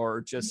Portland,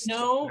 or just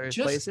just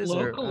places,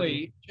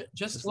 locally.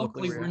 Just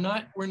locally.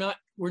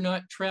 We're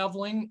not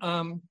traveling.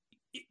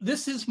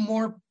 This is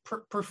more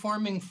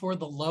performing for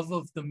the love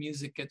of the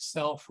music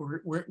itself.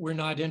 We're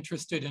not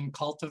interested in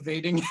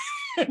cultivating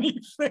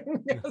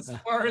anything as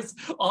far as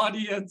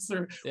audience,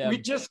 or we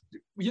just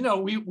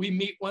we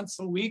meet once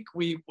a week.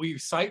 We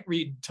sight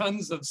read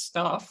tons of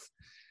stuff.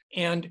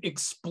 And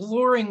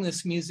exploring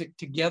this music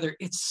together,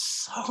 it's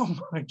so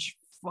much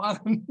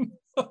fun.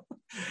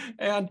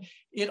 And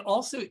it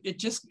also,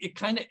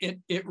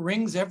 it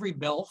rings every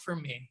bell for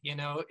me.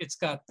 It's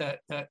got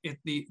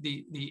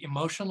the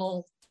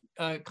emotional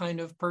kind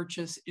of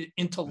purchase.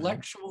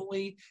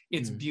 Intellectually,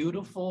 it's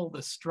beautiful.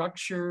 The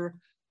structure,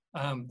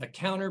 the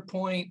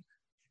counterpoint,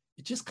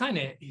 it just kind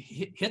of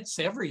hits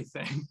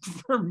everything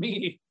for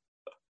me.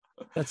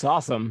 That's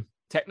awesome.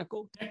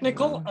 Technical,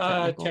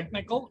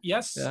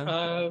 yes,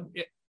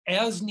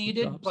 as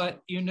needed, but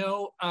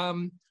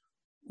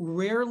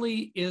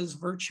rarely is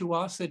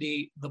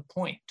virtuosity the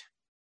point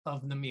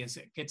of the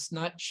music. It's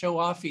not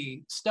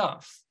show-offy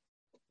stuff,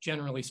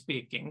 generally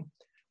speaking.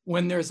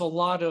 when there's a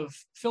lot of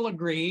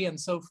filigree and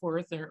so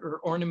forth,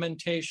 or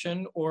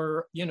ornamentation,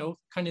 or, you know,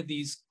 kind of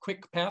these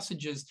quick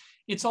passages,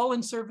 it's all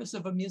in service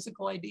of a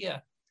musical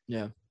idea.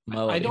 Yeah.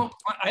 I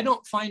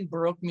don't find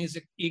Baroque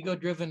music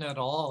ego-driven at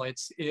all.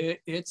 It's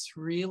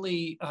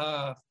really,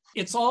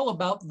 it's all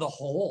about the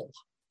whole.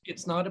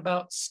 It's not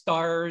about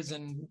stars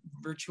and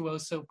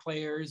virtuoso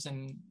players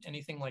and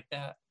anything like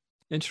that.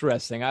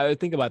 Interesting. I would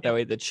think about that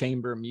way. The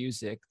chamber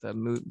music, the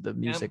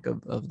music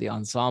of the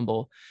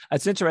ensemble.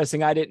 That's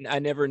interesting. I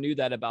never knew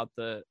that about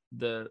the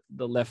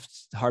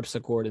left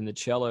harpsichord and the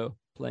cello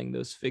playing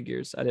those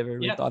figures. I never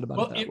really thought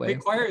about it that way.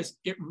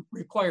 It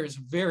requires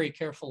very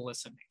careful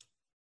listening.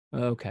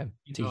 Okay,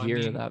 to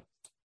hear that.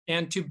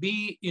 And to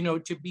be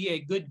a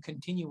good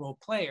continuo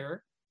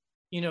player,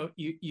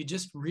 you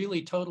just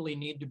really totally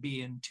need to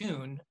be in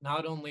tune,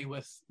 not only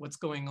with what's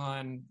going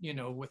on,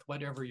 with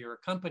whatever you're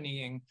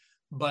accompanying,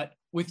 but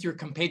with your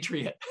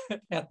compatriot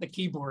at the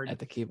keyboard.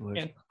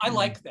 And I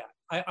like that.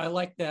 I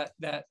like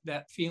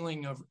that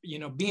feeling of,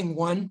 being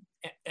one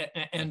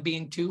and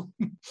being two.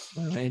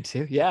 And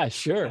two. Yeah,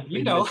 sure.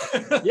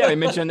 Yeah, we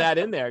mentioned that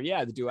in there.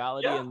 Yeah, the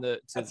duality and the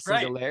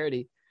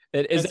singularity.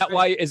 Right. Is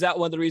that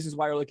one of the reasons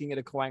why you're looking at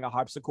acquiring a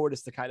harpsichord,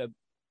 is to kind of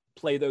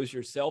play those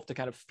yourself, to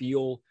kind of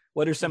feel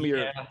what are some of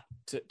your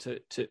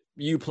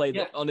you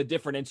play on a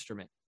different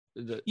instrument?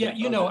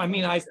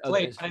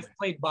 I've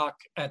played Bach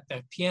at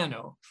the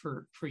piano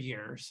for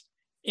years,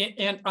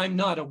 and I'm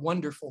not a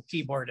wonderful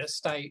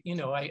keyboardist. I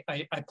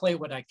play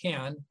what I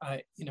can.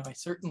 I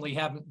certainly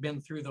haven't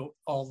been through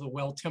all the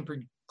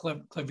well-tempered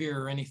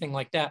clavier or anything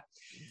like that,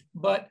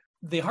 but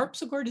the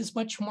harpsichord is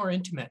much more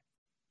intimate.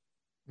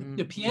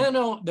 The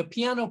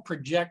piano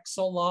projects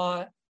a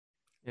lot.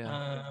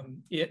 Yeah.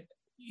 It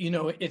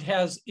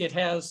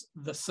has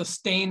the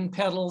sustain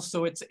pedal,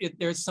 so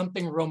there's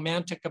something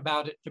romantic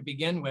about it to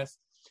begin with.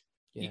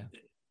 Yeah.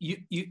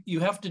 You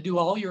have to do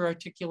all your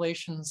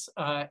articulations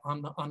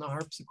on the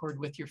harpsichord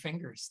with your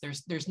fingers.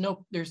 There's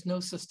no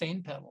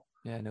sustain pedal.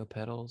 Yeah, no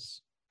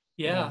pedals.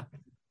 Yeah.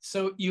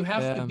 So you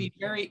have to be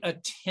very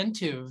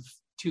attentive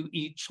to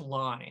each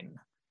line.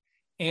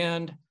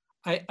 And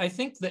I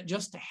think that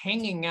just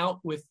hanging out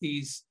with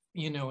these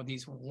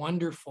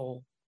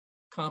wonderful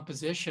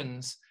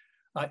compositions,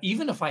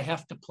 even if I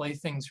have to play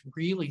things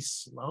really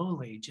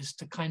slowly just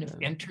to kind of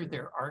enter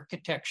their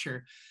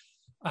architecture.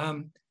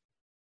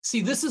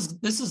 See, this is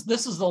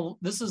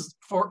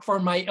for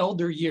my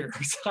elder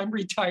years. I'm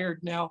retired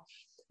now.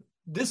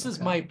 This is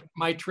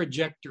my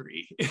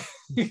trajectory.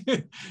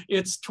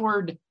 It's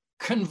toward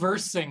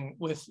conversing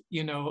with,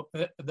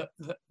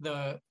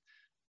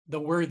 the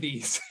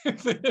worthies,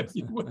 if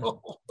you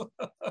will,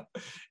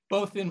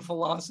 both in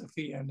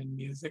philosophy and in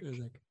music.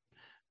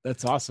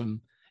 That's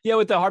awesome. Yeah,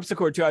 with the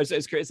harpsichord too, I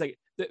was curious.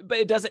 But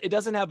it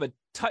doesn't have a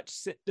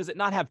touch. Does it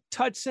not have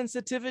touch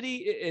sensitivity?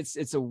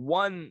 It's a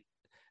one.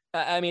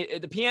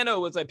 The piano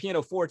was like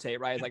piano forte,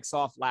 right? It's like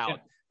soft, loud. Yeah.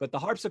 But the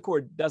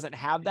harpsichord doesn't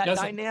have that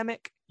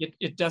dynamic.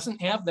 It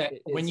doesn't have that.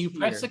 When you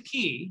press a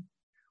key,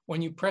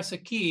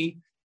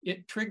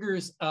 it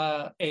triggers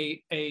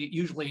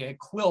usually a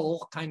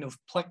quill kind of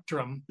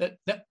plectrum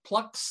that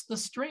plucks the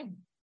string.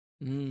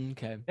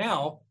 Okay.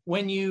 Now,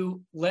 when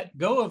you let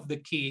go of the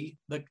key,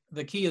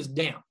 the key is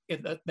damp.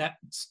 That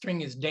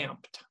string is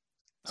damped.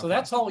 So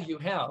that's all you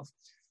have.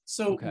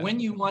 So when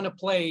you want to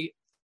play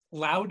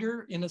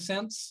louder, in a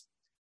sense,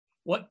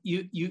 what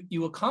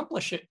you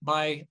accomplish it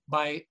by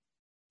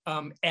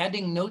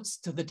adding notes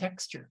to the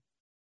texture.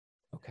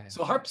 Okay.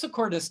 So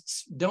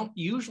harpsichordists don't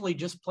usually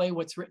just play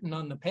what's written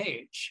on the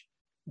page.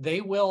 They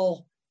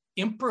will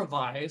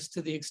improvise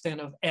to the extent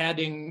of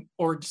adding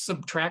or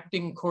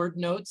subtracting chord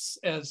notes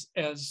as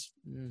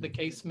the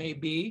case may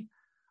be.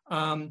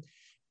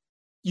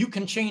 You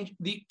can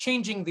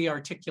changing the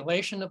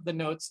articulation of the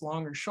notes,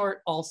 long or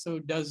short, also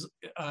does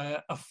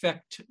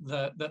affect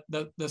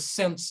the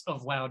sense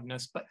of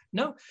loudness. But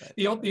no,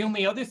 the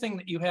only other thing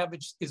that you have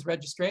is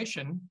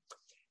registration.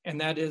 And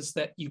that is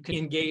that you can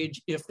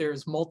engage, if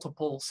there's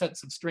multiple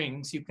sets of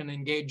strings, you can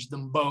engage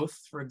them both,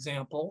 for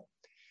example.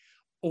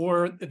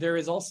 Or there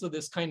is also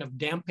this kind of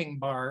damping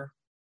bar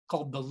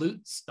called the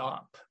lute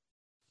stop,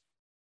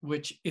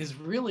 which is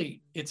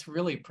really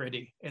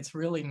pretty. It's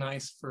really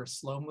nice for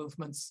slow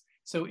movements.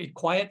 So it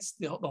quiets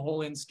the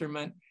whole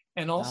instrument,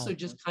 and also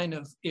just kind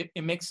of, it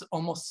makes it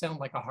almost sound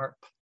like a harp.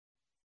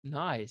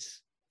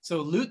 Nice.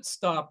 So lute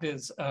stop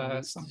is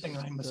something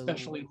I'm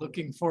especially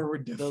looking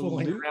forward to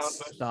fooling around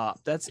with. Stop.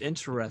 That's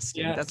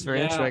interesting. Yeah, that's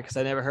very interesting, because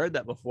I never heard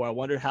that before. I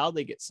wondered how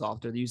they get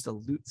softer. They use the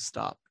lute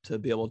stop to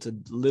be able to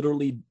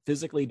literally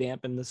physically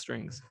dampen the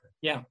strings.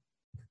 Yeah.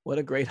 What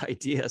a great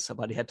idea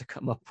somebody had to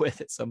come up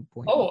with at some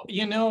point. Oh,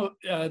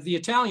 the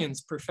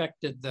Italians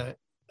perfected the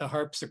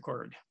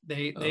harpsichord.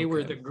 They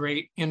were the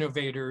great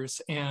innovators,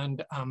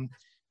 and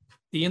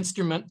the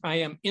instrument I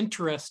am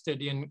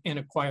interested in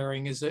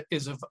acquiring is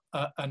of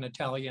an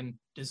Italian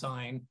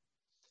design.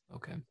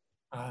 Okay.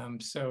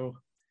 So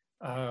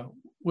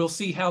we'll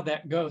see how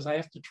that goes. I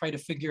have to try to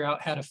figure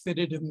out how to fit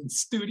it in the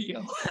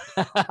studio.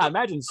 I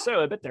imagine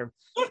so. I bet they're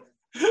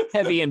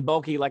heavy and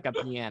bulky like a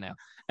piano.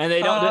 And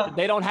they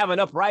don't have an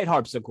upright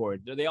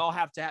harpsichord. They all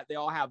have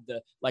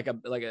the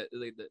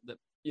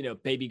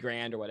baby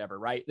grand or whatever,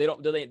 right?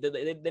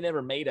 They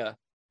never made a.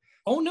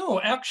 Oh no,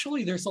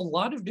 actually there's a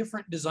lot of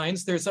different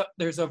designs. There's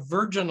a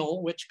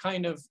virginal, which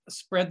kind of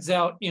spreads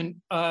out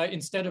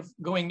instead of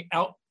going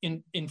out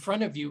in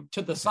front of you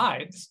to the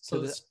sides.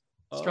 So it's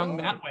strung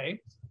that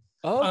way.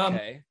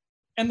 Okay.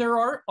 And there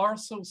are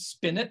also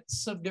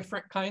spinets of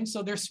different kinds.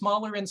 So they're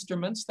smaller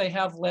instruments. They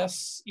have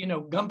less,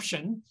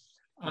 gumption.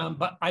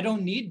 But I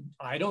don't need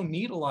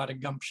a lot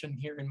of gumption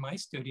here in my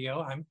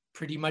studio. I'm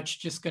pretty much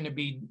just going to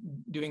be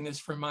doing this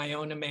for my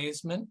own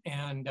amazement.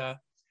 And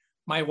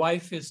my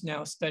wife is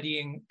now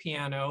studying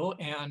piano,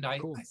 and I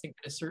think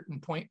at a certain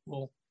point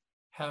we'll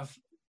have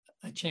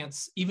a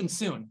chance even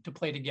soon to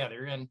play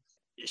together. And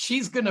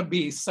she's going to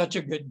be such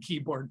a good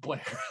keyboard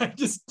player.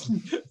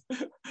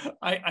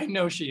 I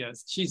know she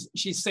is.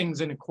 She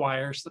sings in a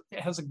choir, so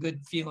has a good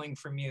feeling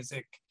for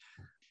music.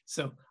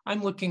 So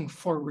I'm looking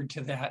forward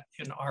to that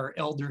in our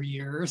elder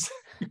years.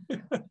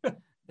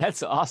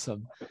 That's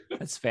awesome.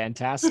 That's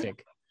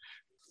fantastic.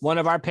 One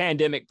of our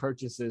pandemic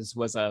purchases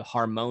was a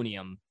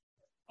harmonium.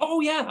 Oh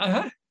yeah.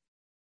 Uh-huh.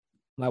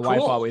 My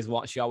wife always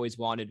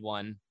wanted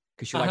one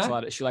because she likes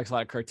a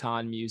lot of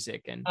Kirtan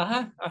music and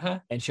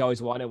and she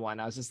always wanted one.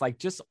 I was just like,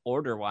 just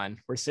order one.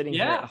 We're sitting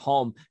here at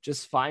home,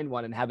 just find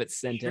one and have it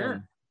sent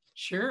in.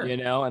 Sure.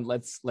 And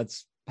let's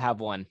have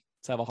one.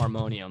 Let's have a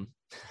harmonium.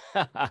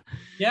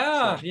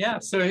 Yeah.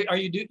 So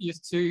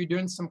you're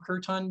doing some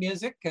Kirtan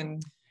music?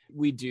 And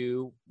we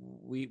do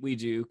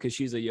because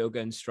she's a yoga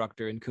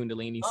instructor in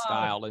Kundalini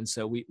style, and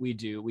so we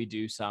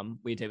do some.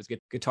 We take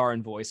guitar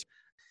and voice.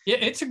 Yeah,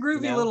 it's a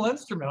groovy little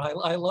instrument.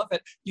 I love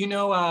it.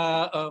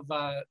 Of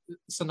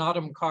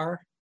Sanatam Kaur?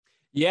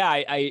 Yeah,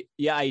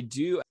 I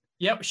do.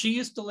 Yep, she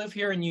used to live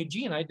here in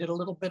Eugene. I did a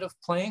little bit of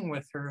playing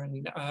with her,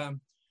 and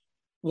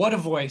what a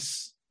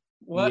voice!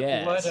 What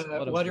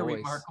a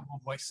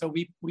remarkable voice. So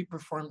we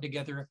performed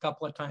together a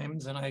couple of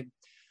times, and I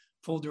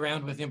fooled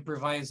around with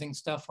improvising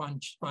stuff on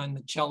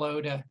the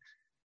cello to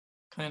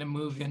kind of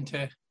move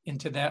into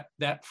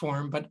that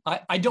form. But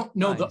I don't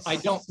know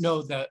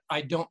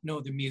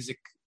the music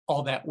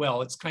all that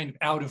well. It's kind of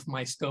out of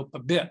my scope a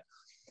bit,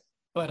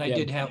 but I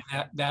did have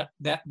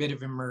that bit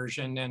of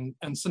immersion. And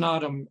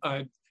Sanatam,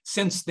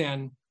 since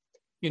then,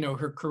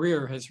 her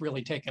career has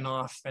really taken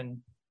off, and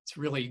it's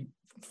really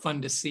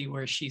fun to see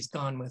where she's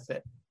gone with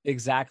it.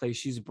 Exactly.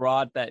 She's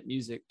brought that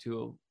music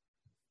to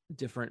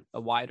a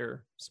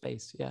wider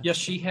space. Yeah. Yes,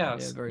 she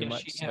has. Yeah, very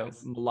much so.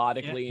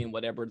 Melodically and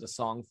whatever the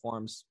song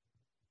forms.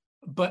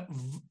 But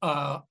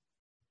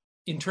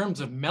in terms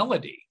of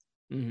melody,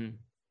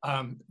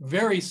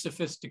 very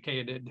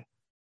sophisticated.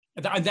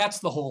 That's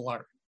the whole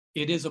art.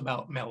 It is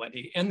about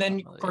melody. And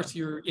then, of course,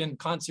 you're in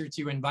concerts,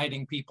 you're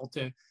inviting people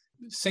to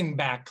sing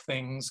back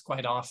things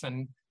quite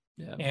often.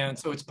 Yeah. And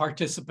so it's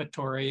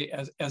participatory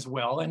as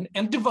well,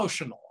 and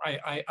devotional.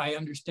 I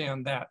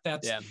understand that.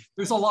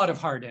 There's a lot of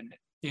heart in it.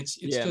 It's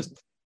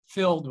just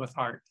filled with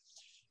heart.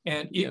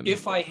 And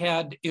if I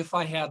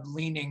had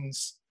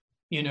leanings,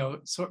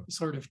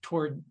 sort of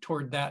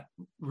toward that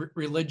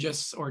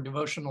religious or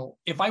devotional,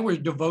 if I were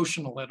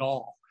devotional at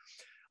all,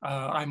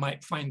 I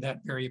might find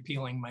that very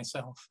appealing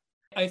myself.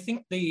 I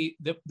think the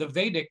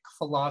Vedic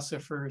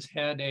philosophers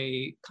had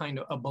a kind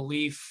of a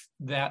belief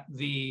that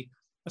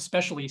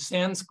especially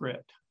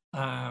Sanskrit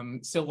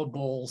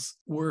syllables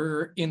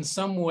were in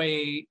some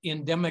way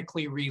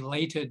endemically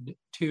related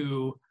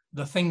to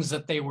the things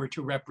that they were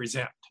to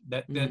represent,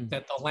 that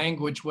the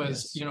language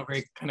was,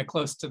 very kind of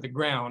close to the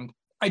ground.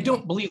 I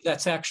don't believe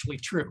that's actually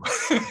true.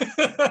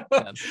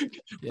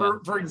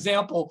 For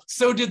example,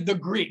 so did the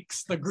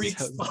Greeks. The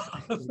Greeks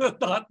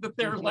thought that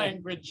their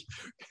language,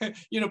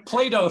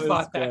 Plato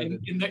thought that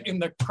in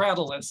the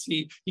Cratylus.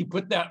 He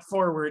put that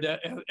forward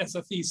as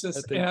a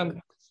thesis,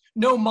 and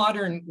no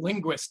modern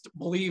linguist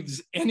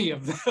believes any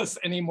of this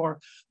anymore.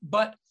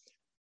 But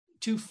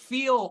to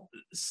feel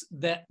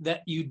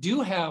that you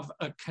do have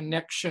a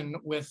connection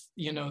with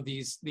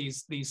these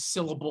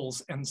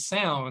syllables and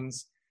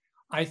sounds,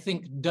 I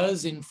think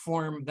does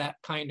inform that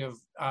kind of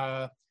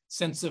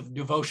sense of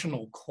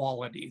devotional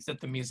qualities that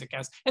the music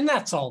has, and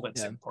that's all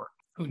that's important.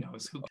 Who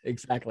knows?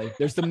 Exactly.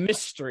 There's the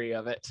mystery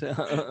of it.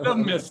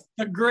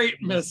 the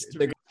great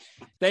mystery.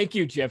 Thank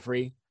you,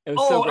 Jeffrey. It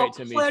was so great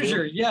to meet you.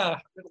 Pleasure. Yeah.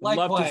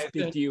 Likewise. Love to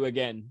speak to you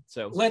again.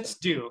 So let's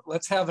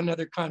have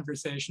another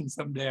conversation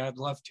someday. I'd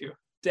love to.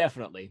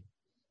 Definitely.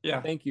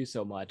 Yeah. Thank you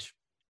so much.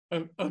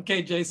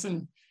 Okay,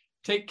 Jason.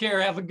 Take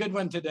care. Have a good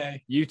one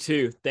today. You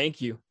too.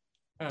 Thank you.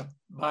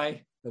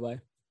 Bye. Bye-bye.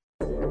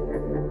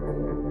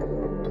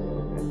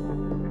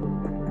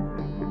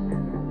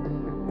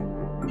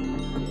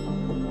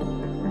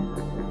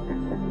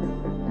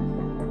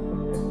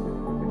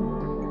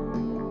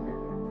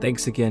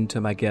 Thanks again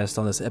to my guest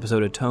on this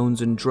episode of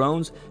Tones and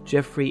Drones,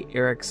 Jeffrey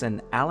Erickson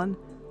Allen,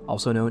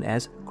 also known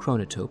as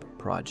Chronotope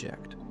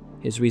Project.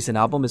 His recent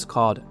album is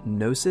called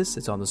Gnosis.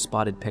 It's on the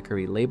Spotted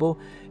Peccary label.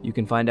 You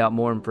can find out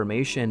more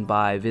information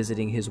by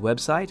visiting his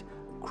website,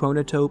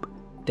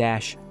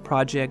 chronotope-project.com.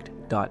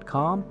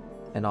 themusicproject.com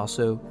and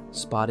also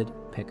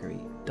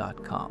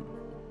spottedpeccary.com.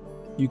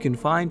 You can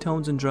find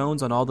Tones and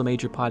Drones on all the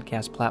major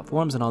podcast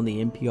platforms and on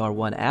the NPR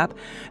One app,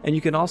 and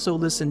you can also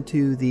listen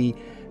to the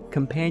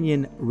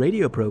companion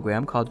radio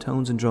program called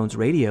Tones and Drones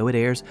Radio. It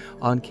airs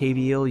on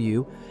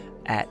KVLU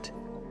at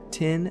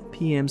 10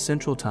 p.m.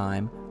 Central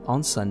Time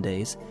on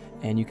Sundays,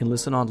 and you can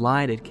listen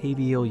online at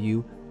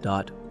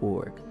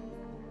kvlu.org.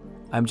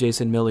 I'm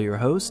Jason Miller, your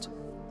host.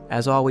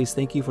 As always,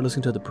 thank you for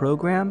listening to the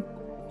program,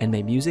 and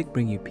may music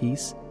bring you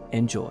peace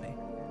and joy.